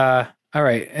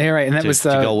right. And that was to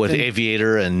go with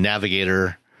Aviator and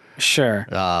Navigator. Sure.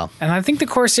 And I think the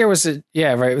Corsair was with the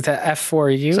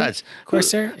F4U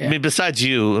Corsair. I mean, besides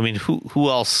you, who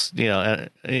else, who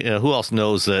else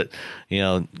knows that,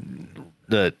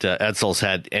 that Edsel's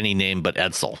had any name but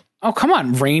Edsel? Oh, come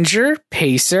on. Ranger,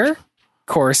 Pacer,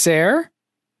 Corsair.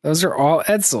 Those are all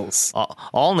Edsels.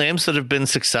 All names that have been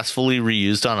successfully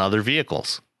reused on other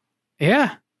vehicles.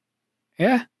 Yeah.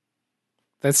 Yeah.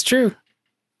 That's true.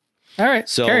 All right.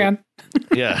 So, carry on.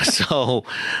 So,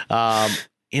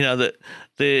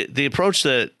 the approach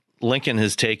that Lincoln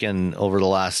has taken over the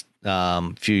last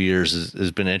few years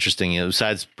has been interesting.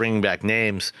 Besides bringing back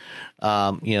names,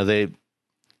 they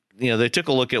took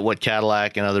a look at what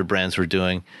Cadillac and other brands were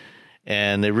doing,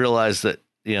 and they realized that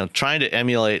trying to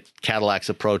emulate Cadillac's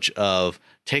approach of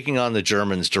taking on the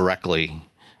Germans directly,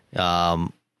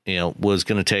 was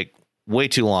going to take way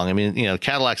too long.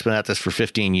 Cadillac's been at this for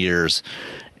 15 years.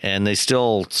 And they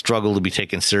still struggle to be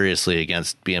taken seriously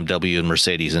against BMW and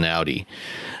Mercedes and Audi.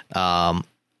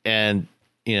 It's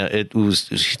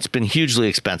been hugely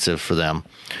expensive for them.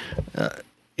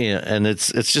 And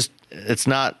it's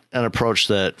not an approach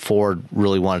that Ford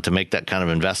really wanted to make that kind of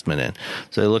investment in.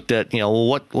 So they looked at,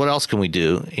 what else can we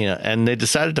do? And they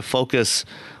decided to focus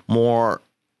more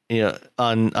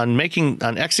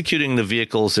on executing the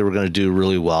vehicles they were going to do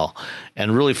really well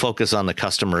and really focus on the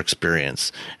customer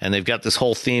experience. And they've got this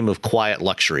whole theme of quiet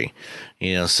luxury,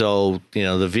 so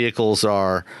the vehicles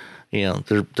are,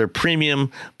 they're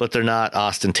premium, but they're not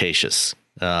ostentatious,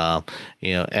 and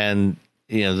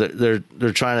they're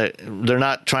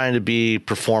not trying to be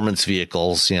performance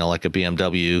vehicles, like a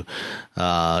BMW,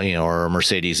 or a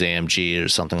Mercedes AMG or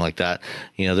something like that.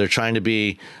 They're trying to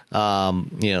be,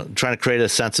 trying to create a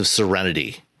sense of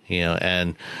serenity,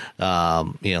 and,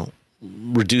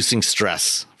 reducing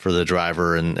stress for the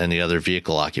driver and the other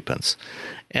vehicle occupants.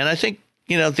 And I think,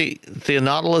 the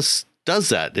Nautilus does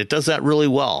that. It does that really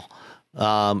well.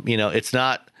 It's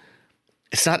not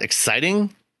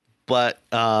exciting, but,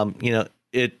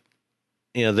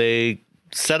 they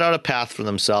set out a path for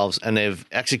themselves and they've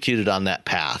executed on that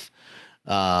path.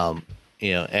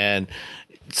 And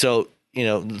so,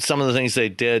 some of the things they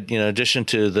did, in addition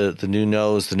to the new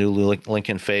nose, the new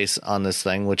Lincoln face on this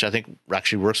thing, which I think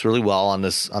actually works really well on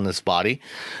this body.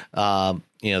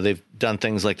 They've done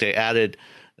things like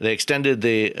they extended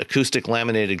the acoustic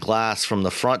laminated glass from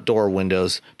the front door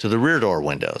windows to the rear door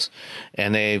windows.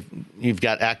 And you've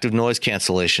got active noise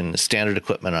cancellation, standard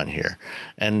equipment on here.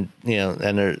 And,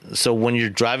 so when you're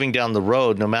driving down the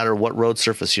road, no matter what road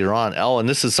surface you're on, and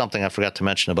this is something I forgot to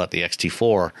mention about the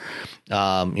XT4,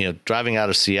 driving out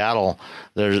of Seattle,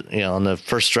 there's, on the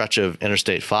first stretch of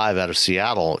Interstate 5 out of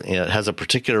Seattle, it has a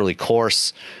particularly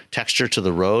coarse texture to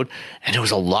the road. And there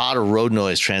was a lot of road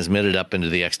noise transmitted up into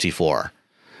the XT4.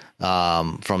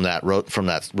 From that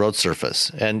road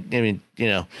surface. And I mean,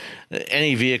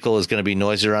 any vehicle is going to be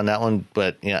noisier on that one,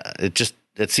 but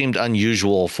it seemed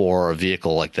unusual for a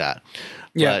vehicle like that.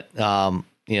 Yeah. But,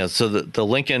 so the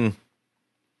Lincoln,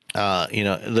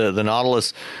 the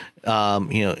Nautilus,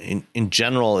 in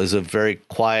general is a very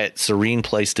quiet, serene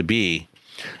place to be.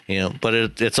 But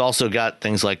it's also got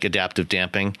things like adaptive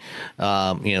damping.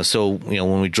 So,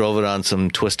 when we drove it on some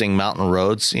twisting mountain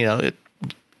roads, it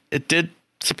did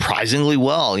surprisingly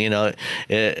well.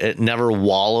 It never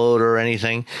wallowed or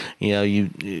anything. You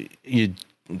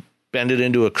bend it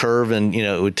into a curve and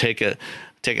it would take a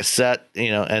set,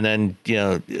 and then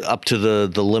up to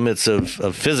the limits of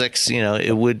physics,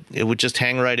 it would just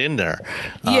hang right in there.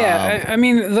 Yeah, I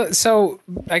mean, so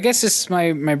I guess this is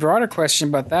my broader question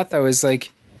about that though is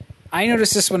like, I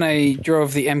noticed this when I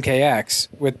drove the MKX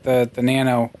with the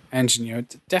Nano engine.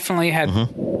 It definitely had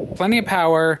plenty of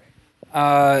power.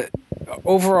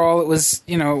 Overall, it was,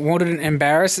 it wouldn't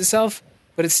embarrass itself,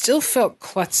 but it still felt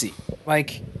klutzy.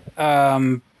 Like,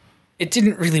 it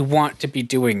didn't really want to be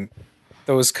doing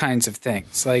those kinds of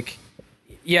things. Like,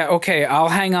 yeah, okay, I'll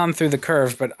hang on through the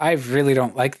curve, but I really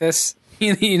don't like this.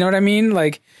 You know what I mean?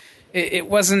 Like, it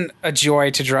wasn't a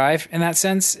joy to drive in that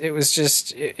sense. It was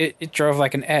just, it drove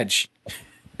like an edge.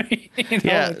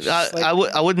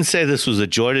 I wouldn't say this was a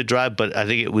joy to drive, but I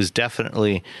think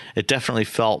it definitely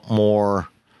felt more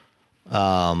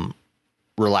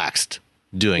relaxed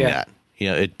doing that.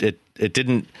 It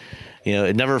didn't,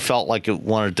 it never felt like it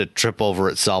wanted to trip over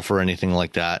itself or anything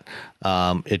like that.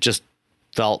 It just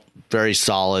felt very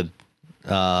solid.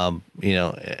 I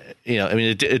mean,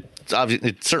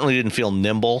 it certainly didn't feel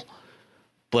nimble,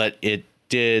 but it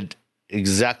did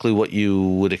exactly what you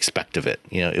would expect of it.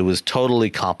 It was totally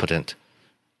competent,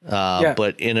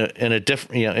 but in a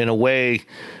different, in a way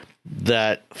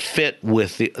that fit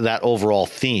with that overall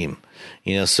theme.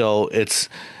 So it's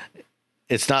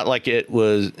not like it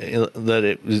was that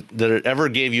it ever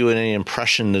gave you any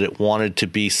impression that it wanted to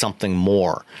be something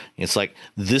more. It's like,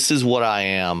 this is what I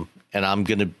am, and I'm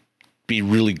going to be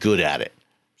really good at it.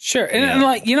 Sure. And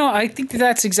like, I think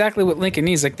that's exactly what Lincoln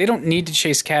needs. Like, they don't need to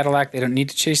chase Cadillac. They don't need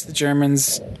to chase the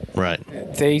Germans. Right.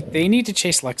 They need to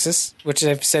chase Lexus, which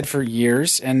I've said for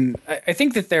years. And I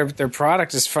think that their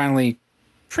product is finally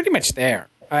pretty much there.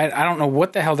 I don't know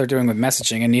what the hell they're doing with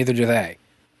messaging, and neither do they.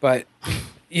 But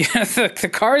the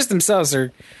cars themselves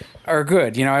are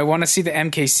good. I want to see the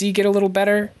MKC get a little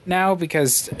better now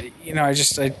because,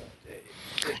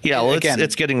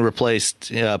 it's getting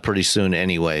replaced pretty soon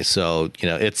anyway. So,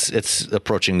 it's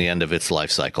approaching the end of its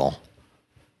life cycle.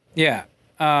 Yeah.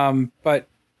 But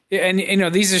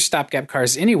these are stopgap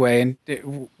cars anyway. And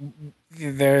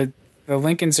the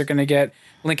Lincolns are going to get,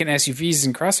 Lincoln SUVs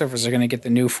and crossovers are going to get the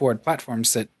new Ford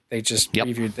platforms that they just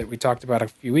previewed that we talked about a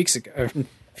few weeks ago, a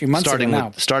few months ago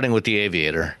now. Starting with the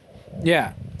Aviator.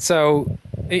 Yeah. So,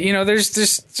 there's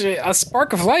just a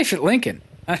spark of life at Lincoln.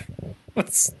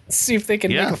 Let's see if they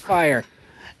can make a fire.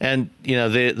 And,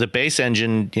 the base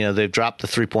engine, they've dropped the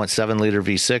 3.7 liter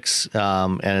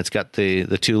V6, and it's got the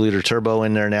 2 liter turbo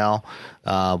in there now,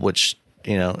 which,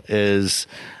 is,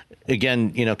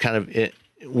 again, kind of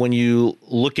when you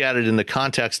look at it in the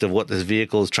context of what this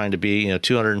vehicle is trying to be,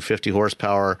 250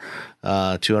 horsepower,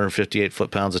 258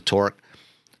 foot-pounds of torque,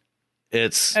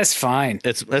 that's fine.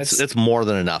 It's more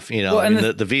than enough. The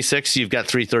V6, you've got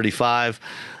 335,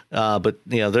 but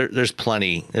there's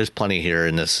plenty here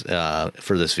in this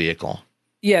for this vehicle.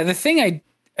 Yeah, the thing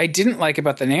I didn't like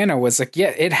about the Nano was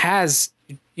it has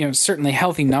certainly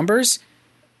healthy numbers.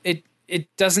 It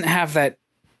doesn't have that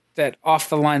off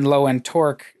the line low end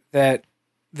torque that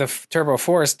the Turbo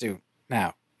Forest do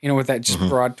now. With that just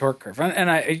broad torque curve.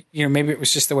 And I maybe it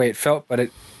was just the way it felt, but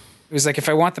it was like if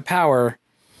I want the power,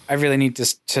 I really need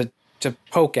to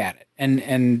poke at it,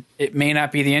 and it may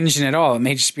not be the engine at all. It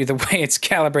may just be the way it's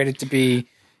calibrated to be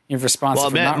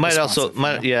responsive. Well,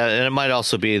 it might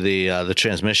also be the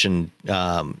transmission.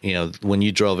 When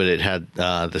you drove it, it had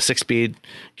the 6-speed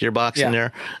gearbox in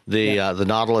there. The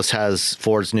Nautilus has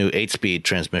Ford's new 8-speed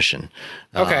transmission.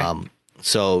 Okay.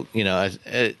 So I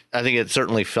think it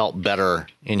certainly felt better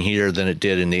in here than it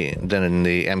did in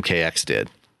the MKX did.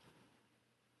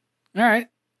 All right.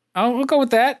 We'll go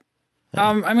with that.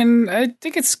 I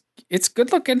think it's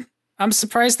good looking. I'm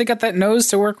surprised they got that nose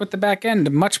to work with the back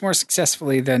end much more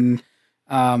successfully than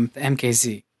the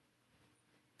MKZ.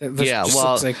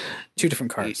 Looks like two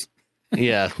different cars.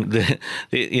 Yeah, the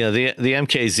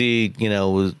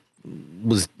MKZ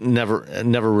was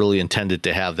never really intended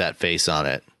to have that face on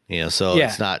it. So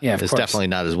it's not. It's definitely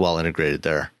not as well integrated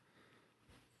there.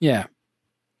 Yeah.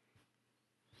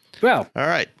 Well. All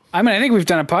right. I think we've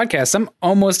done a podcast. I'm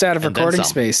almost out of recording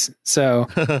space. So,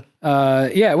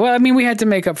 well, we had to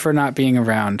make up for not being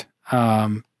around,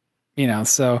 so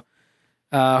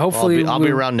hopefully I'll be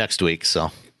around next week.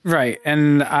 So, right.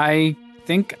 And I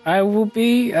think I will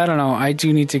be, I don't know. I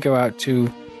do need to go out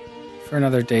for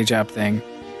another day job thing.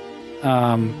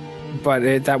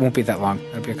 But that won't be that long.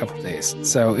 It'll be a couple of days.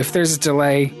 So if there's a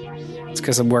delay, it's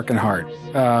because I'm working hard.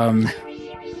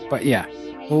 But yeah.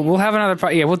 We'll have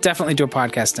another we'll definitely do a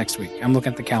podcast next week. I'm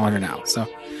looking at the calendar now. So,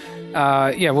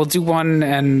 we'll do one,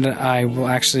 and I will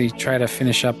actually try to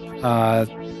finish up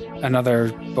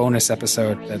another bonus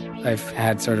episode that I've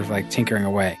had sort of tinkering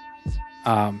away.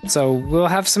 So we'll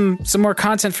have some more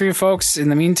content for you folks. In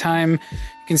the meantime, you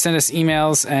can send us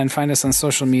emails and find us on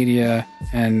social media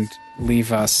and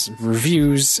leave us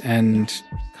reviews and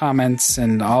comments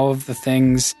and all of the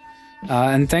things.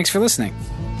 And thanks for listening.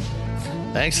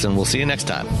 Thanks, and we'll see you next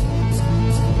time.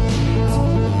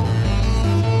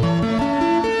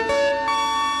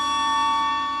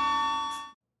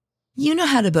 You know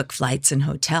how to book flights and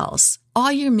hotels.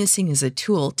 All you're missing is a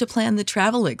tool to plan the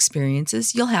travel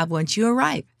experiences you'll have once you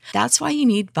arrive. That's why you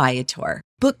need Viator.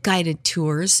 Book guided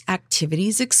tours,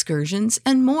 activities, excursions,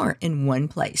 and more in one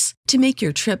place to make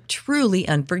your trip truly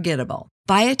unforgettable.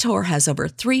 Viator has over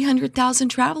 300,000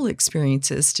 travel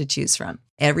experiences to choose from.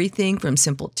 Everything from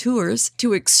simple tours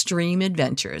to extreme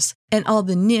adventures and all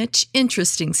the niche,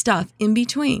 interesting stuff in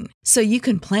between. So you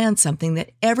can plan something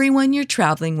that everyone you're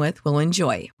traveling with will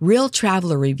enjoy. Real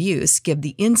traveler reviews give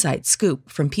the inside scoop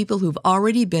from people who've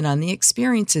already been on the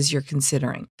experiences you're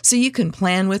considering. So you can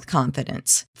plan with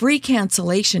confidence. Free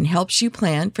cancellation helps you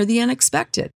plan for the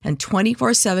unexpected. And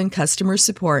 24/7 customer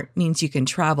support means you can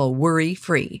travel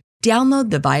worry-free. Download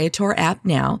the Viator app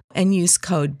now and use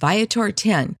code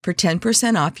Viator10 for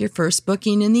 10% off your first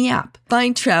booking in the app.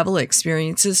 Find travel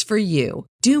experiences for you.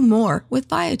 Do more with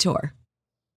Viator.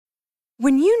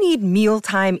 When you need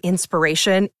mealtime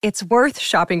inspiration, it's worth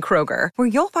shopping Kroger, where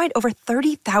you'll find over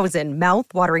 30,000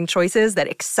 mouth-watering choices that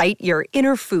excite your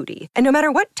inner foodie. And no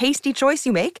matter what tasty choice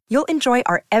you make, you'll enjoy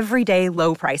our everyday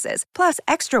low prices, plus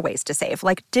extra ways to save,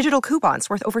 like digital coupons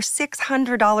worth over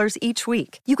 $600 each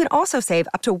week. You can also save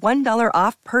up to $1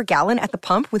 off per gallon at the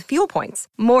pump with fuel points.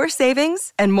 More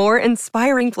savings and more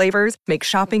inspiring flavors make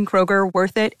shopping Kroger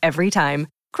worth it every time.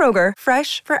 Kroger,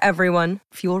 fresh for everyone.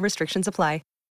 Fuel restrictions apply.